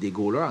 c'est que des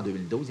goalers en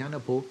 2012, il n'y en a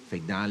pas. Fait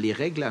que dans les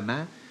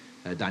règlements,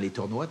 dans les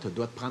tournois, tu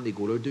dois te prendre des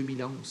goalers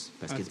 2011.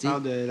 Parce que, tu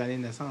parles de l'année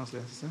de naissance, là,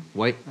 c'est ça?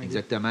 Oui,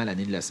 exactement,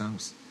 l'année de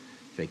naissance.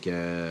 Fait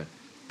que,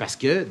 parce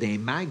que dans les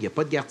MAG, il n'y a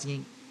pas de gardien.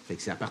 Fait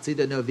que c'est à partir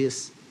de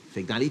novice.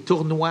 Fait que dans les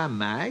tournois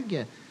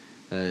MAG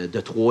de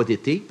 3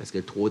 d'été, parce que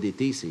le 3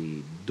 d'été, c'est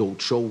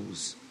d'autres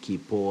choses qui n'est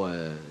pas...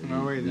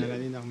 dans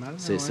l'année normale.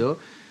 C'est ça.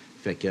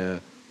 Fait que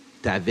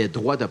tu avais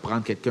droit de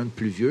prendre quelqu'un de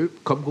plus vieux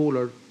comme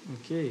goaler.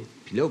 OK.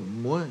 Puis là,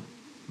 moi,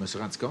 je me suis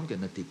rendu compte que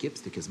notre équipe,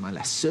 c'était quasiment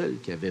la seule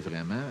qui avait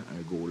vraiment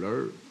un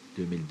goaler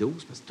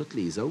 2012, parce que toutes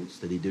les autres,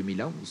 c'était des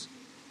 2011.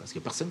 Parce qu'il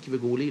n'y a personne qui veut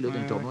goaler là,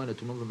 dans le tournoi. Là,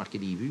 tout le monde veut marquer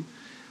des buts.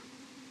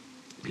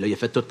 Puis là, il a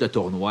fait tout le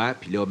tournoi.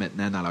 Puis là,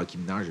 maintenant, dans l'hockey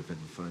mineur, j'ai fait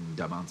une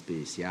demande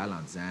spéciale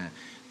en disant,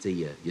 tu sais, il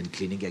y a une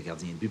clinique à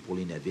gardien de but pour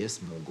les novices.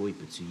 Mon gars, il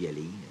peut-tu y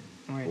aller?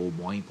 Au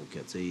moins pour que,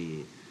 tu sais,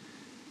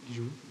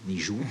 il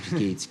joue,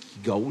 puis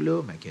qu'il goal,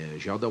 là. Mais que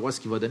j'ai hâte de voir ce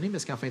qu'il va donner,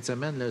 parce qu'en fin de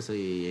semaine, là,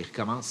 il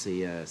recommence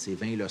ses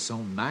 20 leçons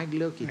de mag,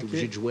 là, qui est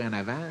obligé de jouer en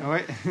avant.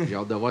 J'ai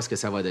hâte de voir ce que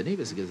ça va donner,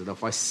 parce que ça doit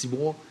faire 6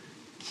 mois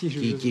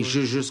qu'il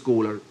joue juste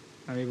goaler.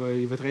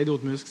 Il va travailler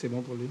d'autres muscles, c'est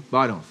bon pour lui.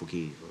 Bon, non, il faut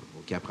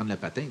qu'il apprenne le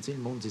patin. Tu sais,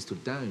 le monde dit tout le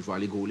temps, je vais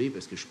aller gauler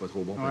parce que je suis pas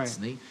trop bon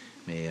patiner.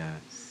 Mais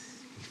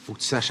il faut que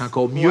tu saches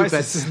encore mieux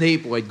patiner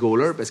pour être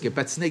goaler, parce que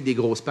patiner avec des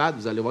grosses pattes,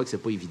 vous allez voir que c'est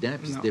pas évident.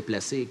 Puis se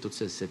déplacer avec tout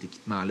cet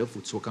équipement-là, il faut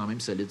que tu sois quand même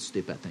solide sur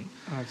tes patins.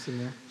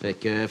 Absolument.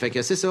 Fait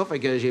que c'est ça. Fait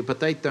que j'ai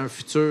peut-être un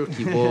futur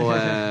qui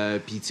va...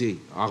 puis, tu sais,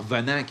 en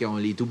revenant, qui ont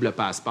les doubles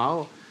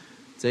passeports,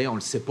 tu sais, on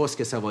ne sait pas ce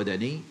que ça va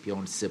donner, puis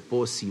on ne sait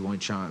pas s'ils vont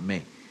être...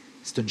 Mais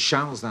c'est une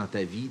chance dans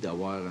ta vie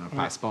d'avoir un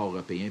passeport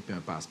européen puis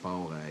un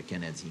passeport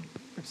canadien.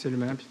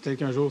 Absolument. Puis peut-être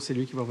qu'un jour, c'est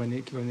lui qui va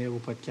venir au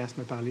podcast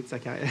me parler de sa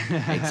carrière.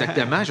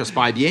 Exactement,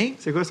 j'espère bien.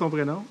 C'est quoi son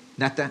prénom?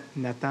 Nathan.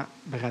 Nathan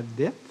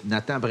Bradette.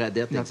 Nathan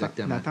Bradette,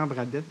 exactement. Nathan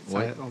Bradette.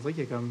 On dirait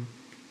qu'il y a comme...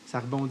 Ça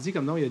rebondit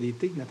comme non, il y a des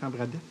T, Nathan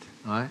Bradette.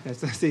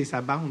 Ouais.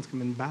 Ça bounce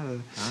comme une balle.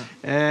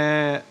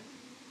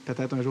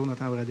 Peut-être un jour,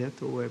 Nathan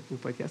Bradette au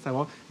podcast. À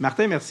voir.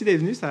 Martin, merci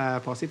d'être venu. Ça a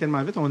passé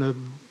tellement vite. On a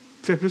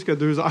fait plus que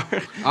 2 heures.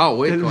 Ah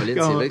oui, Colin,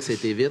 c'est vrai que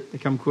c'était vite.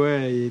 Comme quoi,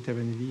 il était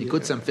venu.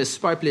 Écoute, ça me fait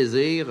super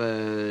plaisir.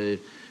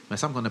 Il me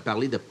semble qu'on a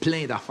parlé de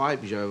plein d'affaires,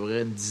 puis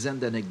j'aurais une dizaine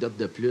d'anecdotes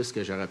de plus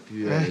que j'aurais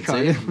pu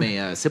dire. Mais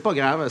c'est pas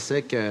grave,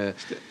 c'est que...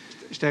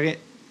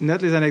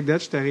 Note les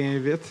anecdotes, je te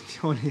réinvite, puis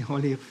on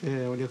les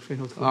refait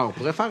une autre fois.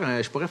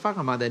 Je pourrais faire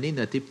à un moment donné,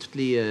 noter toutes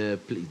les...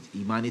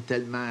 il m'en est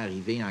tellement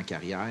arrivé en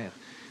carrière.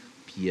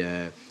 Puis, tu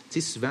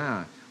sais,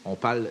 souvent, on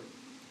parle...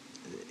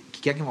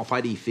 Quand ils vont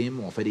faire des films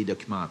ou on fait des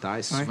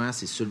documentaires, souvent,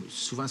 c'est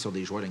souvent sur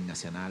des joueurs de Ligue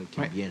nationale qui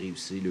ont bien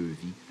réussi leur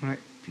vie. Ouais.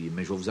 Puis,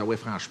 mais je vais vous avouer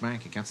franchement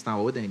que quand tu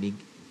t'en vas dans une ligue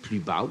plus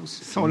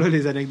basses. Sont là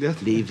les anecdotes.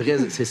 Les vrais,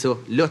 c'est ça.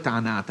 Là, tu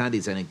en entends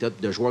des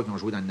anecdotes de joueurs qui ont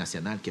joué dans le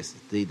national, que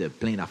c'était de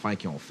plein d'affaires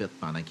qu'ils ont faites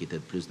pendant qu'ils étaient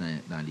plus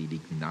dans les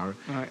ligues mineures.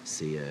 Ouais.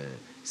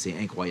 C'est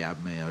incroyable.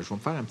 Mais je vais me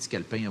faire un petit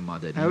calepin à un moment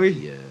donné. Ah oui.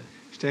 Puis,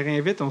 je te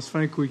réinvite, on se fait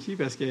un quickie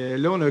parce que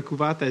là, on a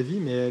couvert ta vie,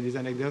 mais les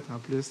anecdotes, en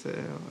plus,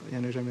 il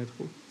n'y en a jamais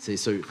trop. c'est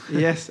sûr.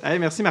 Yes. Hey,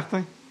 merci,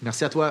 Martin.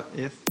 Merci à toi.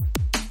 Yes.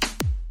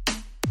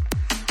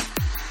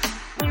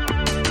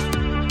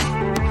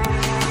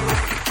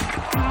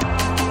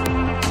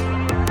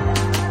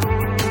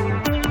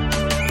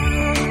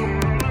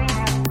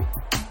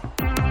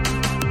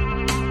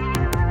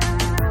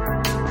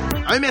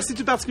 Un merci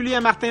tout particulier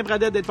à Martin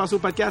Bradette d'être passé au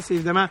podcast et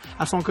évidemment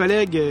à son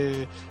collègue,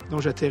 dont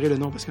je tairai le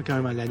nom parce que quand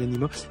même à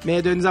l'anonymat,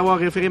 mais de nous avoir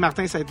référé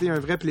Martin, ça a été un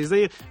vrai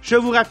plaisir. Je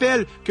vous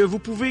rappelle que vous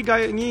pouvez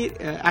gagner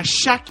à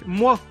chaque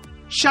mois.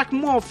 Chaque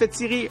mois, on fait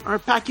tirer un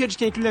package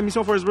qui inclut la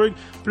mission Forsberg,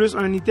 plus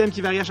un item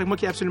qui varie à chaque mois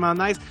qui est absolument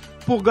nice.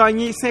 Pour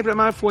gagner,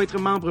 simplement, il faut être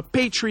membre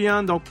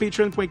Patreon, donc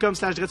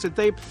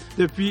patreon.com/DreadSureTape.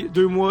 Depuis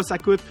 2 mois, ça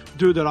coûte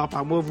 2$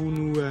 par mois. Vous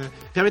nous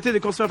permettez de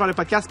continuer à faire le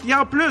podcast. Puis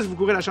en plus, vous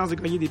courez la chance de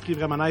gagner des prix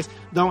vraiment nice,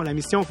 dont la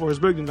mission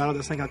Forsberg d'une valeur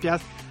de 50$.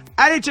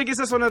 Allez checker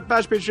ça sur notre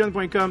page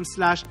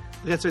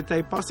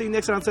patreon.com/DreadSureTape. Passez une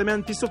excellente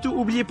semaine. Puis surtout,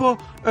 n'oubliez pas,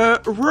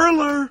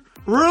 Roller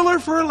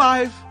for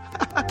life.